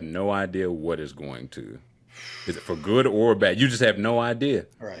 years, you have no idea what is going to. Is it for good or bad? You just have no idea.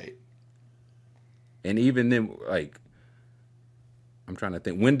 Right. And even then, like, I'm trying to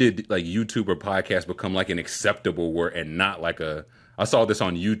think, when did like YouTube or podcast become like an acceptable word and not like I I saw this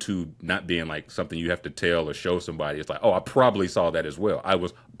on YouTube, not being like something you have to tell or show somebody. It's like, oh, I probably saw that as well. I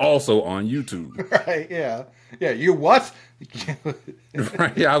was also on YouTube. Right, yeah. Yeah, you what?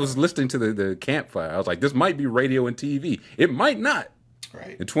 Right, yeah, I was listening to the campfire. I was like, this might be radio and TV. It might not.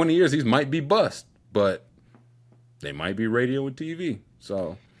 Right. In 20 years, these might be bust, but they might be radio and TV.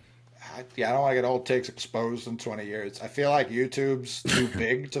 So, yeah, I don't want to get old takes exposed in 20 years. I feel like YouTube's too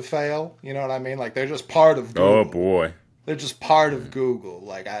big to fail. You know what I mean? Like, they're just part of Google. oh boy. They're just part of Google.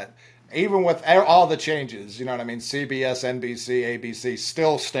 Like, even with all the changes, you know what I mean? CBS, NBC, ABC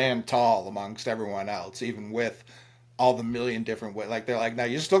still stand tall amongst everyone else, even with all the million different ways. Like, they're like, now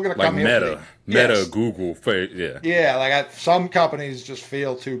you're still going to come here. Meta, yes. Google, yeah. Yeah, like some companies just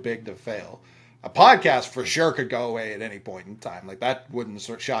feel too big to fail. A podcast for sure could go away at any point in time. Like, that wouldn't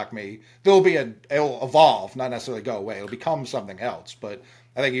shock me. It'll evolve, not necessarily go away. It'll become something else. But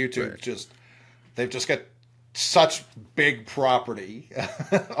I think YouTube they've just got such big property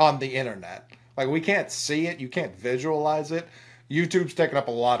on the internet. Like, we can't see it. You can't visualize it. YouTube's taking up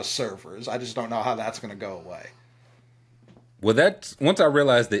a lot of servers. I just don't know how that's going to go away. Well, that's once I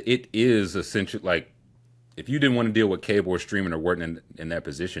realized that it is essentially like, if you didn't want to deal with cable or streaming or working in that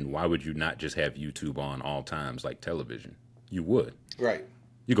position, why would you not just have YouTube on all times like television? You would. Right.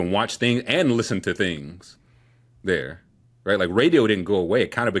 You can watch things and listen to things there, right? Like, radio didn't go away. It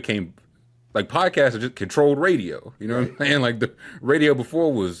kind of became like podcasts are just controlled radio. You know what I'm saying? Like, the radio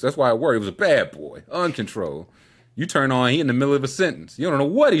before that's why I worry. It was a bad boy, uncontrolled. You turn on, he in the middle of a sentence. You don't know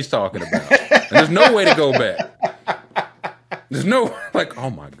what he's talking about. And there's no way to go back. There's no, like, oh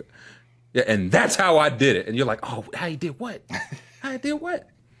my God. Yeah, and that's how I did it. And you're like, oh, how you did what? How you did what?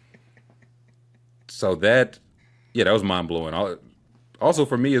 So that was mind blowing. Also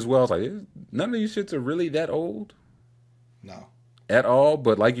for me as well, it's like, none of these shits are really that old. No. At all.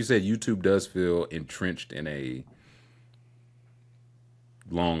 But like you said, YouTube does feel entrenched in a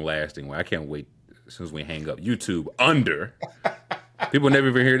long lasting way. I can't wait as soon as we hang up. YouTube under. People never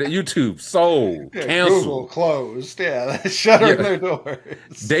even hear that. YouTube sold, canceled. Google closed. Yeah, shuttering their doors.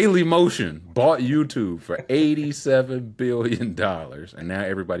 Daily Motion bought YouTube for $87 billion, and now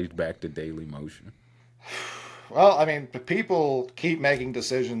everybody's back to Daily Motion. Well, I mean, people keep making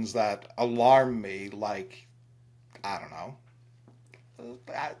decisions that alarm me, like, I don't know,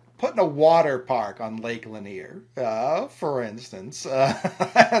 putting a water park on Lake Lanier, for instance.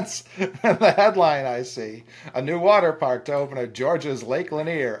 That's the headline I see. A new water park to open at Georgia's Lake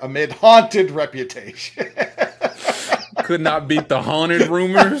Lanier amid haunted reputation. Could not beat the haunted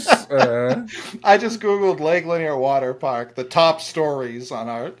rumors. I just Googled Lake Lanier Water Park, the top stories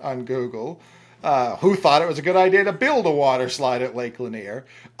on Google. Who thought it was a good idea to build a water slide at Lake Lanier?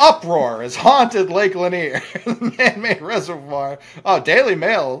 Uproar as haunted Lake Lanier, the man-made reservoir. Oh, Daily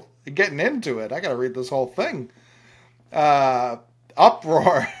Mail getting into it. I got to read this whole thing.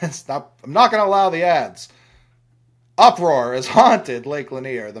 Uproar. I'm not going to allow the ads. Uproar as haunted Lake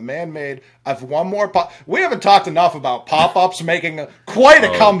Lanier, the man-made. I've one more. We haven't talked enough about pop-ups making quite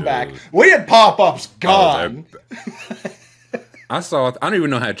a comeback. Dude. We had pop-ups gone. I don't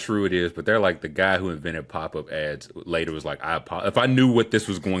even know how true it is, but they're like the guy who invented pop-up ads later was like, if I knew what this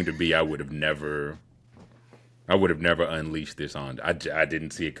was going to be, I would have never unleashed this on. I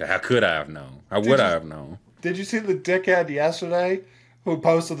didn't see it. How could I have known? How would I have known? Did you see the dickhead yesterday who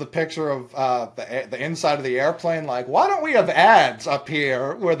posted the picture of the inside of the airplane? Like, why don't we have ads up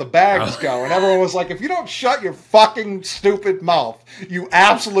here where the bags go? And everyone was like, if you don't shut your fucking stupid mouth, you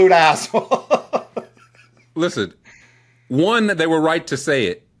absolute asshole. Listen. One, they were right to say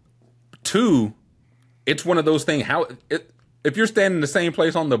it. Two, it's one of those things. If you're standing in the same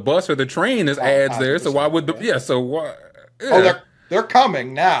place on the bus or the train, there's ads there. So why would so why? Yeah. Oh, they're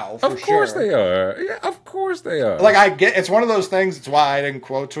coming now. For of course they are. Yeah, of course they are. Like, I get it's one of those things. It's why I didn't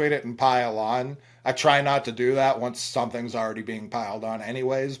quote tweet it and pile on. I try not to do that once something's already being piled on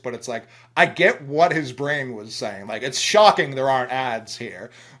anyways, but it's like, I get what his brain was saying. Like, it's shocking there aren't ads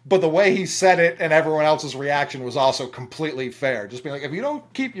here, but the way he said it and everyone else's reaction was also completely fair. Just being like, if you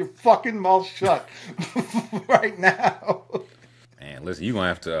don't keep your fucking mouth shut right now. Man, listen, you're going to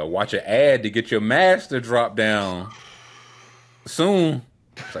have to watch an ad to get your mask to drop down soon.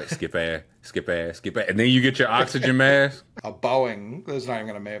 It's like, skip ad. And then you get your oxygen mask. A Boeing, there's not even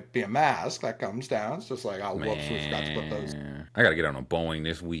going to be a mask that comes down. It's just like, oh, whoops, we forgot to put those. I got to get on a Boeing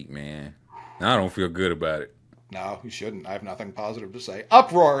this week, man. I don't feel good about it. No, you shouldn't. I have nothing positive to say.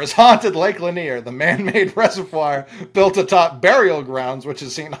 Uproar has haunted Lake Lanier. The man-made reservoir built atop burial grounds, which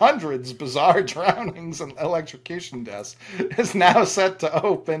has seen hundreds bizarre drownings and electrocution deaths, is now set to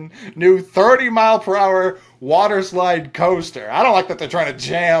open new 30-mile-per-hour water slide coaster. I don't like that they're trying to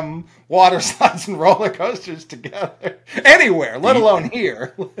jam water slides and roller coasters together anywhere, let alone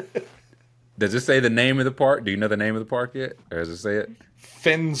here. Does it say the name of the park? Do you know the name of the park yet? Or does it say it?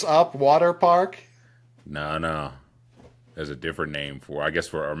 Fins Up Waterpark. No. There's a different name for, I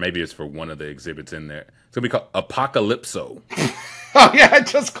guess or maybe it's for one of the exhibits in there. It's going to be called Apocalypso. Oh, yeah, I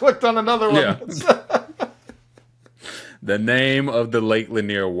just clicked on another one. Yeah. The name of the Lake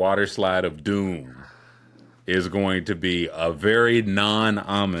Lanier water slide of doom is going to be a very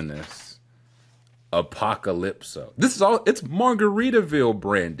non-ominous Apocalypso. It's Margaritaville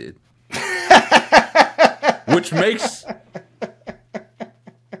branded. Which makes...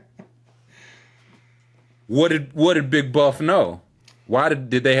 What did Big Buff know? Why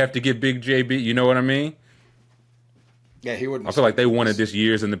did they have to give Big JB? You know what I mean? Yeah, he wouldn't. I feel like they wanted this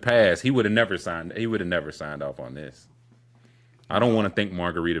years in the past. He would have never signed. He would have never signed off on this. I don't want to think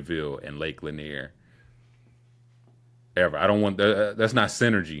Margaritaville and Lake Lanier ever. I don't want that's not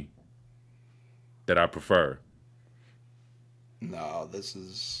synergy that I prefer. No,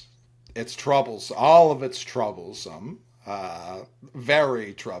 it's troublesome. All of it's troublesome.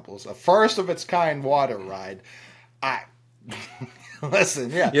 Very troublesome. A first of its kind water ride. Listen,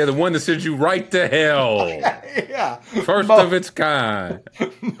 yeah. Yeah, the one that sends you right to hell. Yeah. First of its kind.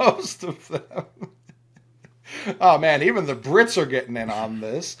 Most of them. Oh, man, even the Brits are getting in on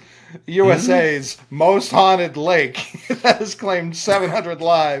this. USA's most haunted lake that has claimed 700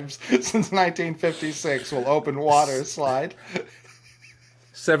 lives since 1956 will open water slide.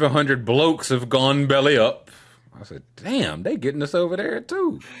 700 blokes have gone belly up. I said, damn, they getting us over there,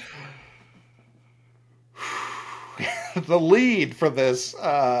 too. The lead for this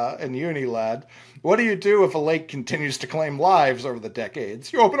in Unilad. What do you do if a lake continues to claim lives over the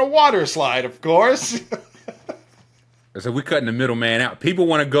decades? You open a water slide, of course. So we cutting the middleman out. People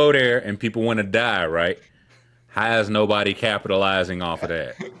want to go there and people want to die, right? How is nobody capitalizing off of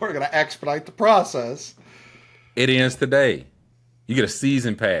that? We're going to expedite the process. It ends today. You get a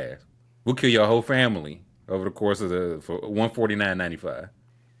season pass. We'll kill your whole family over the course of for $149.95.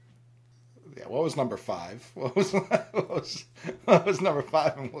 Yeah, what was number 5? What was number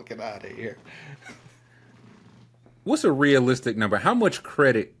 5? I'm looking at it here. What's a realistic number? How much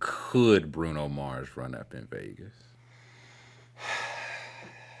credit could Bruno Mars run up in Vegas?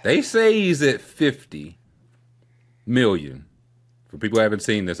 They say he's at 50 million. For people who haven't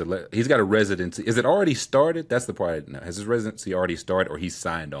seen this, he's got a residency. Is it already started? That's the part I didn't know. Has his residency already started, or he's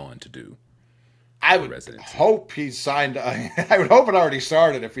signed on to do? I would hope he's signed. I would hope it already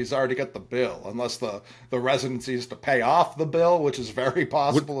started if he's already got the bill, unless the residency is to pay off the bill, which is very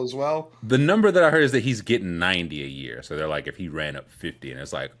possible as well. The number that I heard is that he's getting 90 a year. So they're like, if he ran up 50, and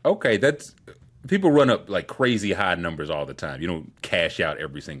it's like, okay, that's people run up like crazy high numbers all the time. You don't cash out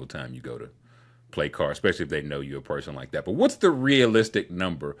every single time you go to play cards, especially if they know you're a person like that. But what's the realistic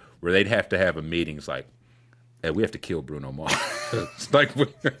number where they'd have to have a meeting? It's like, hey, we have to kill Bruno Mars. It's like,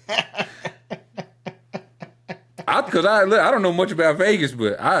 because I don't know much about Vegas,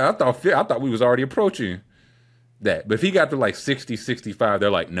 but I thought we was already approaching that. But if he got to like 60, 65,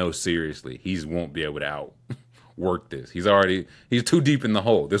 they're like, no, seriously, he won't be able to outwork this. He's too deep in the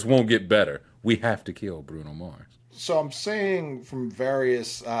hole. This won't get better. We have to kill Bruno Mars. So I'm seeing from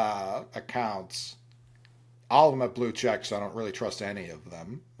various accounts, all of them have blue checks, so I don't really trust any of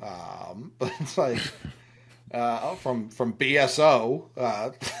them. But it's like from BSO,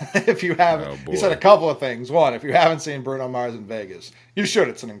 if you haven't, he said a couple of things. One, if you haven't seen Bruno Mars in Vegas, you should.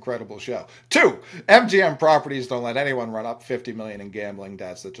 It's an incredible show. 2, MGM Properties don't let anyone run up $50 million in gambling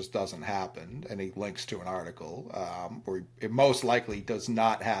debts. That just doesn't happen. And he links to an article where it most likely does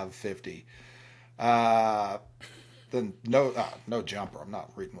not have 50. Then no jumper. I'm not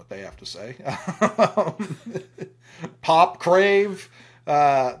reading what they have to say. Pop Crave.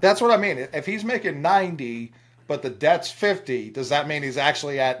 That's what I mean. If he's making 90, but the debt's 50, does that mean he's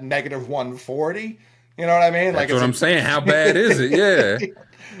actually at negative 140? You know what I mean? That's what I'm saying. How bad is it? Yeah.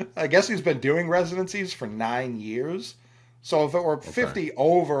 I guess he's been doing residencies for 9 years. So if it were 50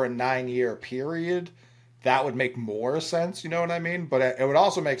 over a 9-year period, that would make more sense, you know what I mean? But it would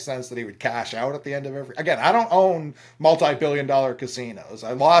also make sense that he would cash out at the end of every... Again, I don't own multi-billion-dollar casinos.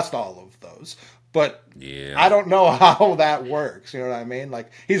 I lost all of those. But yeah. I don't know how that works, you know what I mean?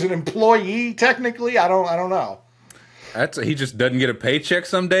 Like, he's an employee, technically? I don't know. He just doesn't get a paycheck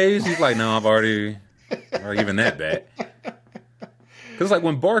some days? He's like, no, I've already even that bad. It's like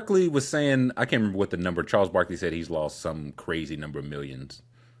when Barkley was saying, I can't remember what the number. Charles Barkley said he's lost some crazy number of millions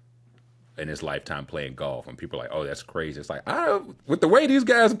in his lifetime playing golf, and people are like, "Oh, that's crazy." It's like, with the way these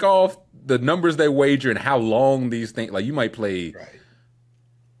guys golf, the numbers they wager, and how long these things, like you might play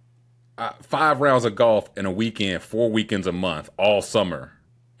 5 rounds of golf in a weekend, 4 weekends a month, all summer,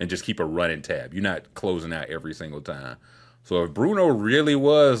 and just keep a running tab. You're not closing out every single time. So if Bruno really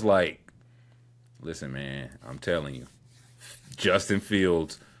was like, listen, man, I'm telling you, Justin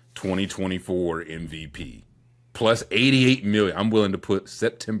Fields, 2024 MVP. Plus 88 million. I'm willing to put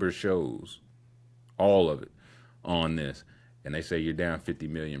September shows, all of it, on this. And they say you're down 50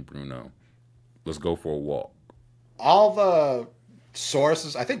 million, Bruno. Let's go for a walk. All the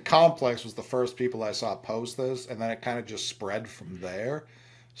sources, I think Complex was the first people I saw post this, and then it kind of just spread from there.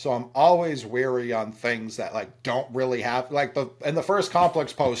 So I'm always wary on things that like don't really have the first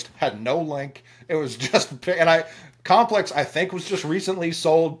Complex post had no link. It was just Complex, I think, was just recently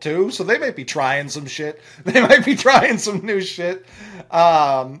sold too, so they might be trying some shit. They might be trying some new shit.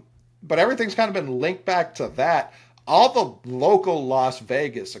 But everything's kind of been linked back to that. All the local Las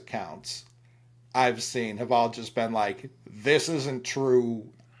Vegas accounts I've seen have all just been like, this isn't true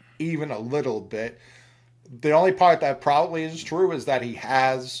even a little bit. The only part that probably is true is that he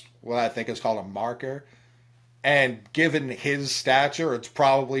has what I think is called a marker. And given his stature, it's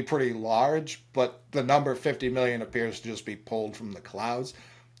probably pretty large, but the number 50 million appears to just be pulled from the clouds.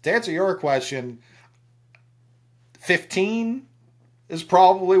 To answer your question, 15 is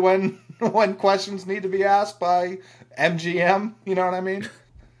probably when questions need to be asked by MGM. You know what I mean?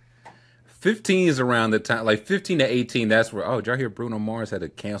 15 is around the time, like 15 to 18, that's where, did y'all hear Bruno Mars had to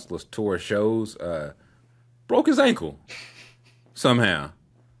cancel his tour of shows? Broke his ankle somehow.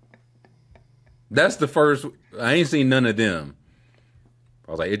 That's the first. I ain't seen none of them.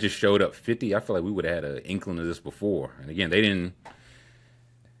 I was like, it just showed up 50. I feel like we would have had an inkling of this before. And again, they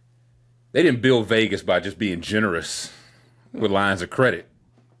didn't build Vegas by just being generous with lines of credit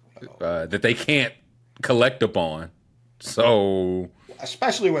that they can't collect upon. So,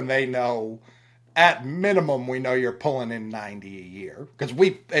 especially when they know, at minimum, we know you're pulling in 90 a year because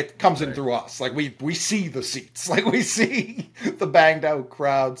it comes in through us. Like we see the seats, like we see the banged out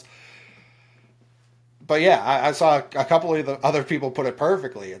crowds. But yeah, I saw a couple of the other people put it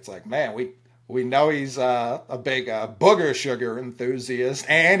perfectly. It's like, man, we know he's a big booger sugar enthusiast,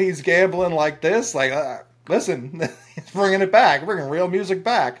 and he's gambling like this. Like, listen, he's bringing it back, bringing real music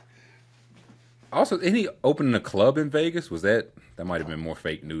back. Also, isn't he opening a club in Vegas? Was that might have been more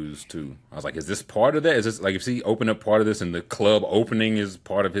fake news too? I was like, is this part of that? Is this like if he opened up part of this and the club opening is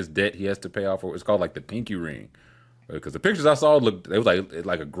part of his debt he has to pay off? Or it's called like the pinky ring, because the pictures I saw it was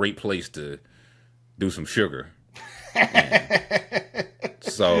like a great place to do some sugar.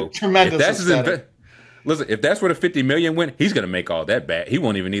 So tremendous. Listen, if that's where the 50 million went, he's gonna make all that back. He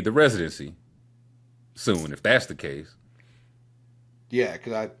won't even need the residency soon if that's the case. Yeah,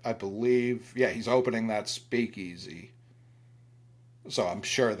 because I believe he's opening that speakeasy. So I'm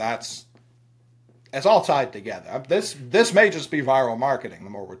sure it's all tied together. This may just be viral marketing. The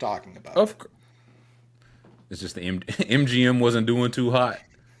more we're talking about, of course, it's just the MGM wasn't doing too hot.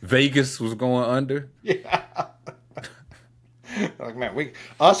 Vegas was going under. Yeah. Like, man,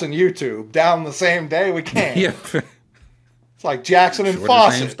 us and YouTube down the same day. We can't. Yeah. It's like Jackson and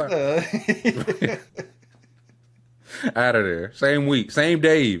Fawcett. Out of there. Same week, same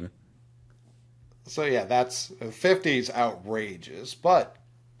day even. So yeah, that's 50's outrageous, but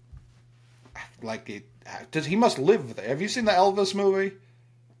like he must live there. Have you seen the Elvis movie?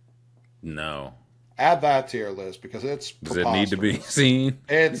 No. Add that to your list because it's Does it need to be seen?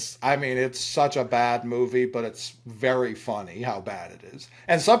 It's such a bad movie, but it's very funny how bad it is.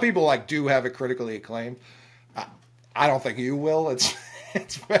 And some people do have it critically acclaimed. I don't think you will. It's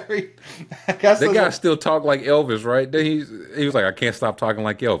very. I guess that guy still talk like Elvis, right? He was like, I can't stop talking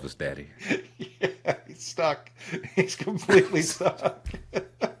like Elvis, Daddy. Yeah, he's stuck. He's completely stuck.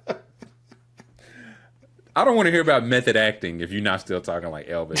 I don't want to hear about method acting if you're not still talking like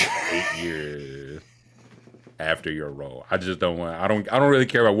Elvis 8 years after your role. I just don't want. I don't really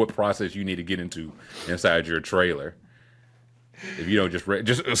care about what process you need to get into inside your trailer. If you don't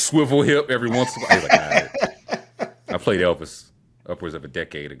just a swivel hip every once in a while. Like, I played Elvis upwards of a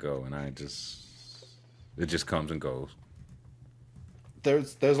decade ago, and it just comes and goes.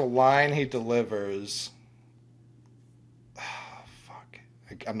 There's a line he delivers. Oh, fuck.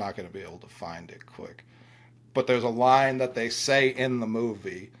 I'm not going to be able to find it quick. But there's a line that they say in the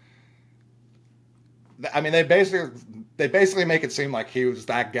movie. I mean, they basically make it seem like he was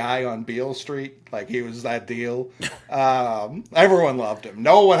that guy on Beale Street, like he was that deal. Everyone loved him.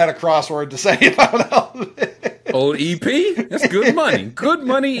 No one had a crossword to say about Elvis. Old EP? That's good money. Good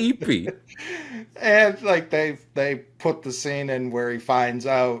money EP. And like they put the scene in where he finds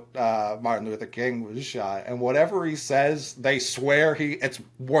out Martin Luther King was shot, and whatever he says, they swear it's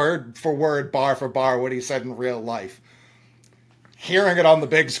word for word, bar for bar what he said in real life. Hearing it on the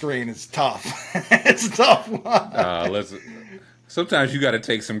big screen is tough. It's a tough one. Sometimes you got to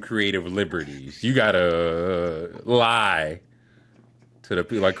take some creative liberties. You got to lie to the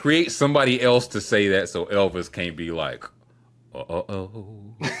people, like create somebody else to say that, so Elvis can't be like,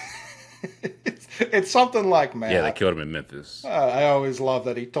 oh. It's something like, man. Yeah, they killed him in Memphis. I always love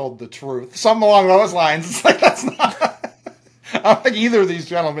that he told the truth. Something along those lines. It's like, that's not... I don't think either of these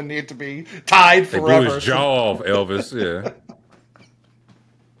gentlemen need to be tied forever. They blew his jaw off, Elvis, yeah.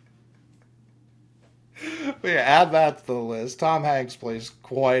 But yeah, add that to the list. Tom Hanks plays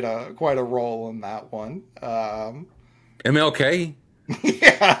quite a role in that one. MLK?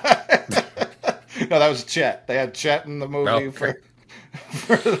 Yeah. No, that was Chet. They had Chet in the movie okay.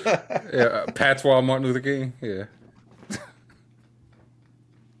 Yeah, Patois Martin Luther King. Yeah.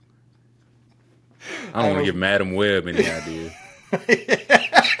 I don't want to give Madam Web any idea.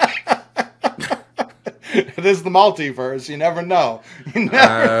 It is the multiverse. You never know.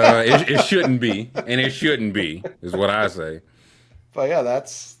 It shouldn't be, and it shouldn't be, is what I say. But yeah,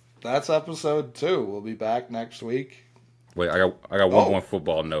 that's episode 2. We'll be back next week. Wait, I got one more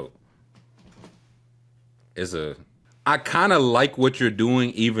football note. I kind of like what you're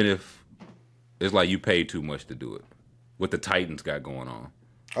doing, even if it's like you paid too much to do it. What the Titans got going on.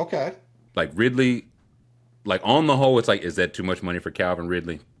 Okay. Like Ridley, like on the whole, it's like, is that too much money for Calvin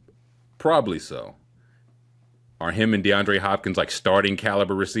Ridley? Probably so. Are him and DeAndre Hopkins like starting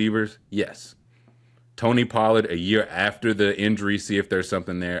caliber receivers? Yes. Tony Pollard a year after the injury, see if there's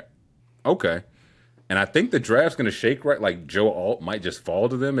something there. Okay. And I think the draft's going to shake right. Like Joe Alt might just fall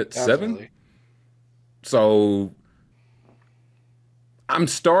to them at 7. So I'm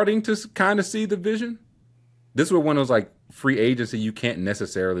starting to kind of see the vision. This was one of those like free agency you can't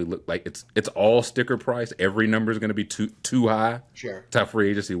necessarily look like it's all sticker price. Every number is going to be too high. Sure. That's how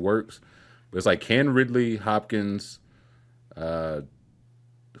free agency works. But it's like, can Ridley, Hopkins, like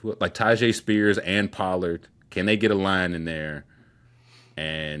Tajay Spears and Pollard, can they get a line in there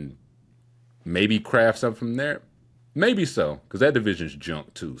and maybe craft something from there? Maybe so, because that division's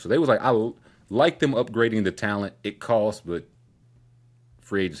junk too. So they was like, I like them upgrading the talent. It costs, but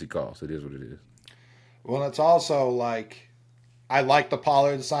free agency costs. It is what it is. Well, it's also like, I like the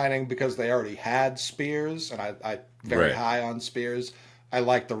Pollard signing because they already had Spears, and I very high on Spears. I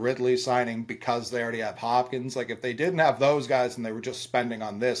like the Ridley signing because they already have Hopkins. Like, if they didn't have those guys and they were just spending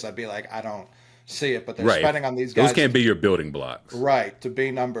on this, I'd be like, I don't see it. But they're spending on these guys. Those can't be your building blocks. Right, to be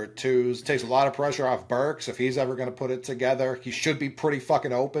number 2s. Takes a lot of pressure off Burks. If he's ever going to put it together, he should be pretty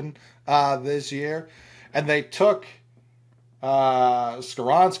fucking open this year. And they took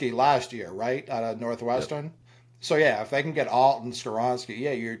Skoronski last year, right, out of Northwestern. Yep. So, yeah, if they can get Alt and Skoronski,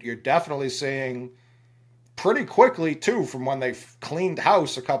 yeah, you're definitely seeing pretty quickly, too, from when they cleaned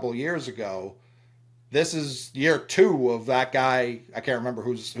house a couple of years ago. This is year 2 of that guy. I can't remember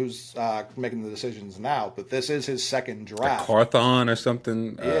who's making the decisions now, but this is his second draft. Like Carthon or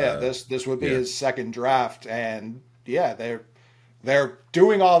something. Yeah, this would be his second draft, and yeah, they're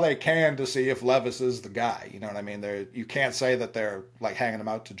doing all they can to see if Levis is the guy. You know what I mean? You can't say that they're like hanging him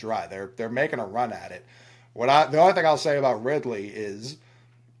out to dry. They're making a run at it. The only thing I'll say about Ridley is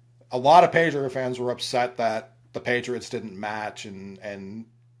a lot of Patriot fans were upset that the Patriots didn't match and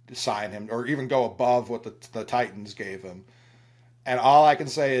sign him or even go above what the Titans gave him. And all I can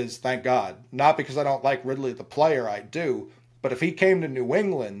say is thank God. Not because I don't like Ridley the player, I do, but if he came to New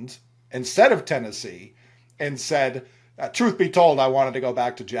England instead of Tennessee and said, truth be told, I wanted to go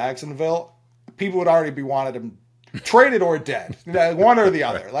back to Jacksonville, people would already be wanted him traded or dead. One or the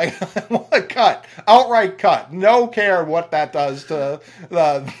other. Like, cut. Outright cut. No care what that does to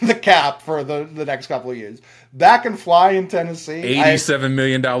the cap for the next couple of years. That can fly in Tennessee. $87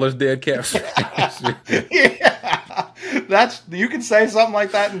 million dead cap. Yeah. You can say something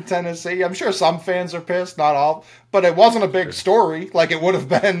like that in Tennessee. I'm sure some fans are pissed, not all, but it wasn't a big story like it would have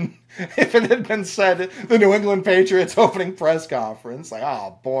been if it had been said at the New England Patriots opening press conference. Like,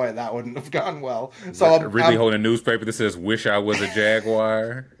 oh boy, that wouldn't have gone well. So I'm holding a newspaper that says, "Wish I was a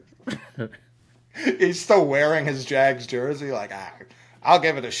Jaguar." He's still wearing his Jags jersey. Like, I'll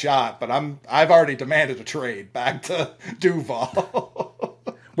give it a shot, but I've already demanded a trade back to Duval.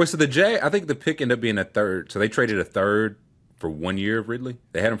 Wait, so I think the pick ended up being a third. So they traded a third for 1 year of Ridley.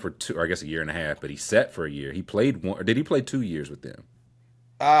 They had him for 2, or I guess a year and a half, but he sat for a year. He played 1, or did he play 2 years with them?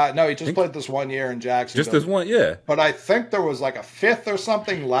 No, he just played this 1 year in Jacksonville. Just this one, yeah. But I think there was like a fifth or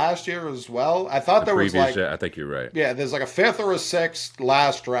something last year as well. I thought there was like, I think you're right. Yeah, there's like a fifth or a sixth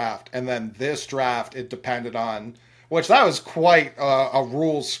last draft, and then this draft it depended on, which that was quite a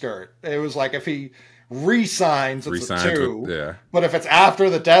rule skirt. It was like if he re-signs, it's a 2. Yeah. But if it's after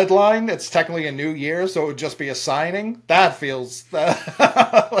the deadline, it's technically a new year, so it would just be a signing. That feels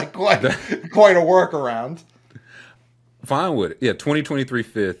like quite a workaround. Fine with it. Yeah, 2023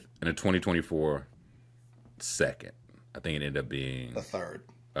 fifth and a 2024 second. I think it ended up being a third.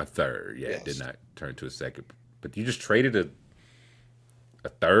 A third, yeah. Yes. It did not turn to a second. But you just traded a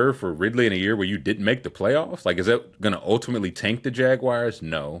third for Ridley in a year where you didn't make the playoffs? Like, is that going to ultimately tank the Jaguars?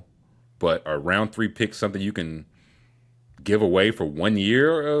 No. But are round 3 picks something you can give away for 1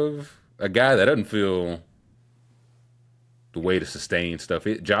 year of a guy that doesn't feel the way to sustain stuff?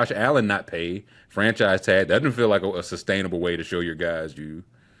 Josh Allen not paid, franchise tag, that doesn't feel like a sustainable way to show your guys you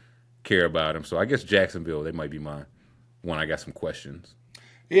care about him. So I guess Jacksonville, they might be my one. I got some questions.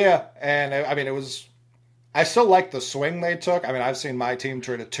 Yeah, and I mean, I still like the swing they took. I mean, I've seen my team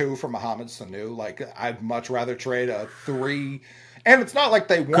trade a 2 for Mohamed Sanu. Like, I'd much rather trade a 3. And it's not like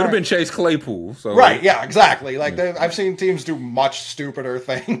they weren't. Could have been Chase Claypool. So. Right, yeah, exactly. Like, I've seen teams do much stupider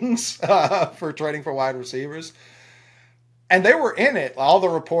things for trading for wide receivers. And they were in it. All the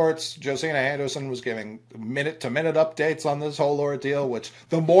reports, Josina Anderson was giving minute-to-minute updates on this whole ordeal, which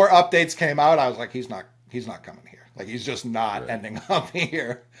the more updates came out, I was like, he's not coming here. Like, he's just not ending up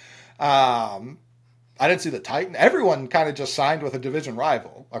here. I didn't see the Titans. Everyone kind of just signed with a division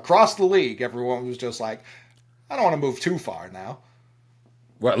rival. Across the league, everyone was just like, I don't want to move too far now.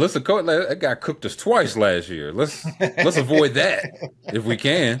 Well, listen, that guy cooked us twice last year. Let's avoid that if we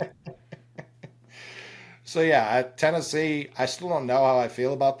can. So, yeah, at Tennessee, I still don't know how I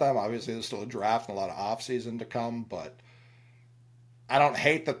feel about them. Obviously, there's still a draft and a lot of offseason to come, but I don't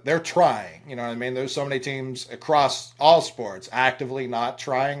hate that they're trying. You know what I mean? There's so many teams across all sports actively not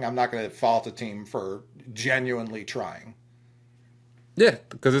trying. I'm not going to fault a team for genuinely trying. Yeah,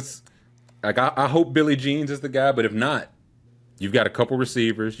 because it's like I hope Billy Jeans is the guy, but if not, you've got a couple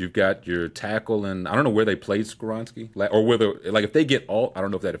receivers. You've got your tackle, and I don't know where they played Skoronski, or whether if they get all. I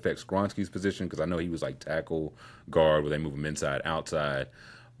don't know if that affects Skoronski's position because I know he was like tackle guard where they move him inside, outside.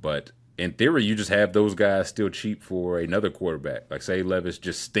 But in theory, you just have those guys still cheap for another quarterback. Like say Levis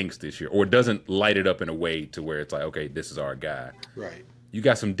just stinks this year, or doesn't light it up in a way to where it's like, okay, this is our guy. Right. You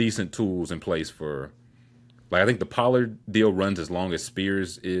got some decent tools in place for. Like I think the Pollard deal runs as long as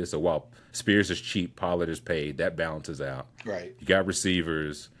Spears is. So while Spears is cheap, Pollard is paid. That balances out. Right. You got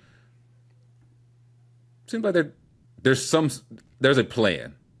receivers. Seems like there's a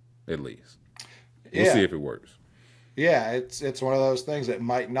plan, at least. We'll see if it works. Yeah, it's one of those things. It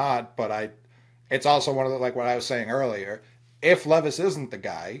might not, but it's also one of the, like what I was saying earlier. If Levis isn't the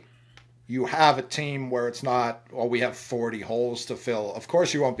guy, you have a team where it's not, well, we have 40 holes to fill. Of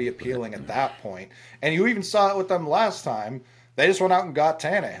course, you won't be appealing at that point. And you even saw it with them last time. They just went out and got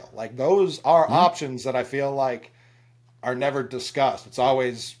Tannehill. Like, those are options that I feel like are never discussed. It's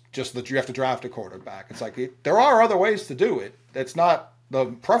always just that you have to draft a quarterback. It's like, there are other ways to do it. It's not the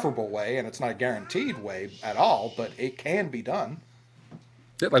preferable way, and it's not a guaranteed way at all, but it can be done.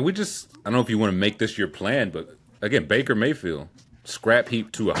 Yeah, like, I don't know if you want to make this your plan, but, again, Baker Mayfield. Scrap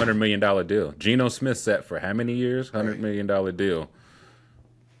heap to $100 million deal. Geno Smith set for how many years? $100 million deal.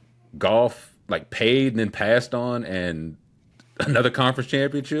 Golf, like, paid and then passed on, and another conference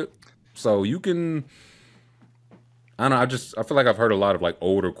championship. So you can, I don't know. I feel like I've heard a lot of like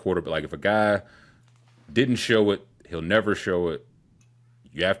older quarterback. Like if a guy didn't show it, he'll never show it.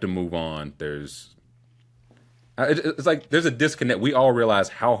 You have to move on. It's like there's a disconnect. We all realize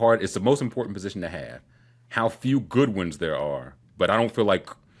how hard it's the most important position to have. How few good ones there are. But I don't feel like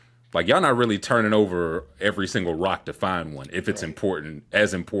y'all not really turning over every single rock to find one if it's important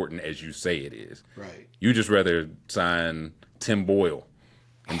as you say it is. Right. You just rather sign Tim Boyle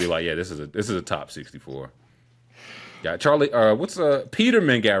and be like, yeah, this is a top 64. Yeah, Charlie.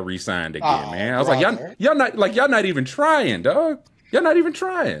 Peterman got re-signed again, man. I was like, y'all not even trying, dog. Y'all not even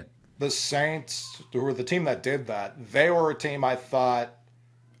trying. The Saints, who were the team that did that, they were a team I thought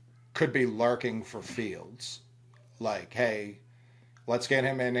could be lurking for Fields. Like, hey, let's get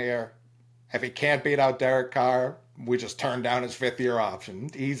him in here. If he can't beat out Derek Carr, we just turn down his 5th-year option.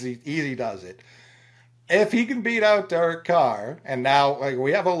 Easy does it. If he can beat out Derek Carr, and now like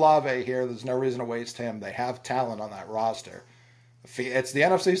we have Olave here, there's no reason to waste him. They have talent on that roster. It's the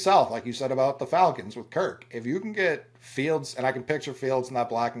NFC South, like you said about the Falcons with Kirk. If you can get Fields, and I can picture Fields in that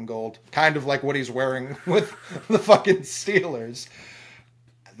black and gold, kind of like what he's wearing with the fucking Steelers,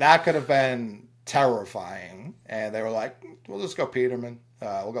 that could have been terrifying. And they were like, we'll just go Peterman.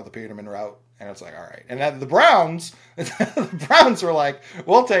 We'll go the Peterman route. And it's like, all right. And then the Browns, the Browns were like,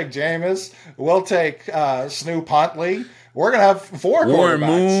 we'll take Jameis. We'll take Snoop Huntley. We're going to have 4 Warren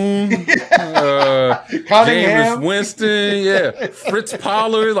quarterbacks. Moon, Jameis Winston, Fritz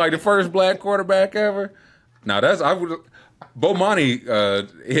Pollard, like the first black quarterback ever. Now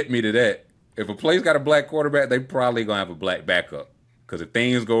Bomani hit me to that. If a place got a black quarterback, they probably gonna have a black backup. Because if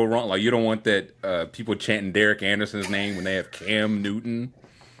things go wrong, like you don't want that people chanting Derek Anderson's name when they have Cam Newton.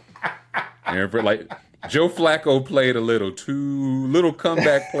 And like Joe Flacco played a little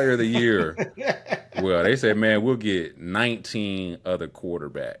comeback player of the year. Well, they said, man, we'll get 19 other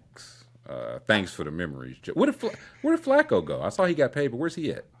quarterbacks. Thanks for the memories. Where did Flacco go? I saw he got paid, but where's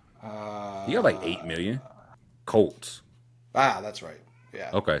he at? He got like $8 million. Colts. That's right.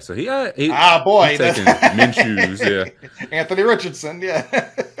 Yeah. Okay, so boy, he's taking Minshew's, yeah. Anthony Richardson, yeah.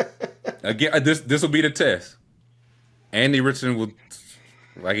 Again, this will be the test. Andy Richardson will,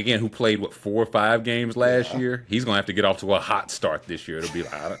 who played 4 or 5 games last year. He's gonna have to get off to a hot start this year. It'll be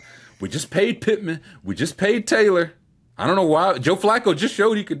like, we just paid Pittman, we just paid Taylor. I don't know why. Joe Flacco just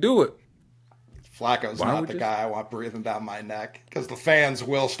showed he could do it. Flacco's not the guy I want breathing down my neck because the fans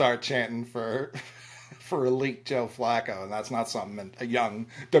will start chanting for elite Joe Flacco, and that's not something a young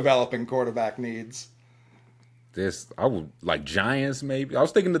developing quarterback needs. I would like Giants maybe. I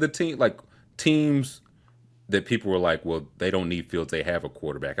was thinking of the teams that people were like, well, they don't need Fields, they have a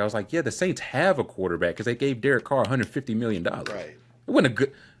quarterback. I was like, yeah, the Saints have a quarterback because they gave Derek Carr $150 million. Right. It wasn't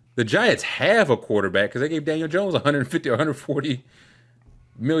the Giants have a quarterback because they gave Daniel Jones $150 or $140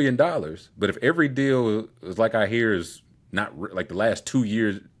 million. But if every deal is like I hear is not like the last 2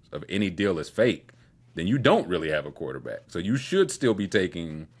 years of any deal is fake, then you don't really have a quarterback. So you should still be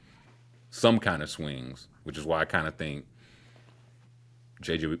taking some kind of swings, which is why I kind of think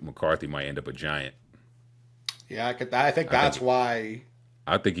J.J. McCarthy might end up a Giant. Yeah, I think that's why.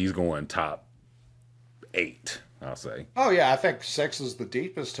 I think he's going top 8, I'll say. Oh, yeah, I think 6 is the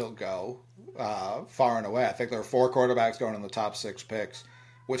deepest he'll go, far and away. I think there are 4 quarterbacks going in the top 6 picks,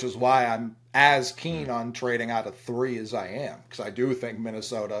 which is why I'm as keen on trading out of 3 as I am, because I do think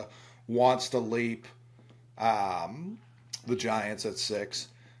Minnesota wants to leap the Giants at 6.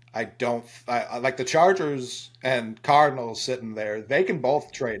 I like the Chargers and Cardinals sitting there. They can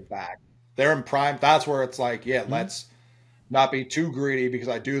both trade back. They're in prime. That's where it's like, let's not be too greedy because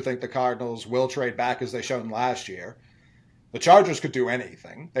I do think the Cardinals will trade back as they showed last year. The Chargers could do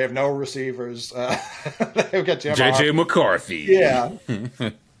anything. They have no receivers. They'll get J.J. McCarthy. Yeah.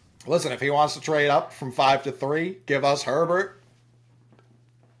 Listen, if he wants to trade up from 5 to 3, give us Herbert.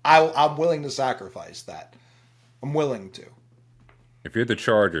 I'm willing to sacrifice that. I'm willing to. If you're the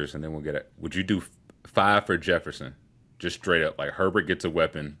Chargers, and then we'll get it, would you do 5 for Jefferson? Just straight up. Like Herbert gets a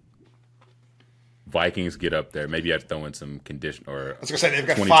weapon. Vikings get up there. Maybe you have to throw in some condition. Or I was going to say, they've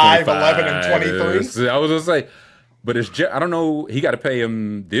got 5, 11, and 23. I was going to say, but I don't know, he got to pay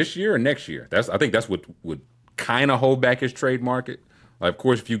him this year or next year. I think that's what would kind of hold back his trade market. Like, of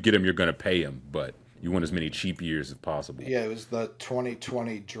course, if you get him, you're going to pay him, but you want as many cheap years as possible. Yeah, it was the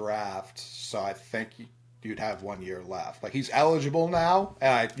 2020 draft, so I think you'd have 1 year left. Like, he's eligible now,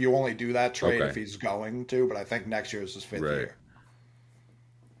 and you only do that trade if he's going to, but I think next year is his 5th year.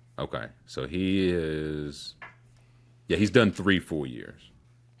 Okay, so he's done 3 full years.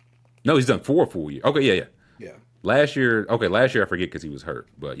 No, he's done 4 full years. Okay, yeah. Last year I forget because he was hurt,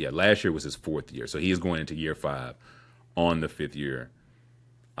 but last year was his 4th year, so he is going into year 5 on the 5th year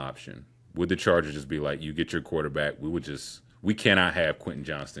option. Would the Chargers just be like, you get your quarterback, we cannot have Quentin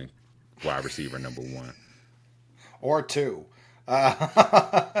Johnston wide receiver number 1. Or 2.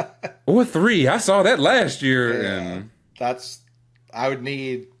 Or 3. I saw that last year. Yeah, and I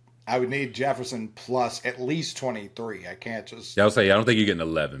would need Jefferson plus at least 23. I can't just. I would say I don't think you're getting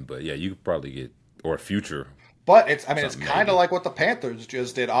 11, but you could probably get or a future. But it's kind of like what the Panthers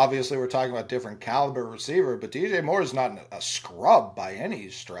just did. Obviously, we're talking about different caliber receiver, but DJ Moore is not a scrub by any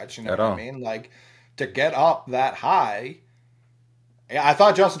stretch. You know what I mean? Like, to get up that high. I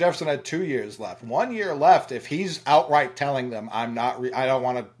thought Justin Jefferson had 2 years left. 1 year left. If he's outright telling them, I don't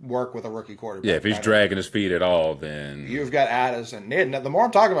want to work with a rookie quarterback. Yeah, if he's dragging his feet at all, then you've got Addis and Nid. Now, the more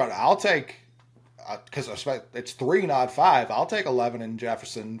I'm talking about it, I'll take because it's 3, not 5. I'll take 11 and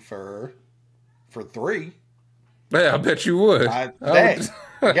Jefferson for 3. Yeah, I bet you would.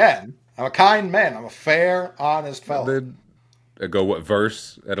 Again, I'm a kind man. I'm a fair, honest fellow. I'd go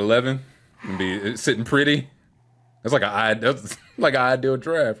Verse at 11 and be sitting pretty. That's like an ideal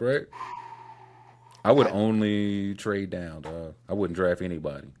draft, right? I would only trade down, dog. I wouldn't draft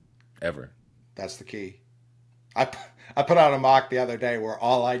anybody ever. That's the key. I I put out a mock the other day where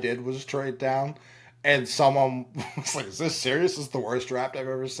all I did was trade down, and someone was like, "Is this serious? This is the worst draft I've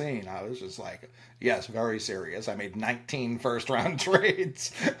ever seen." I was just like, "Yes, very serious. I made 19 first-round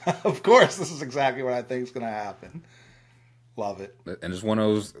trades. Of course, this is exactly what I think is going to happen." Love it. And it's one of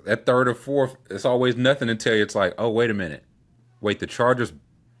those, at third or fourth, it's always nothing until it's like, oh, wait a minute. Wait, the Chargers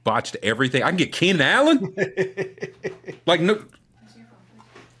botched everything. I can get Keenan Allen? Like,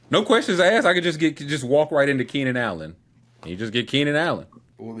 no questions asked. I could just walk right into Keenan Allen. And you just get Keenan Allen.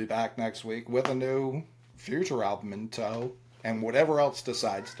 We'll be back next week with a new Future album in tow and whatever else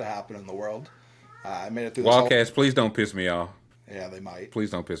decides to happen in the world. I made it through this Wildcats, please don't piss me off. Yeah, they might. Please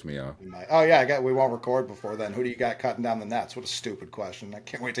don't piss me off. They might. Oh, yeah, we won't record before then. Who do you got cutting down the nets? What a stupid question. I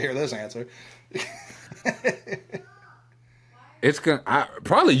can't wait to hear this answer. It's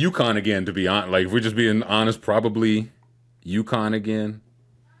probably UConn again, to be honest. Like, if we're just being honest, probably UConn again.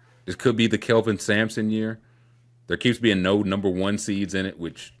 This could be the Kelvin Sampson year. There keeps being no number 1 seeds in it,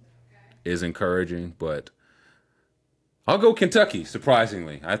 which is encouraging, but I'll go Kentucky,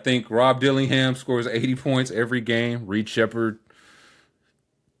 surprisingly. I think Rob Dillingham scores 80 points every game. Reed Shepherd,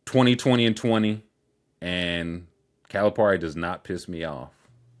 20, 20, and 20. And Calipari does not piss me off.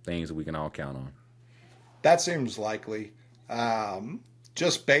 Things that we can all count on. That seems likely.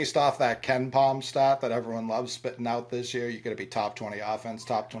 Just based off that Ken Palm stat that everyone loves spitting out this year, you're going to be top 20 offense,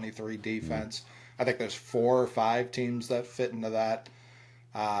 top 23 defense. I think there's 4 or 5 teams that fit into that.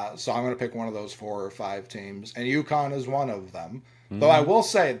 So I'm going to pick one of those 4 or 5 teams. And UConn is one of them. Though I will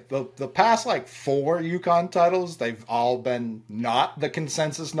say, the past 4 UConn titles, they've all been not the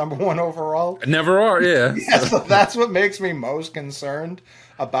consensus number 1 overall. Never are, yeah. Yeah, so that's what makes me most concerned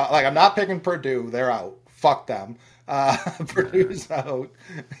about. I'm not picking Purdue. They're out. Fuck them. Purdue's out.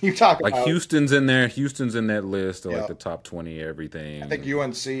 You talk about Houston's in there. Houston's in that list of the top 20 everything. I think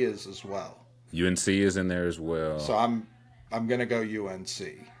UNC is as well. UNC is in there as well. So I'm gonna go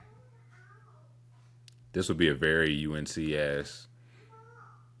UNC. This would be a very UNC-ass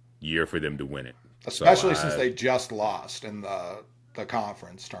year for them to win it. Especially since they just lost in the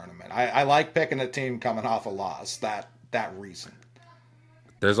conference tournament. I like picking a team coming off a loss that recent.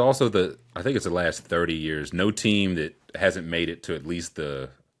 There's also I think it's the last 30 years, no team that hasn't made it to at least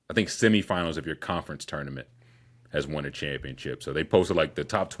semifinals of your conference tournament has won a championship. So they posted the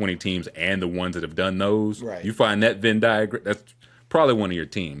top 20 teams and the ones that have done those. Right. You find that Venn diagram, that's probably one of your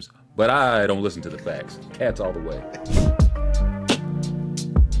teams. But I don't listen to the facts. Cats all the way.